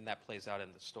 and then that plays out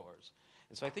in the stores.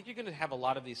 And so I think you're going to have a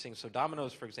lot of these things. So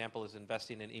Domino's, for example, is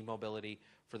investing in e-mobility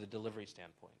for the delivery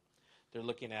standpoint. They're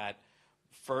looking at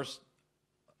first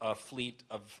a fleet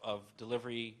of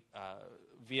delivery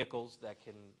vehicles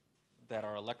that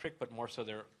are electric, but more so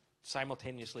they're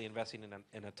simultaneously investing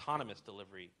in autonomous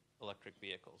delivery electric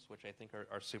vehicles, which I think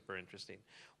are super interesting.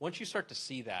 Once you start to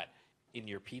see that in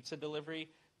your pizza delivery,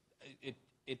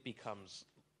 it becomes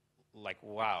like,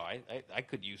 wow, I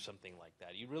could use something like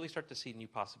that. You really start to see new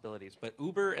possibilities. But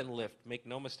Uber and Lyft, make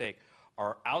no mistake,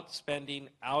 are outspending,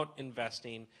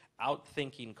 out-investing,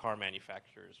 out-thinking car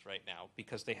manufacturers right now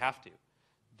because they have to.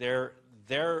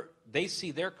 They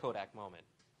see their Kodak moment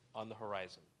on the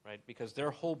horizon, right? Because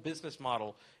their whole business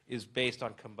model is based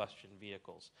on combustion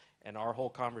vehicles. And our whole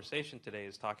conversation today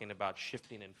is talking about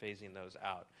shifting and phasing those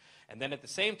out. And then at the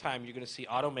same time, you're going to see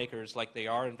automakers, like they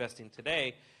are investing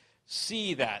today,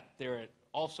 see that they're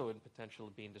also in potential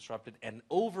of being disrupted and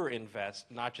over-invest,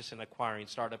 not just in acquiring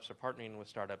startups or partnering with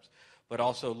startups, but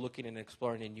also looking and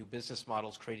exploring in new business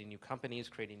models, creating new companies,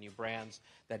 creating new brands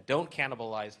that don't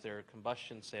cannibalize their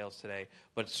combustion sales today,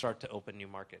 but start to open new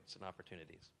markets and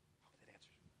opportunities.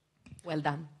 Well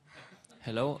done.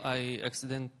 Hello, I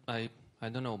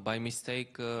don't know, by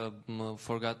mistake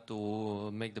forgot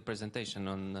to make the presentation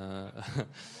on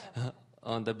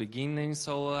on the beginning.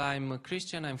 So I'm a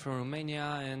Christian, I'm from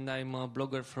Romania, and I'm a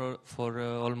blogger for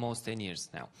almost 10 years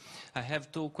now. I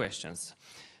have two questions.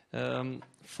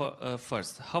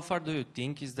 First, how far do you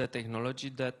think is the technology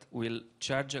that will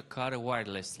charge a car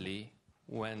wirelessly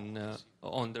when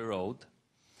on the road?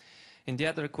 And the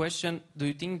other question, do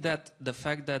you think that the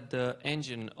fact that the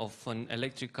engine of an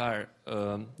electric car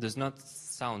does not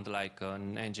sound like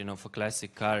an engine of a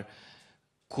classic car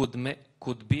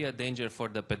could be a danger for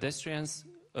the pedestrians?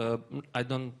 I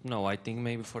don't know. I think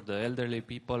maybe for the elderly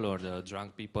people or the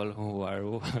drunk people who are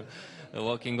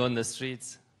walking on the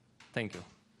streets. Thank you.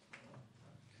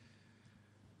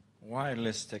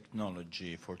 Wireless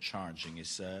technology for charging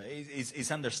is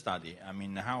under study. I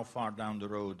mean, how far down the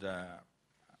road?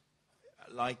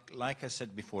 Like I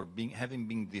said before, having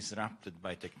been disrupted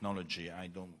by technology, I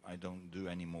don't do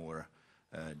any more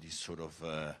these sort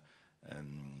of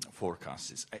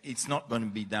forecasts. It's not going to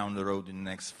be down the road in the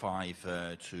next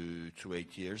 5 to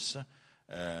 8 years.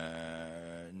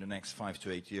 In the next 5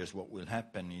 to 8 years, what will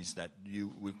happen is that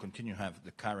you will continue to have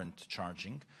the current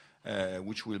charging,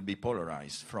 which will be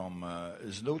polarized from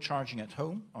slow charging at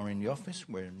home or in the office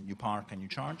where you park and you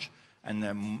charge, and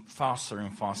then faster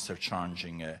and faster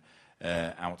charging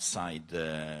outside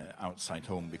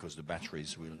home, because the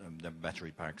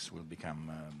battery packs will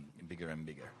become bigger and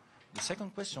bigger. The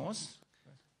second question was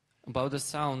about the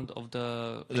sound of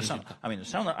the sound. I mean, the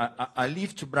sound. I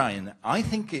leave to Brian. I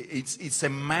think it's a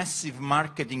massive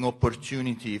marketing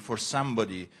opportunity for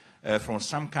somebody from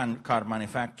some car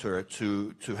manufacturer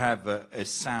to have a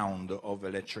sound of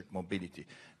electric mobility,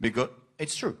 because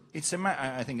it's true.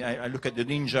 I think I look at the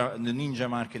ninja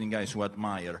marketing guys who I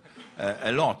admire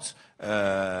a lot.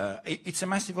 It's a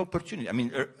massive opportunity. I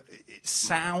mean,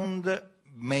 sound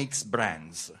makes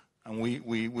brands, and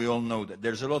we all know that.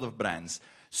 There's a lot of brands.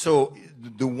 So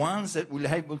the ones that will be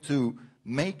able to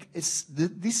make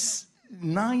this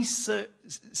nice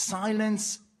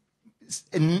silence,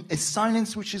 a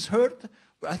silence which is heard,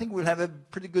 I think we'll have a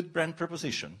pretty good brand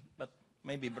proposition. But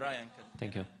maybe Brian can.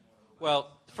 Thank you.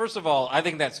 Well, first of all, I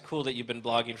think that's cool that you've been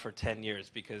blogging for 10 years,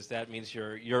 because that means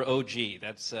you're OG.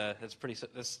 That's pretty.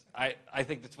 I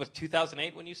think that's what,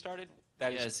 2008 when you started.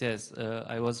 Yes.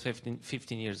 I was 15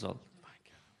 years old.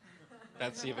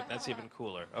 That's even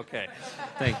cooler. Okay.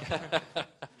 Thank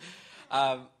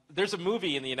you. There's a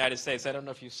movie in the United States, I don't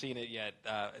know if you've seen it yet,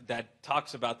 that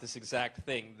talks about this exact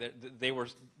thing. They were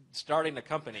starting a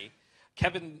company.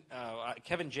 Kevin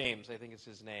James, I think is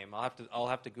his name. I'll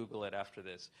have to Google it after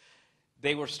this.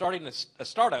 They were starting a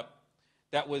startup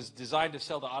that was designed to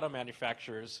sell to auto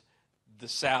manufacturers the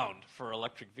sound for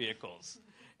electric vehicles.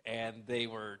 And they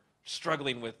were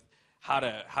struggling with how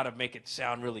to make it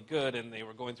sound really good, and they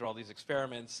were going through all these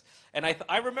experiments. And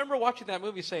I remember watching that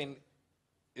movie saying,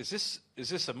 is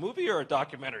this a movie or a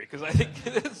documentary? Because I think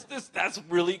that's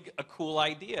really a cool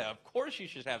idea. Of course you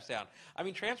should have sound. I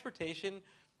mean, transportation,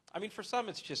 I mean, for some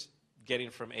it's just getting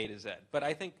from A to Z. But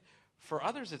I think for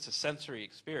others it's a sensory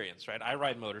experience, right? I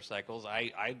ride motorcycles.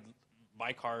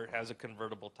 My car has a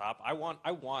convertible top. I want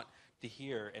to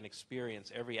hear and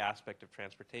experience every aspect of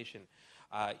transportation.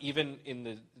 Even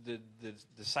in the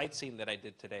sightseeing that I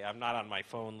did today, I'm not on my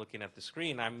phone looking at the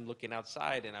screen. I'm looking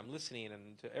outside and I'm listening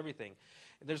and to everything.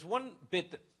 And there's one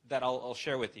bit that I'll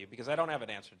share with you, because I don't have an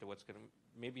answer to what's going to,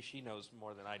 maybe she knows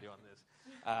more than I do on this,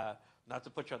 not to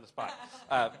put you on the spot,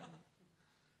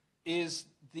 is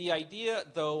the idea,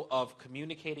 though, of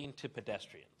communicating to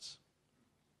pedestrians.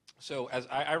 So as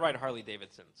I ride Harley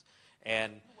Davidsons,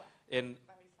 and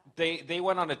they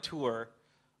went on a tour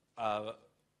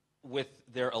with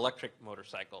their electric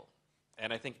motorcycle,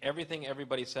 and I think everything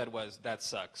everybody said was, that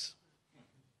sucks.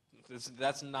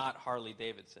 That's not Harley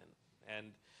Davidson.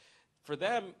 And for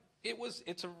them,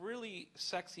 it's a really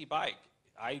sexy bike.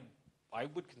 I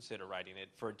would consider riding it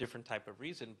for a different type of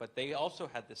reason, but they also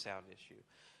had the sound issue.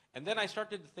 And then I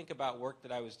started to think about work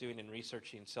that I was doing in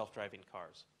researching self-driving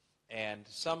cars. And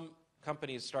some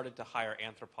companies started to hire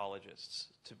anthropologists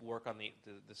to work on the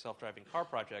self-driving car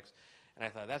projects. And I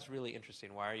thought, that's really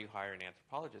interesting. Why are you hiring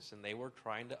anthropologists? And they were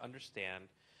trying to understand,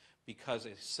 because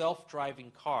a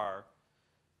self-driving car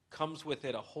comes with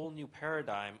it a whole new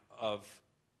paradigm of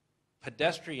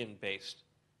pedestrian-based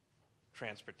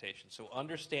transportation. So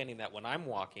understanding that when I'm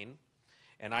walking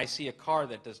and I see a car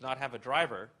that does not have a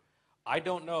driver, I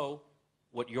don't know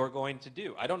what you're going to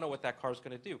do. I don't know what that car is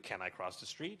going to do. Can I cross the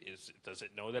street? Does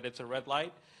it know that it's a red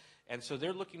light? And so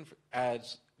they're looking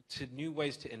to new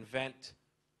ways to invent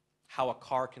how a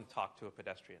car can talk to a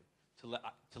pedestrian,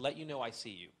 to let you know I see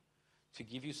you, to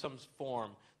give you some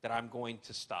form that I'm going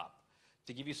to stop,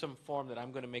 to give you some form that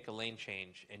I'm going to make a lane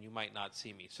change and you might not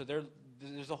see me. So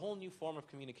there's a whole new form of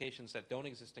communications that don't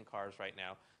exist in cars right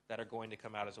now that are going to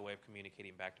come out as a way of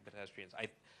communicating back to pedestrians.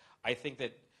 I think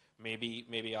that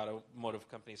maybe automotive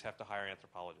companies have to hire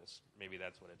anthropologists. Maybe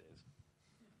that's what it is.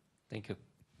 Thank you.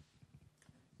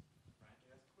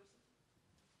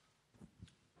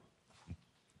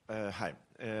 Hi.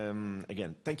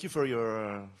 Again, thank you for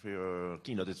your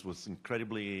keynote. It was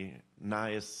incredibly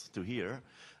nice to hear.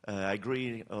 I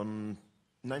agree on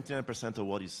 99% of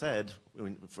what you said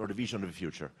for the vision of the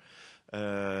future.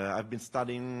 I've been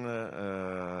studying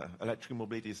electric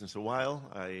mobility since a while.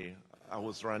 I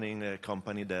was running a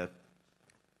company that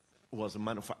was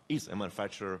is a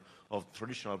manufacturer of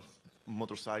traditional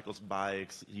motorcycles,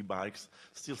 bikes, e-bikes,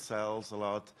 still sells a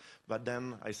lot. But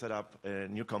then I set up a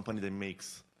new company that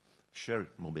makes shared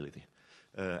mobility,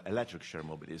 electric shared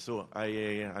mobility. So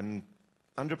I'm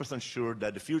 100% sure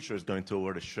that the future is going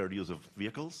toward a shared use of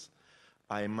vehicles.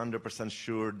 I'm 100%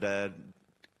 sure that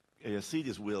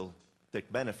cities will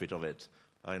take benefit of it.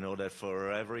 I know that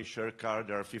for every shared car,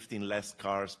 there are 15 less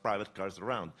cars, private cars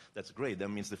around. That's great. That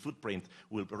means the footprint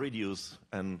will reduce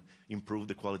and improve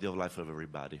the quality of life of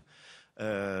everybody.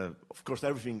 Of course,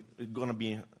 everything is going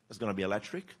to be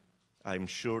electric. I'm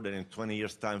sure that in 20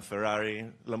 years' time, Ferrari,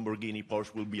 Lamborghini,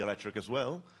 Porsche will be electric as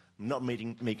well, not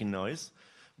making noise,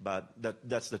 but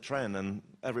that's the trend, and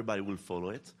everybody will follow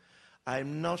it.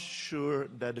 I'm not sure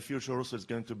that the future also is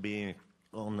going to be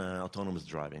on autonomous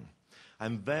driving.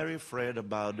 I'm very afraid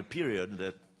about the period,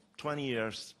 the 20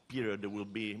 years period that will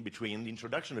be between the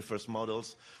introduction of the first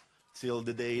models till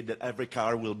the day that every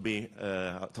car will be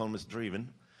autonomous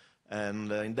driven.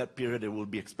 And in that period, there will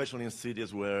be, especially in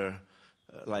cities where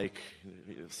like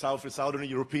southern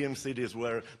European cities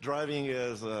where driving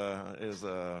is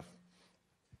a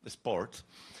sport,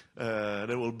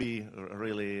 that will be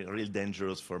really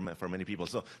dangerous for many people.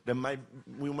 So we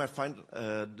might find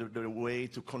the way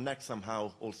to connect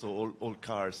somehow also all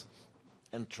cars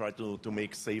and try to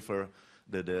make safer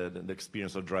the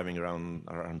experience of driving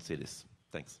around cities.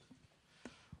 Thanks.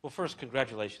 Well, first,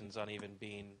 congratulations on even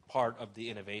being part of the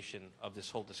innovation of this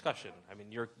whole discussion. I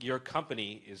mean, your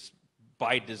company is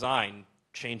by design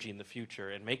changing the future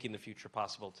and making the future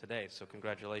possible today. So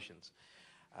congratulations.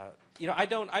 I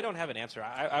don't have an answer.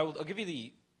 I'll give you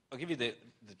the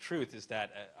truth is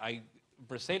that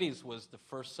Mercedes was the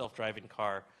first self-driving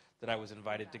car that I was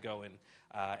invited to go in,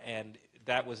 and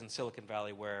that was in Silicon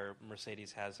Valley, where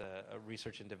Mercedes has a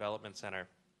research and development center.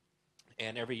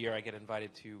 And every year I get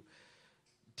invited to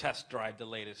test drive the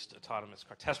latest autonomous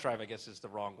car. Test drive, I guess, is the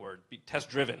wrong word.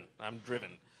 Test driven. I'm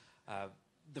driven.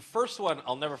 The first one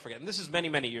I'll never forget, and this is many,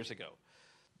 many years ago.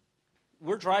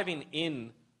 We're driving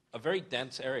in a very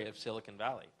dense area of Silicon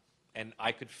Valley, And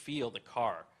I could feel the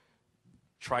car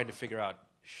trying to figure out,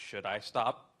 should I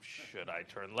stop? Should I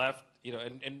turn left? You know,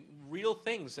 and real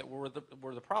things that were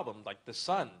the problem, like the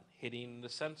sun hitting the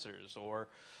sensors or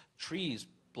trees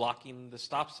blocking the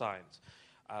stop signs.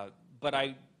 But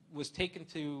I was taken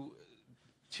to,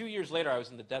 2 years later, I was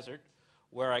in the desert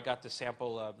where I got to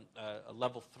sample a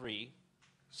level 3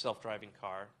 self-driving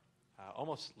car,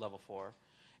 almost level 4.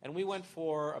 And we went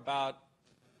for about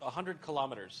 100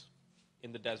 kilometers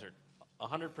in the desert,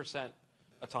 100%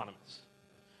 autonomous.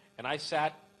 And I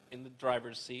sat in the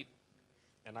driver's seat,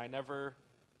 and I never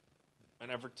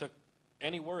took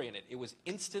any worry in it. It was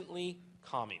instantly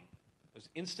calming. It was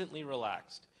instantly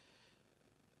relaxed.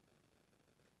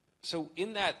 So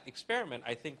in that experiment,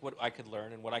 I think what I could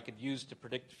learn and what I could use to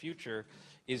predict the future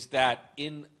is that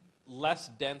in less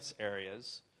dense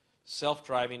areas,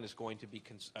 self-driving is going to be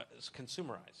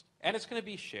consumerized. And it's going to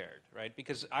be shared, right?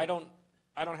 Because I don't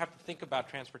have to think about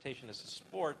transportation as a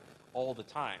sport all the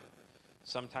time.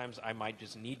 Sometimes I might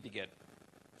just need to get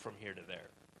from here to there.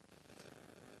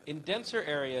 In denser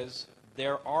areas,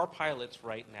 there are pilots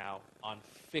right now on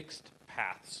fixed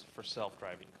paths for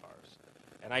self-driving cars.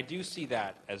 And I do see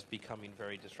that as becoming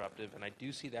very disruptive, and I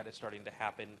do see that as starting to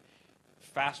happen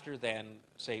faster than,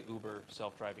 say, Uber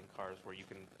self-driving cars, where you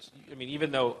can, I mean,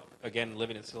 even though, again,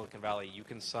 living in Silicon Valley, you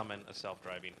can summon a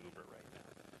self-driving Uber right now.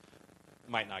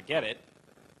 Might not get it,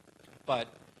 but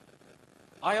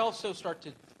I also start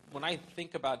to, when I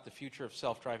think about the future of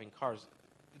self-driving cars,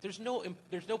 there's no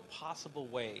possible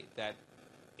way that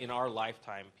in our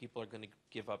lifetime people are going to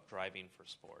give up driving for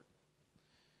sport.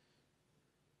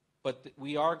 But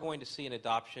we are going to see an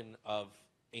adoption of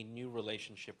a new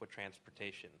relationship with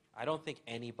transportation. I don't think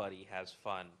anybody has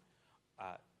fun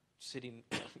sitting,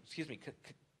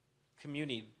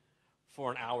 commuting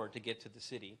for an hour to get to the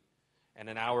city and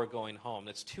an hour going home.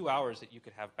 That's 2 hours that you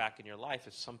could have back in your life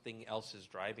if something else is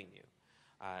driving you.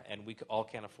 And we all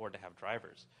can't afford to have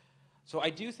drivers. So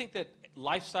I do think that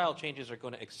lifestyle changes are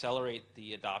going to accelerate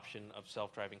the adoption of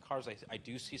self-driving cars. I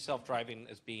do see self-driving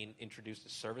as being introduced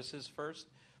as services first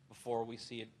before we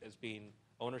see it as being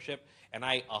ownership. And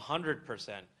I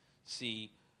 100%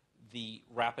 see the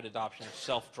rapid adoption of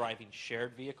self-driving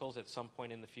shared vehicles at some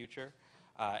point in the future.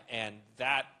 And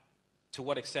that, to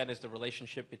what extent is the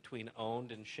relationship between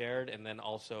owned and shared, and then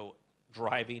also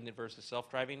driving versus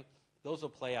self-driving, those will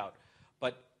play out.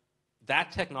 But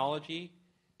that technology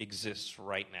exists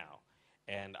right now.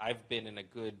 And I've been in a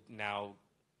good now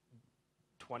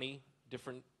 20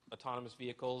 different autonomous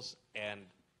vehicles, and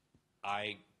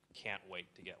I can't wait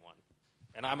to get one.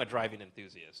 And I'm a driving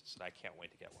enthusiast, so I can't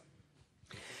wait to get one.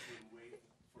 Wait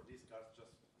for these cars just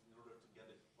in order to get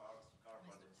a car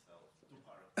by themselves. 2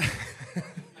 cars.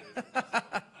 In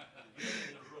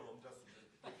a room, just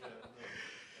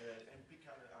and pick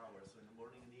hours, so in the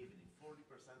morning and evening. 40%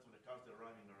 of the cars that are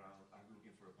driving around are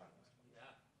looking for apartments.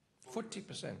 Yeah.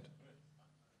 40%.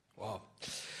 Wow.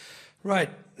 Right,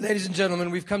 ladies and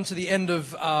gentlemen, we've come to the end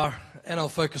of our Enel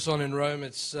Focus On in Rome.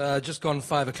 It's just gone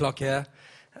 5 o'clock here.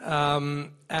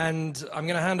 And I'm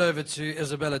going to hand over to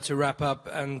Isabella to wrap up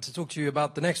and to talk to you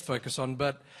about the next Focus On.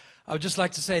 But I would just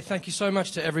like to say thank you so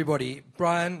much to everybody,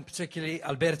 Brian, particularly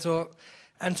Alberto,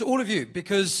 and to all of you,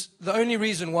 because the only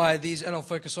reason why these Enel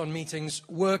Focus On meetings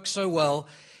work so well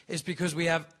is because we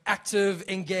have active,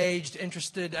 engaged,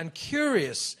 interested, and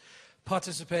curious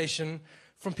participation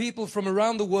from people from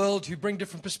around the world who bring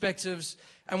different perspectives,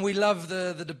 and we love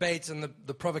the debate and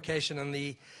the provocation and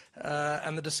the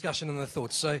discussion and the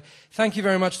thoughts. So thank you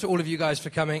very much to all of you guys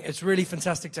for coming. It's really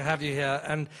fantastic to have you here.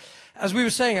 And as we were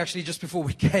saying, actually, just before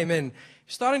we came in,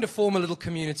 starting to form a little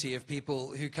community of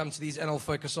people who come to these Enel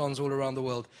Focus-Ons all around the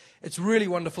world. It's really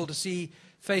wonderful to see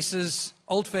faces,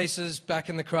 old faces back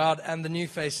in the crowd, and the new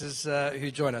faces who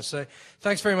join us. So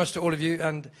thanks very much to all of you.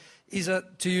 And Isa,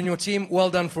 to you and your team, well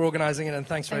done for organizing it, and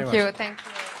thanks very much. Thank you.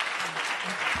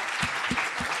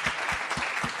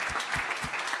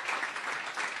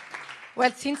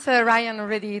 Well, since Ryan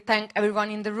already thanked everyone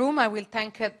in the room, I will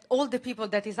thank all the people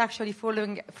that is actually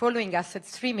following us at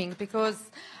streaming,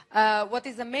 because what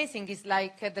is amazing is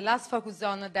like the last Focus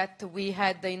On that we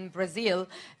had in Brazil,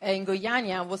 in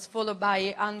Goiânia, was followed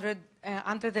by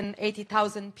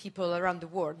 180,000 people around the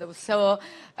world. So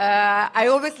I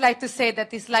always like to say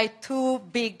that it's like 2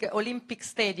 big Olympic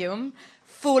stadiums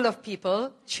full of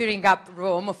people cheering up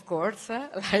Rome, of course,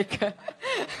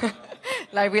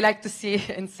 like we like to see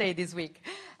and say this week.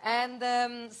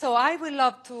 And so I would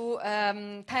love to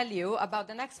tell you about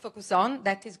the next Focus On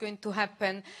that is going to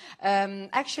happen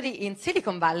actually in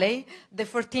Silicon Valley, the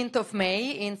 14th of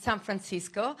May in San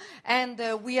Francisco. And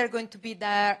we are going to be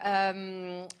there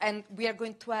and we are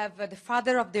going to have the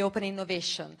father of the open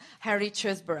innovation, Harry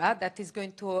Chesborough, that is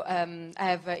going to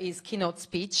have his keynote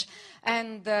speech.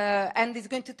 And it's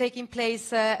going to take in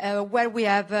place where we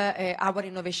have our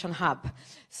innovation hub.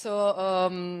 So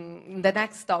the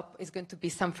next stop is going to be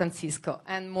San Francisco,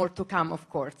 and more to come, of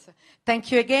course.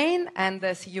 Thank you again,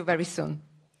 and see you very soon.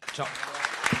 Ciao.